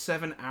 which is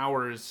 7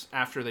 hours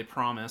after they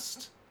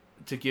promised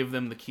to give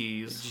them the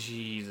keys.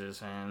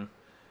 Jesus, man.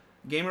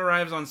 Game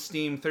arrives on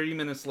Steam 30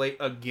 minutes late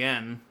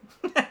again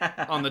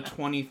on the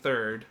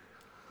 23rd.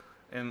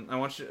 And I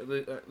want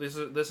you...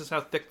 This is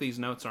how thick these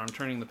notes are. I'm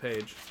turning the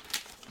page.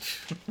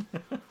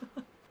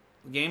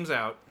 The game's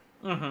out.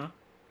 Mm-hmm.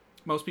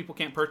 Most people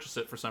can't purchase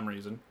it for some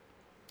reason.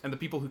 And the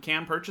people who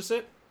can purchase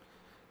it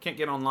can't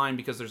get online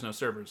because there's no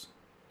servers.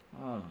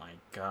 Oh my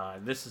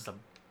god. This is a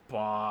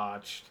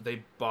botched.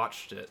 They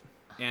botched it.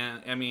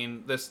 And, I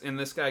mean, this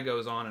guy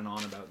goes on and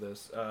on about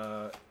this.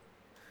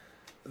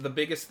 The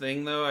biggest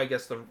thing, though, I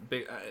guess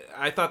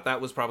I thought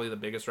that was probably the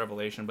biggest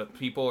revelation, but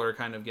people are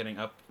kind of getting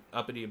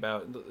uppity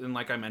about, and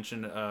like I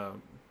mentioned,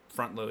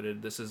 front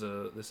loaded. This is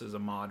a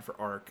mod for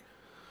Ark,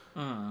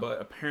 but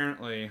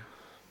apparently,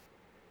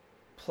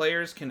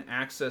 players can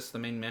access the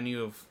main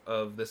menu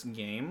of this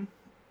game,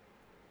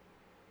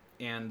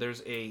 and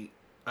there's a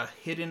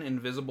hidden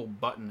invisible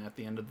button at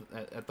the end of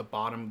at the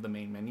bottom of the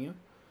main menu.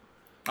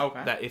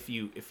 Okay. That if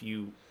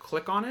you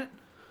click on it,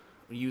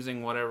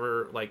 using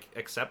whatever like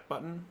accept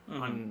button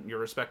on your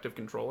respective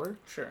controller,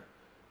 sure,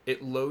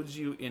 it loads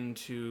you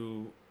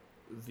into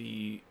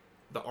the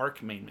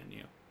Ark main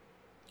menu.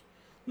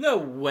 No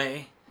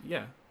way.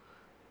 Yeah.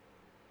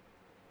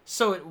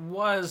 So it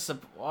was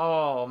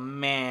oh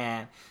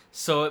man.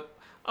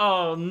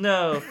 Oh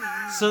no.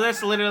 So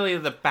that's literally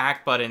the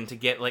back button to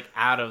get like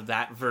out of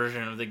that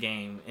version of the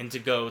game and to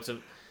go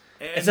to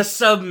it's a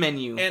sub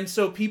menu. And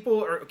so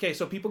people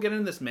get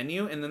into this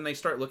menu and then they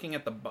start looking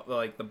at the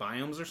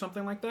biomes or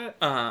something like that.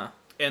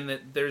 And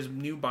that there's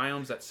new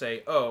biomes that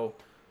say, "Oh,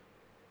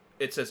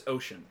 it says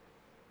ocean."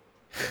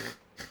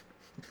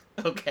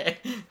 Okay.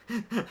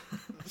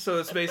 So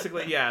it's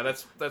basically, yeah,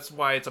 that's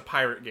why it's a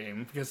pirate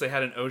game, because they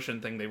had an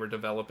ocean thing they were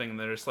developing, and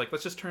they're just like,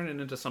 let's just turn it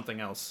into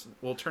something else.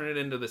 We'll turn it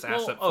into this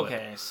asset flip.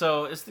 Okay,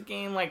 so is the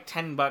game like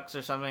 $10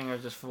 or something, or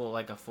just full?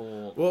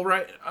 Well,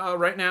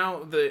 right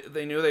now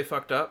they knew they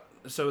fucked up,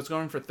 so it's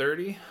going for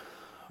 $30,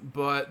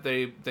 but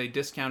they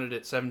discounted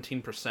it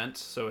 17%,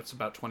 so it's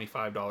about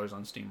 $25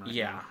 on Steam right now.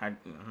 Yeah,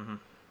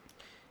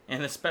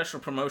 and the special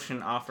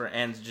promotion offer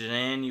ends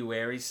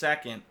January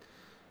 2nd.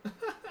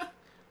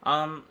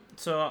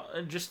 So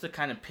just to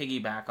kind of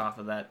piggyback off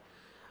of that,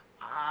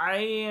 I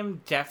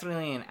am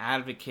definitely an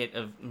advocate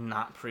of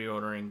not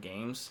pre-ordering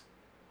games,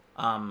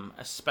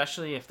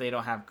 especially if they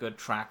don't have good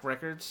track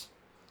records,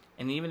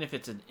 and even if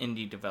it's an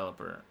indie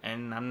developer.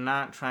 And I'm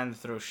not trying to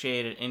throw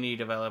shade at indie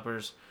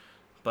developers,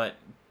 but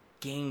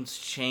games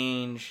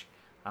change.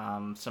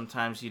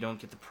 Sometimes you don't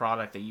get the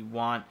product that you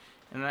want,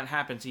 and that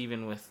happens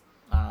even with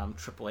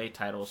AAA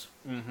titles.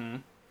 Mm-hmm.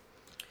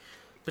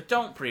 But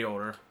don't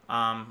pre-order.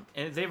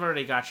 They've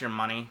already got your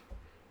money,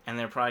 and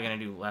they're probably going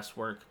to do less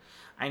work.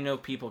 I know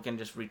people can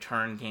just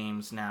return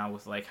games now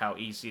with like how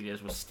easy it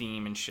is with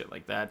Steam and shit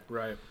like that.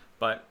 Right.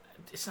 But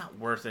it's not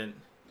worth it.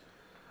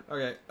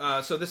 Okay,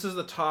 so this is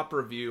the top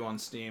review on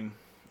Steam.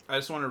 I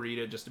just want to read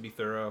it just to be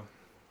thorough.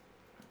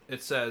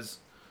 It says,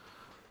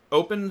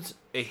 "Opened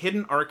a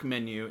hidden Ark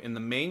menu in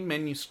the main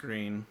menu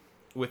screen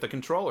with a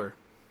controller."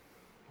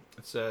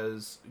 It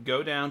says,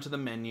 "Go down to the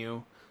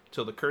menu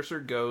till the cursor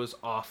goes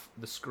off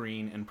the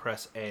screen and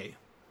press A.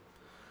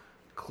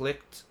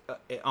 Clicked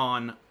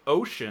on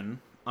Ocean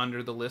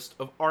under the list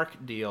of Ark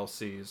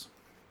DLCs.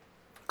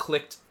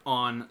 Clicked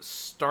on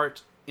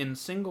Start in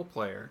Single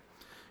Player.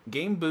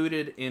 Game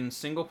booted in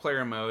single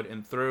player mode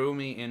and threw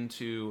me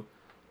into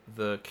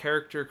the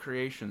character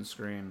creation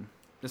screen.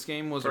 This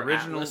game was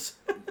original."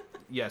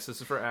 Yes, this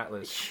is for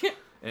Atlas.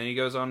 And he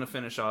goes on to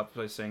finish off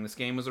by saying, "This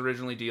game was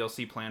originally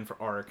DLC planned for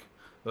Ark.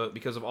 But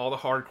because of all the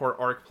hardcore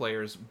Ark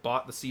players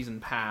bought the season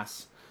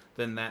pass,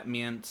 then that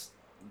means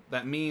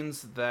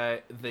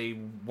that they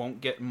won't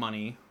get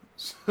money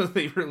So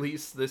they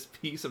released this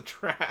piece of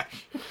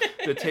trash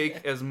to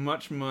take as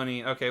much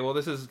money. Okay, well,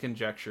 this is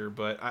conjecture,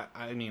 but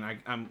I mean,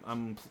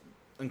 I'm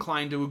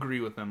inclined to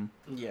agree with them.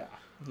 Yeah,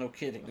 no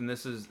kidding. And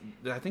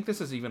I think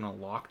this is even a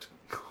locked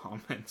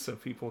comment, so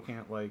people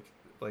can't like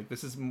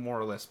this is more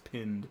or less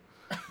pinned.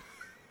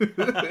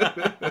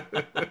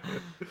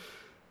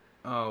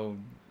 Oh,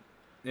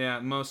 yeah,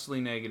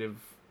 mostly negative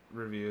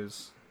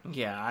reviews.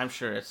 Yeah, I'm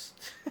sure it's.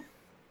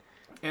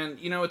 And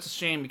it's a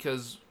shame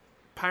because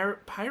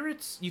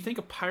pirates. You think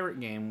a pirate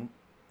game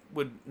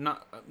would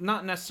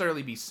not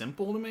necessarily be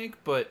simple to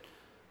make, but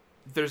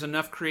there's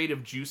enough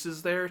creative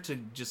juices there to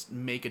just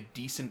make a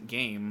decent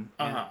game.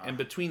 And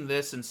between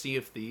this and Sea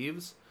of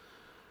Thieves,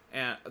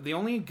 the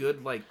only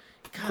good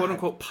quote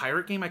unquote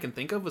pirate game I can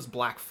think of was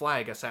Black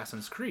Flag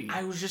Assassin's Creed.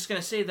 I was just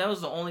gonna say that was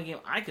the only game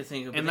I could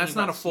think of. And that's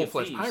not a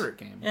full-fledged pirate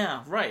game.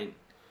 Yeah, right.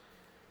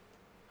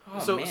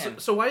 Oh, man.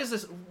 So why is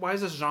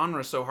this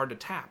genre so hard to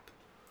tap?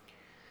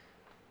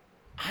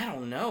 I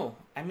don't know.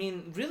 I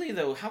mean, really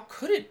though, how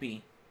could it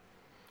be?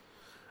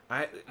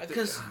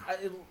 Because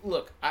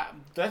look, I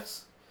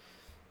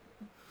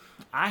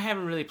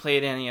haven't really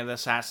played any of the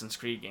Assassin's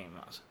Creed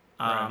games.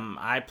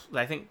 Right.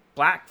 I think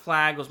Black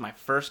Flag was my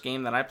first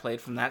game that I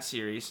played from that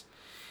series,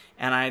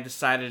 and I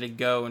decided to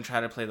go and try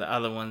to play the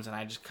other ones, and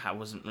I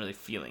wasn't really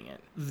feeling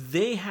it.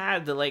 They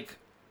had the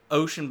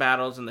ocean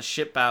battles and the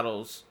ship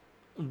battles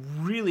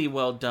really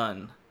well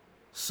done.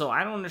 So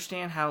I don't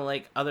understand how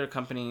other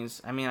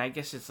companies, I mean, I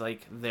guess it's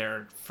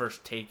their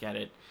first take at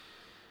it.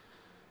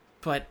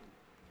 But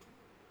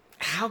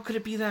how could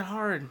it be that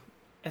hard?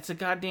 It's a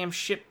goddamn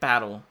ship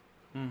battle.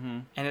 Mm-hmm.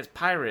 And it's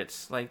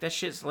pirates. That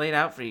shit's laid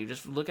out for you.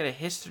 Just look at a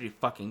history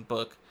fucking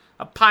book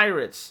of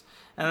pirates.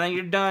 And then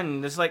you're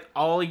done. It's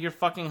all your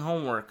fucking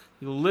homework.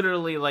 You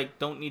literally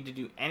don't need to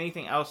do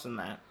anything else in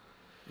that.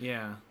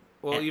 Yeah.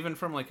 Well, even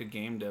from a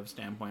game dev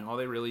standpoint, all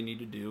they really need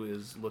to do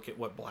is look at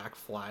what Black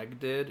Flag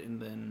did and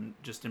then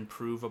just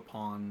improve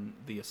upon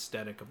the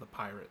aesthetic of the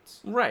pirates.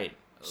 Right.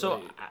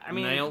 So, I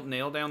mean...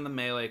 Nail down the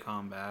melee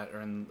combat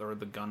or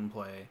the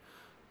gunplay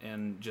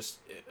and just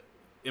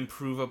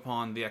improve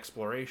upon the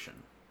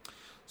exploration.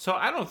 So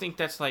I don't think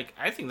that's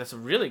I think that's a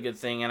really good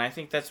thing, and I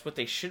think that's what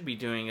they should be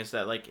doing, is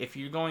that if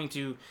you're going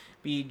to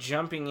be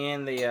jumping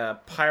in the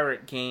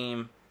pirate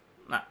game,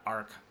 not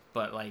arc,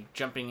 but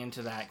jumping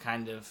into that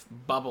kind of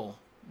bubble,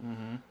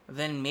 mm-hmm.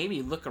 then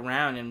maybe look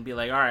around and be all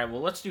right,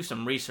 well, let's do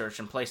some research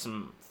and play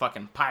some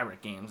fucking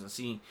pirate games and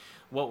see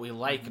what we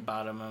like mm-hmm.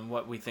 about them and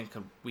what we think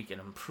we can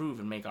improve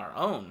and make our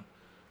own.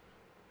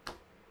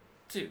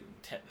 Dude,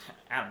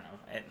 I don't know.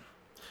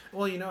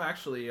 Well,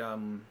 actually,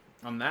 on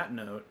that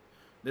note,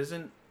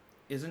 isn't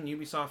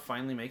Ubisoft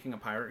finally making a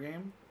pirate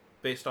game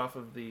based off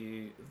of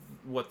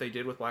what they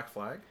did with Black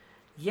Flag?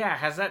 Yeah,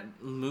 has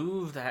that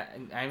moved?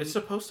 It's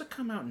supposed to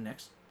come out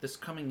this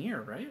coming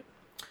year, right?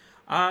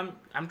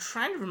 I'm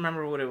trying to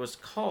remember what it was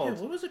called.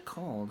 Yeah, what was it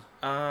called?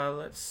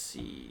 Let's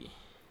see.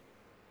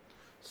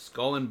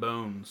 Skull and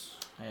Bones.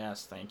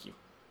 Yes, thank you.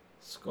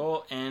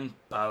 Skull and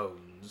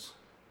Bones.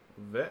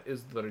 That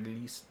is the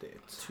release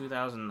date.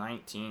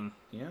 2019.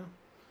 Yeah.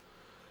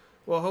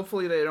 Well,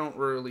 hopefully they don't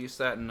release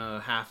that in a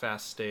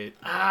half-assed state.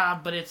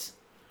 But it's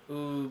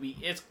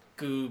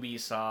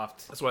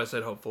Ubisoft. That's why I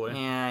said hopefully.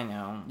 Yeah, I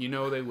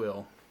know. They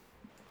will.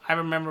 I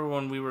remember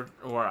when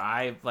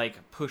I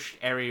pushed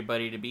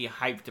everybody to be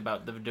hyped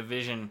about the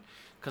Division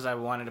because I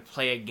wanted to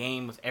play a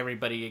game with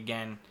everybody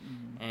again,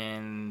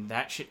 and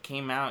that shit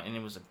came out and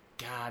it was a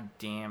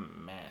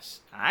goddamn mess.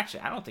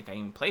 Actually, I don't think I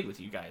even played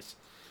with you guys.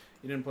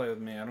 You didn't play with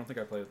me. I don't think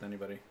I played with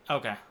anybody.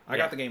 Okay. I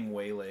got the game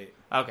way late.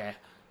 Okay.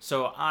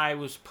 So I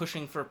was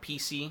pushing for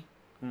PC.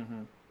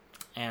 Mm-hmm.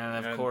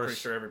 And of course... I'm pretty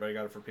sure everybody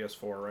got it for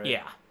PS4, right?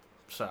 Yeah.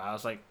 So I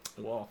was like,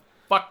 well,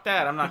 fuck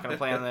that. I'm not going to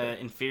play on the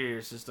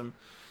inferior system.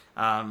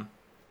 I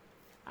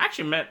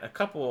actually met a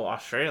couple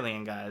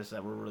Australian guys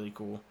that were really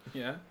cool.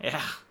 Yeah?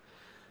 Yeah.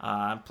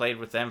 I played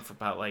with them for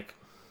about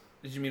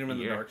Did you meet them in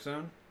the Dark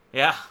Zone?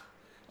 Yeah.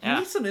 You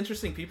meet some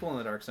interesting people in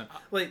the Dark Zone.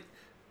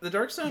 The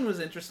Dark Zone was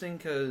interesting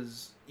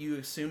because you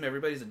assume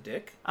everybody's a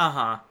dick.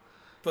 Uh-huh.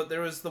 But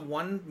there was the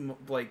one,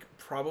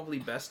 probably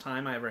best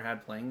time I ever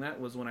had playing that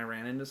was when I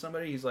ran into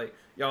somebody. He's like,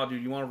 y'all,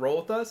 dude, you want to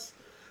roll with us?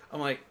 I'm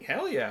like,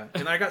 hell yeah.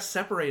 And I got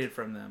separated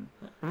from them.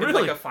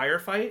 Really? In a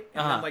firefight.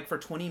 And then, for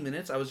 20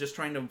 minutes, I was just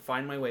trying to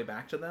find my way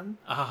back to them.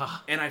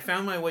 And I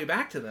found my way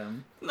back to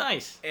them.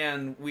 Nice.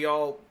 And we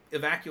all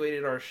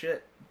evacuated our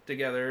shit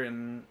together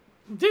and...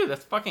 Dude,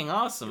 that's fucking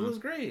awesome. It was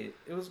great.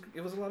 It was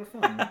a lot of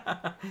fun.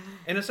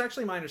 And it's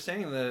actually my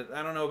understanding that,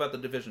 I don't know about the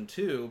Division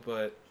 2,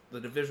 but the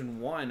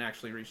Division 1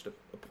 actually reached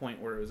a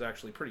point where it was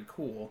actually pretty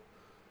cool.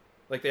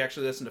 They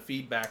actually listened to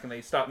feedback and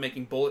they stopped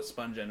making bullet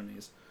sponge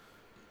enemies.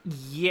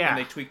 Yeah. And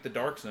they tweaked the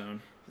Dark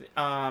Zone.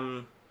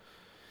 But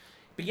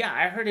yeah,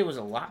 I heard it was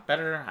a lot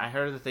better. I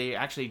heard that they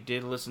actually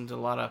did listen to a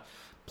lot of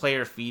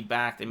player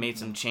feedback. They made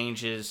some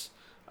changes.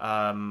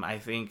 I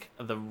think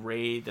the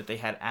raid that they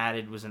had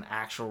added was an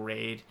actual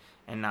raid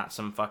and not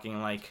some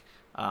fucking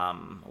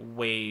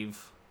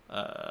wave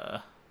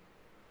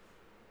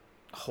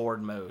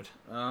horde mode.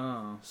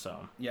 Oh.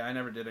 So Yeah, I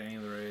never did any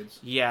of the raids.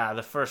 yeah,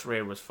 the first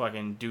raid was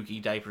fucking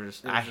dookie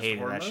diapers. I just hated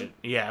horde that mode? shit.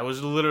 Yeah, it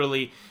was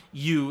literally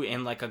you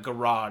in like a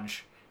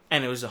garage,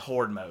 and it was a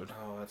horde mode,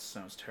 Oh, that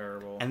sounds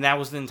terrible. and that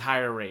was the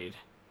entire raid,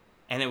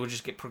 and it would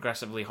just get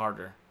progressively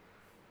harder.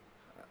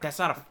 That's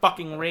not a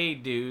fucking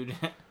raid, dude.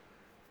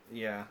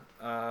 Yeah.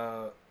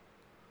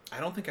 I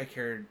don't think I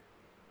cared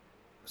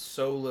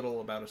so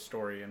little about a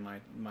story in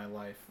my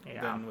life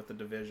than with the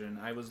Division.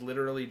 I was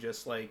literally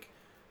just like,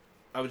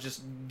 I was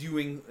just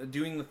doing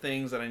the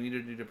things that I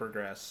needed to do to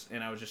progress,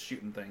 and I was just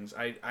shooting things.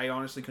 I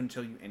honestly couldn't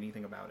tell you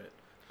anything about it,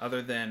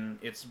 other than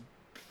it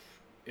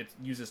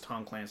uses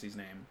Tom Clancy's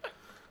name.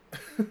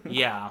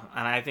 Yeah,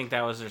 and I think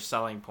that was their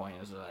selling point.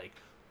 Is like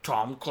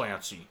Tom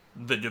Clancy,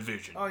 The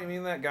Division. Oh, you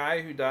mean that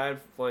guy who died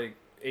like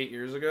 8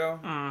 years ago?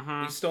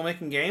 Mm-hmm. He's still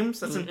making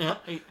games?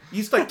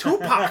 He's like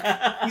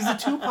Tupac. He's the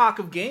Tupac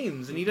of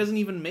games, and he doesn't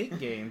even make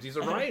games. He's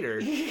a writer.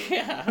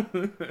 Yeah.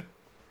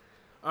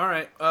 All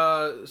right.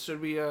 Should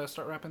we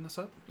start wrapping this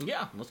up?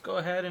 Yeah, let's go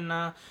ahead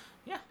and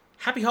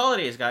happy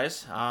holidays,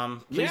 guys.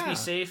 Please Yeah. be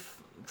safe,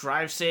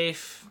 drive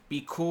safe,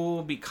 be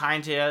cool, be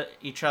kind to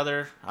each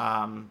other,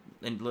 and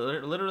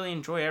literally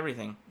enjoy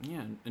everything.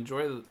 Yeah.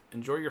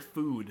 Enjoy your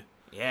food.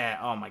 Yeah.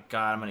 Oh my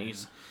God, I'm gonna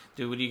eat.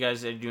 Dude, what are you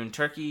guys doing?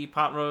 Turkey,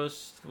 pot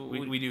roast?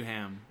 We do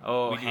ham.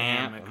 Oh, we do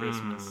ham at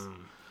Christmas.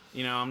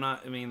 You know,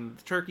 the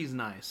turkey's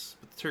nice,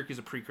 but the turkey's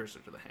a precursor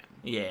to the ham.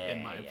 Yeah,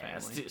 in my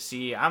family.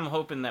 See, I'm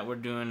hoping that we're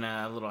doing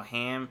a little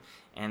ham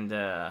and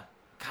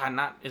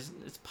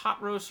it's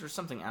pot roast or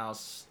something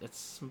else.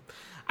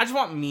 I just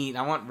want meat.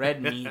 I want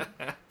red meat.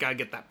 Gotta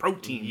get that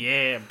protein.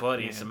 Yeah,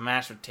 buddy. Yeah. Some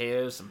mashed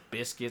potatoes, some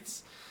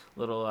biscuits,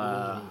 little.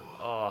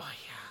 Oh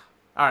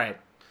yeah. All right.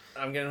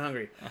 I'm getting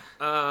hungry.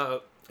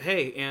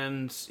 Hey,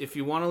 and if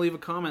you want to leave a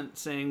comment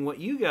saying what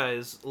you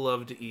guys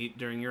love to eat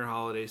during your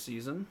holiday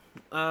season,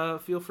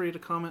 feel free to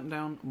comment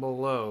down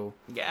below.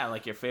 Yeah,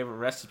 like your favorite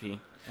recipe.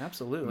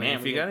 Absolutely. Man,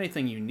 if you got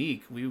anything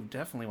unique, we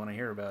definitely want to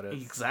hear about it.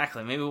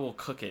 Exactly. Maybe we'll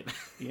cook it.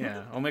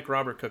 Yeah, I'll make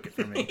Robert cook it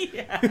for me.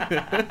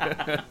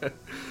 Yeah.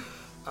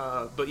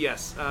 But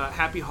yes,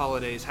 happy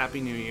holidays,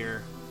 happy New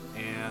Year,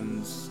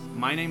 and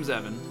my name's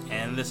Evan,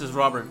 And this is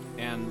Robert.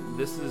 and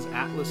this is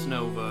Atlas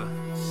Nova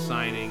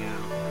signing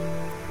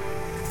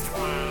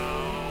out.